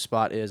 and 2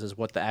 spot is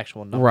what the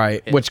actual number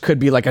Right, is. which could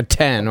be like a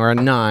 10 or a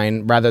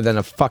 9 rather than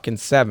a fucking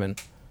 7.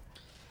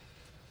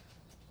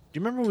 Do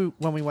you remember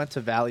when we went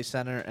to Valley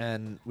Center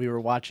and we were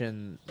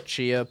watching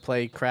Chia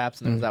play craps,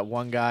 and there was that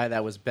one guy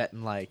that was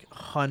betting like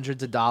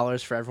hundreds of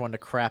dollars for everyone to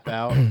crap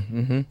out?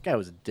 Guy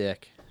was a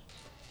dick.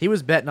 He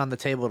was betting on the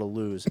table to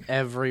lose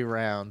every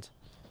round.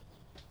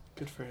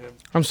 Good for him.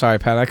 I'm sorry,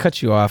 Pat. I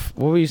cut you off.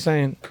 What were you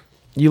saying?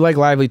 You like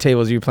lively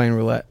tables. You were playing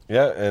roulette.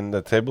 yeah, and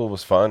the table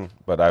was fun,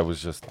 but I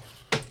was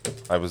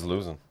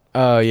losing.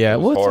 Oh yeah. It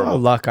was Well, it's all horrible.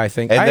 luck, I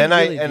think. And then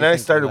really do I think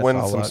started that's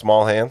winning all some luck.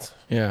 small hands.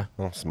 Yeah.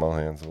 Oh, small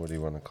hands. What do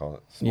you want to call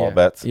it? Small Yeah.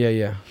 bets. Yeah,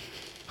 yeah.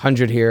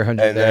 100 here,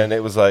 100 And there. then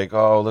it was like,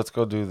 oh, let's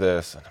go do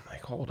this. And I'm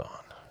like, hold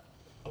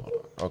on.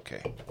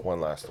 Okay, one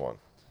last one.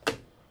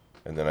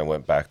 And then I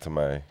went back to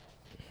my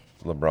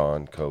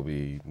LeBron,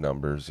 Kobe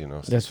numbers,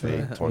 That's 68,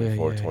 right.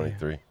 24, Yeah, yeah,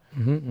 23.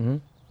 Mm-hmm.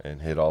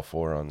 And hit all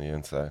 4 on the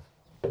inside.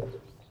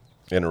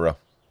 In a row.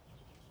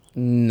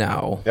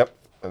 No. Yep.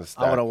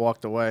 I would have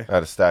walked away. I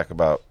had a stack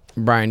about,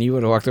 Brian, you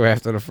would have walked away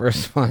after the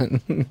first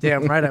one.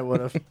 Damn right I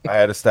would have. I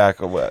had a stack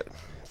of what,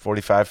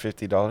 $45,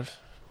 $50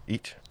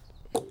 each.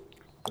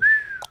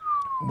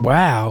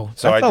 Wow.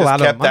 So That's I a just lot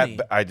kept of money.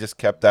 that. I just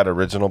kept that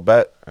original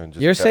bet. And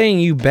just You're kept- saying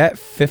you bet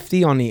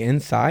 50 on the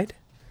inside?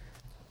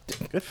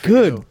 Good for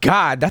Good you.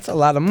 God, that's a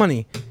lot of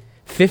money.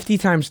 50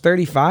 times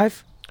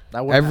 35?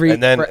 That wouldn't- Every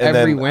And then- for and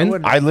every then win?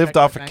 wouldn't I lived expect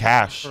off my of bank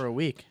cash. for a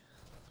week.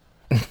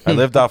 I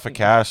lived off of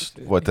cash,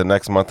 the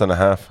next month and a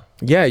half.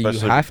 Yeah, you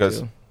Especially have because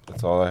to.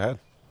 that's all I had.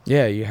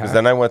 Yeah, you Because have.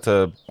 then I went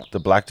to the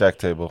blackjack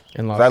table.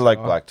 And 'Cause lost I it like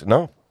all. blackjack.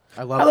 No,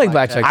 I love I like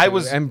blackjack. I too,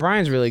 was- and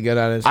Brian's really good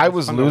at it. so I it's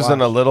was fun to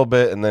losing a watch. little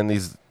bit, and then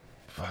these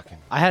fucking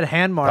I had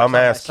hand marks. on my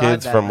Dumbass side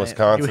kids that from night.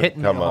 Wisconsin You hit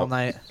me come the whole up.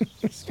 night.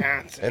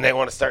 and they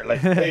want to start like,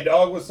 "Hey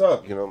dog, what's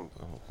up?" We're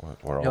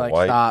all You're like,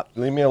 white. "Stop."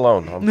 Leave me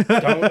alone. I'm-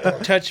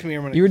 Don't touch me. Or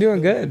I'm gonna You were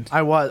doing good.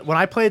 I was when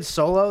I played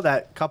solo.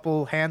 That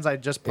couple hands I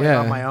just played Yeah.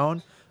 on my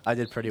own. I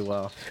did pretty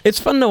well. It's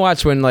fun to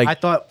watch when I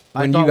thought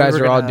when I you thought guys we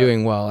were are all gonna-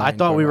 doing well. I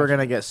thought enjoy we were watching.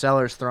 gonna get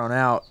Sellers thrown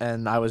out,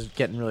 and I was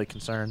getting really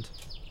concerned.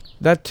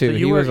 That too. So He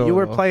you was a were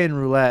little- playing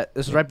roulette.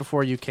 This is right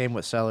before you came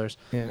with Sellers.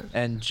 Yeah.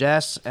 And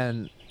Jess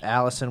and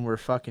Allison were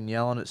fucking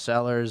yelling at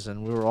Sellers,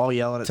 and we were all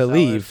yelling at To Sellers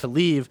leave. to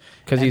leave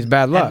 'Cause And- he's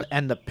bad luck.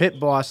 And the pit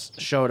boss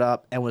showed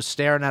up and was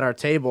staring at our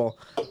table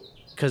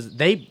because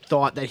they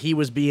thought that he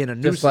was being a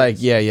nuisance. like,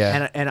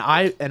 yeah. And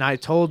I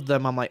told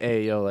them, I'm like,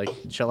 hey yo, like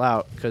chill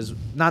out, because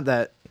not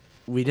that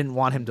we didn't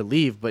want him to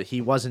leave, but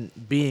he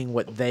wasn't being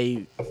what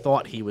they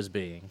thought he was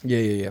being,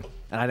 Yeah.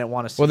 and I didn't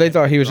want to. See Well, they him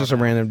thought he was thrown just a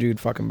out. random dude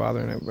fucking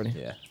bothering everybody.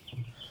 Yeah.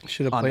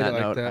 should have On played that it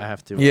like note, that. I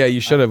have to. Yeah, you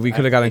should have. We I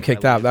could have to gotten take my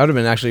kicked out. leave. That would have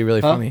been actually really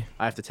Huh? funny.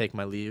 I have to take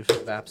my leave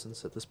of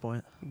absence at this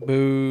point.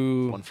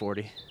 Boo.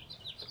 140.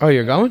 Oh,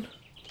 you're going?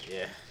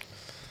 Yeah.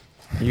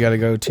 You got to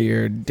go to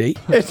your date.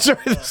 Enjoy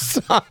the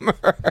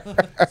summer.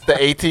 It's the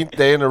 18th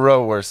day in a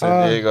row where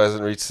San Diego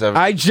hasn't reached 7.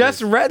 I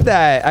just read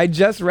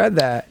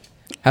that.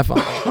 Have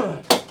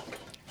fun.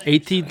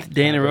 18th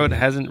day in a row it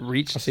hasn't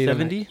reached see you tonight.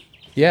 70.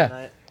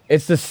 Yeah.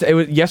 It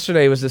was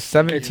yesterday. It was the It's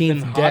been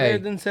 17th hotter day.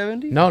 than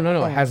 70. No.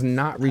 It has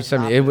not reached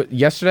 70.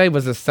 Yesterday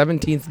was the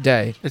 17th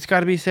day. It's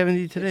got to be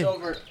 70 today.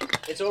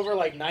 It's over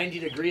like 90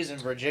 degrees in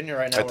Virginia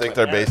right now. I think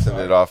they're basing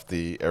it off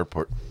the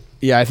airport.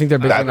 Yeah, I think they're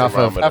basing That's off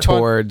of around it.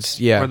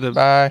 towards Or the-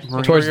 Bye.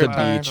 towards the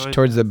Bye. beach.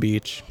 Towards the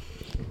beach.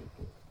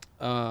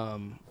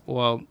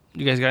 Well,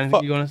 you guys got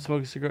anything? You want to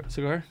smoke a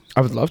cigar?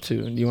 I would love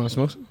to. Do you want to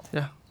smoke some?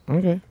 Yeah.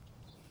 Okay.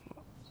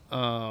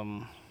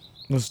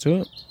 Let's do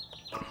it.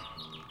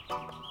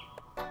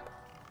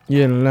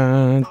 You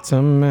lied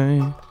to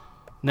me.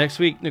 Next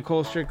week,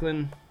 Nicole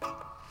Strickland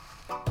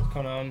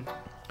coming on.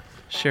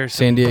 Share some,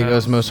 San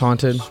Diego's most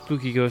haunted.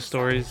 spooky ghost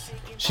stories.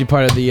 She's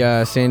part of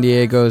the San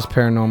Diego's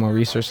Paranormal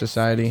Research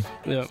Society.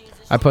 Yeah.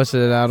 I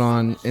posted it out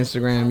on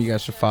Instagram. You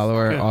guys should follow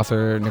her. Yeah.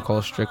 Author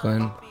Nicole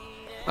Strickland.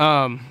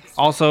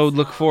 Also,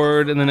 look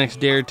forward in the next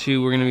day or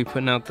two. We're gonna be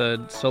putting out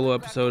the solo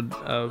episode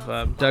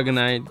of Doug and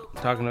I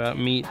talking about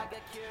meat,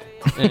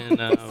 and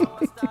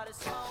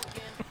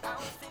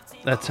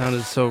that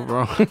sounded so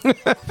wrong.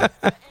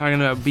 Talking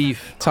about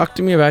beef Talk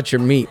to me about your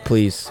meat,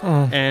 please.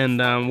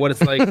 and what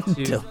it's like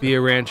to be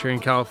a rancher in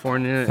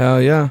California.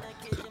 Hell yeah.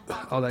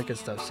 all that good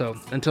stuff. So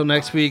until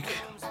next week,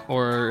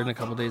 or in a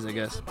couple days, I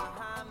guess.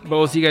 But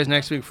we'll see you guys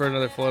next week for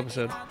another full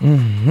episode.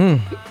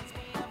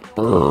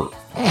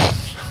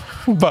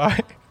 Bye.